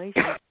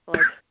tribulations,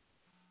 like,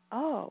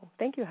 oh,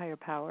 thank you, higher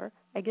power.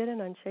 I get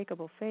an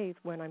unshakable faith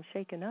when I'm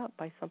shaken up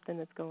by something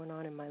that's going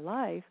on in my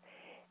life.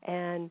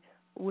 And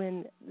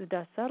when the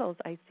dust settles,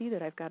 I see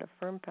that I've got a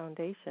firm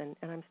foundation,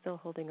 and I'm still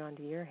holding on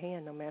to your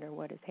hand no matter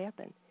what has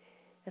happened.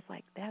 It's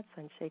like, that's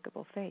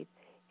unshakable faith.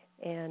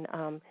 And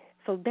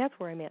so that's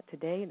where I'm at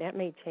today. That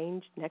may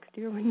change next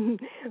year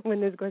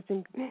when this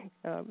question,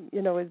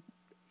 is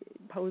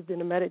posed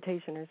in a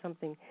meditation or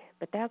something.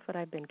 But that's what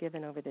I've been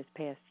given over this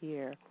past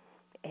year.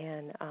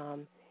 And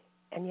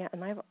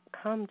I've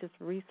come just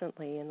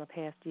recently in the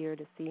past year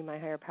to see my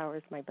higher power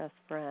as my best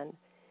friend.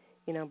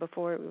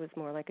 Before it was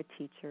more like a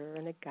teacher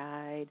and a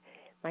guide,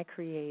 my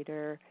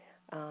creator.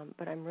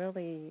 But I'm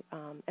really,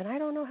 and I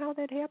don't know how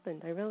that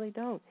happened. I really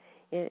don't.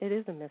 It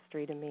is a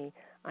mystery to me.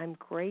 I'm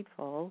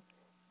grateful.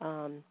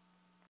 I'm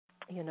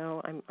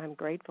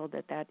grateful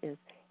that is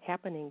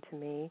happening to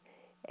me.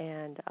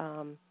 And,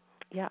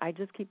 I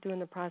just keep doing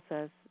the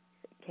process,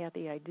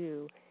 Kathy, I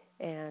do.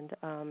 And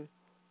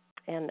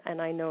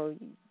I know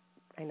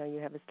you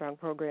have a strong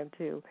program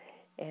too.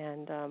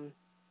 And,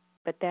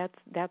 but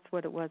that's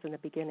what it was in the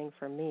beginning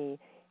for me.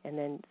 And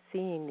then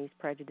seeing these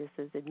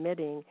prejudices,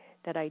 admitting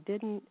that I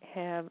didn't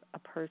have a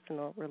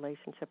personal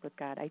relationship with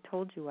God. I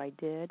told you I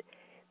did,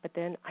 but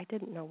then I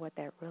didn't know what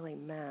that really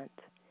meant.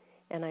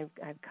 And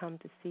I've come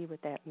to see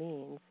what that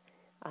means.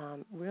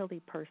 Really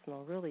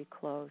personal, really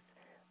close.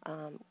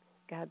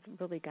 God's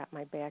really got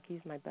my back.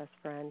 He's my best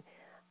friend.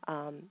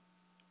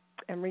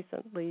 And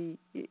recently,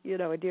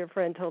 a dear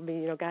friend told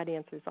me, God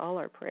answers all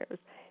our prayers.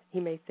 He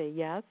may say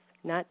yes,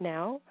 not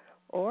now,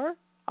 or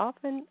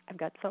often I've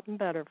got something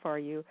better for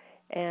you.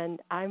 And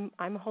I'm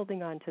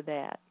holding on to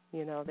that,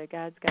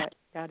 that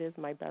God is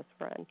my best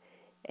friend.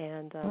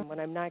 And when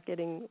I'm not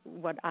getting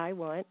what I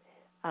want,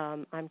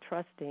 I'm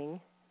trusting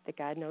that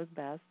God knows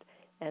best,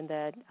 and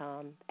that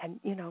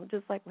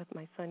just like with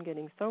my son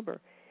getting sober,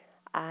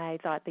 I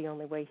thought the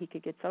only way he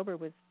could get sober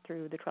was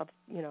through the 12,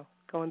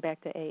 going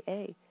back to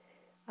AA.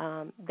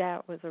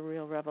 That was a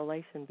real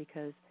revelation,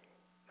 because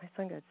my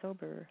son got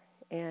sober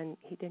and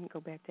he didn't go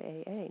back to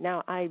AA.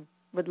 Now, I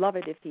would love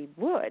it if he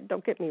would,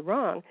 don't get me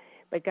wrong,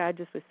 but God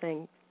just was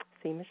saying,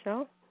 see,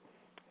 Michelle,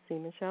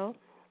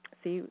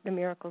 see the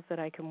miracles that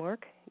I can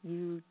work.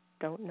 You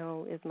don't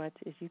know as much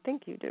as you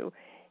think you do.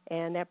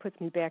 And that puts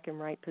me back in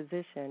right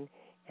position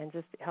and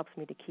just helps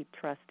me to keep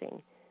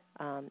trusting.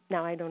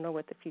 Now, I don't know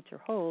what the future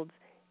holds,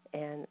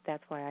 and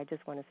that's why I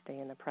just want to stay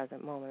in the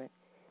present moment.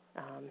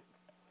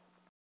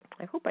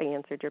 I hope I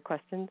answered your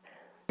question.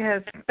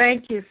 Yes,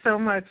 thank you so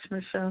much,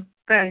 Michelle.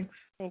 Thanks.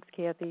 Thanks,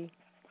 Kathy.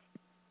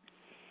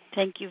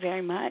 Thank you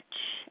very much.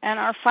 And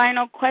our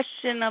final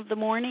question of the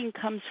morning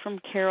comes from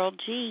Carol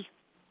G.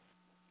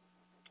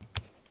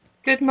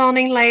 Good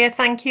morning, Leah.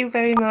 Thank you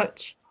very much.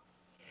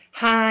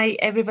 Hi,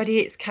 everybody.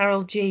 It's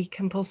Carol G,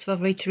 Compulsive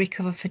Overeater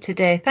Recover for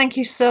today. Thank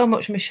you so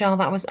much, Michelle.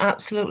 That was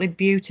absolutely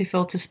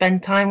beautiful to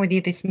spend time with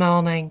you this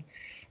morning.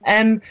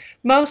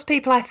 Most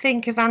people, I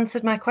think, have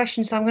answered my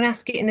question, so I'm going to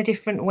ask it in a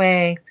different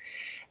way.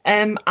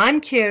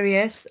 I'm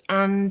curious,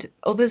 and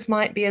others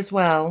might be as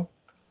well.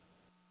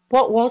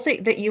 What was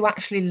it that you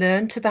actually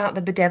learned about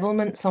the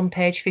bedevilments on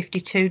page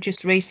 52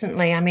 just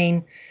recently? I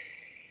mean,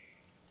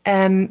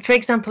 for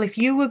example, if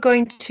you were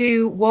going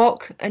to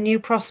walk a new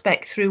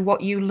prospect through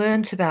what you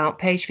learned about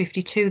page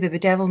 52, the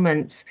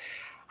bedevilments,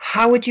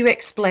 how would you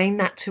explain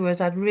that to us?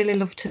 I'd really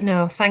love to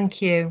know.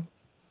 Thank you.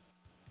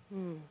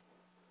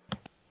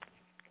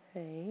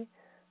 Okay.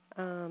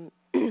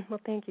 Well,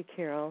 thank you,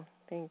 Carol.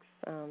 Thanks.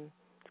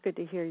 It's good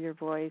to hear your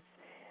voice.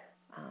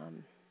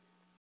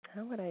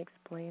 How would I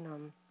explain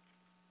them?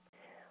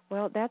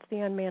 Well, that's the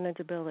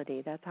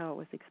unmanageability. That's how it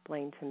was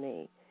explained to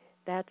me.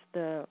 That's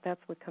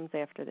what comes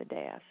after the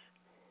dash.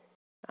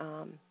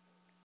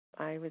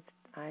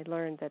 I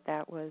learned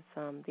that was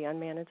the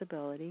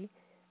unmanageability,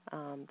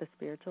 the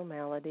spiritual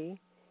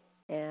malady,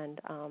 and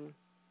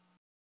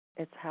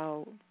it's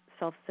how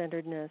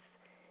self-centeredness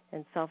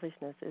and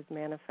selfishness is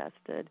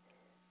manifested.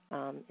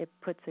 It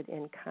puts it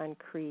in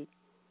concrete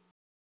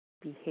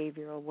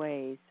behavioral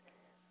ways.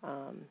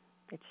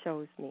 It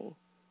shows me,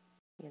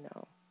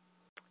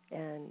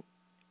 and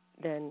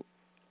then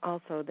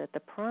also that the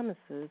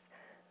promises,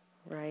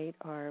 right,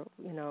 are,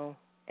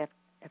 if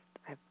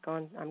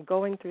I'm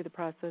going through the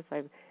process,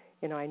 I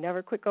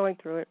never quit going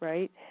through it,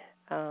 right?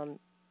 And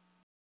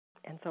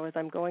so as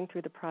I'm going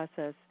through the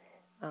process,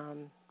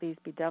 these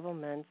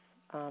bedevilments,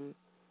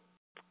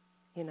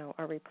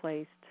 are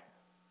replaced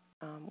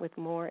with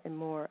more and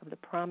more of the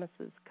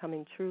promises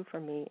coming true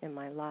for me in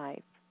my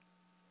life.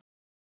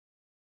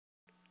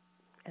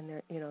 And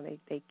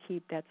they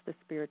keep, that's the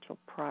spiritual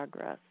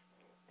progress.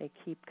 They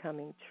keep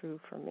coming true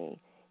for me.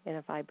 And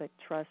if I but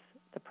trust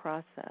the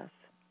process,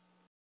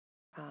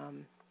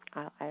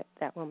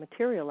 that will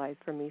materialize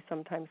for me,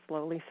 sometimes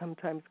slowly,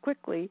 sometimes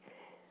quickly.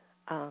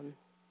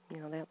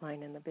 That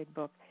line in the big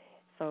book.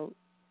 So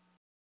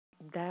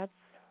that's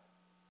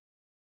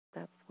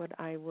what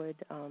I would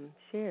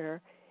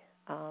share.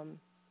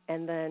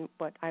 And then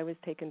what I was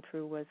taken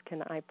through was,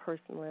 can I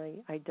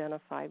personally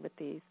identify with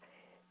these?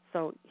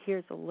 So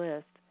here's a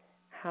list.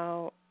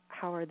 How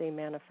are they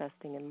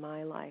manifesting in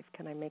my life?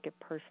 Can I make it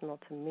personal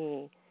to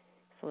me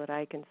so that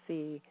I can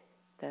see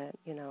that,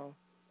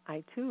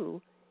 I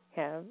too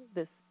have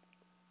this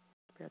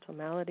spiritual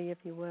malady, if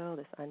you will,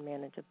 this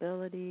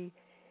unmanageability,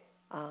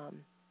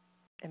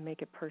 and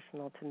make it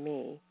personal to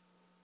me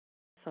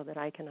so that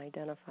I can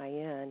identify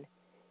in.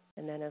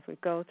 And then as we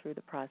go through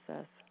the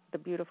process, the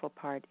beautiful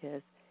part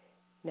is,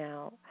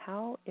 now,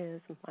 how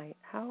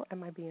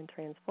am I being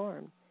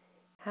transformed?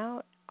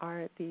 How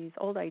are these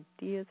old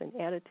ideas and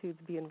attitudes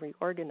being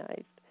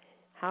reorganized?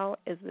 How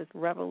is this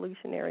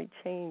revolutionary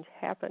change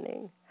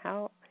happening?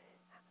 How,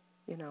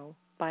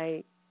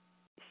 by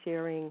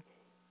sharing,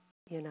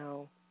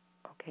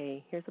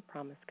 okay, here's a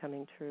promise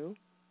coming true.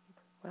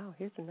 Wow,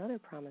 here's another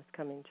promise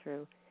coming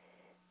true.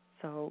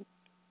 So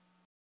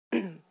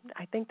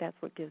I think that's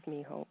what gives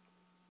me hope.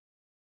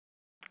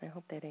 I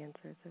hope that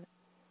answers it.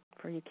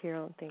 For you,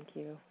 Carol, thank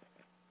you.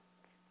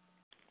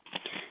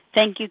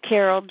 Thank you,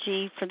 Carol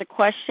G., for the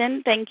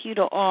question. Thank you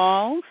to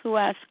all who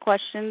asked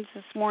questions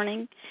this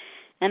morning.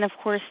 And, of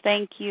course,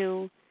 thank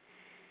you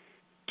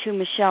to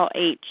Michelle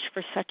H.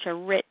 for such a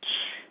rich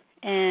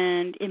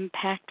and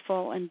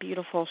impactful and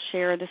beautiful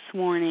share this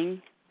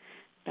morning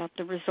about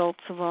the results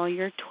of all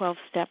your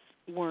 12-step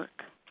work.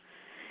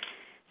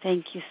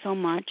 Thank you so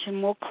much.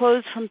 And we'll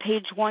close from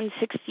page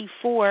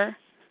 164,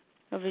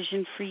 A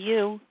Vision for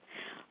You.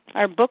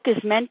 Our book is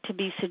meant to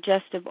be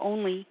suggestive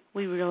only.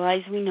 We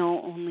realize we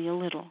know only a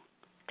little.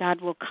 God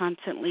will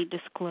constantly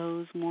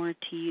disclose more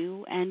to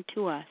you and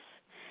to us.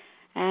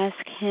 Ask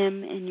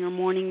Him in your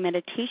morning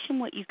meditation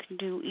what you can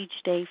do each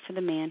day for the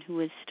man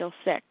who is still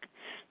sick.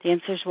 The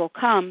answers will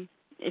come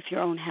if your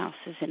own house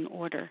is in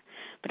order.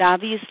 But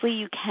obviously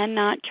you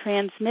cannot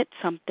transmit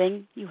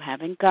something you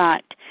haven't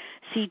got.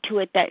 See to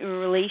it that your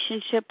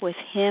relationship with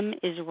Him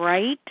is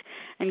right,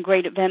 and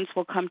great events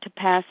will come to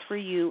pass for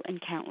you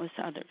and countless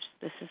others.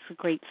 This is a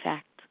great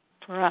fact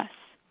for us.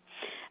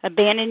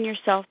 Abandon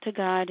yourself to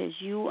God as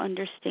you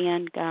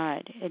understand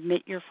God.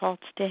 Admit your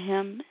faults to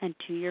Him and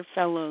to your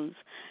fellows.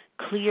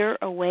 Clear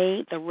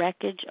away the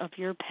wreckage of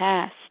your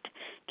past.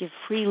 Give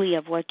freely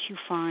of what you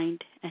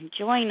find, and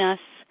join us.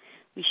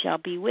 We shall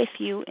be with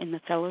you in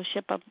the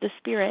fellowship of the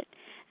Spirit,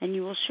 and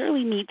you will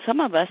surely meet some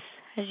of us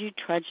as you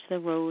trudge the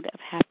road of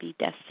happy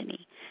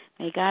destiny.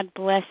 May God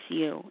bless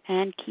you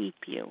and keep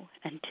you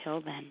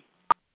until then.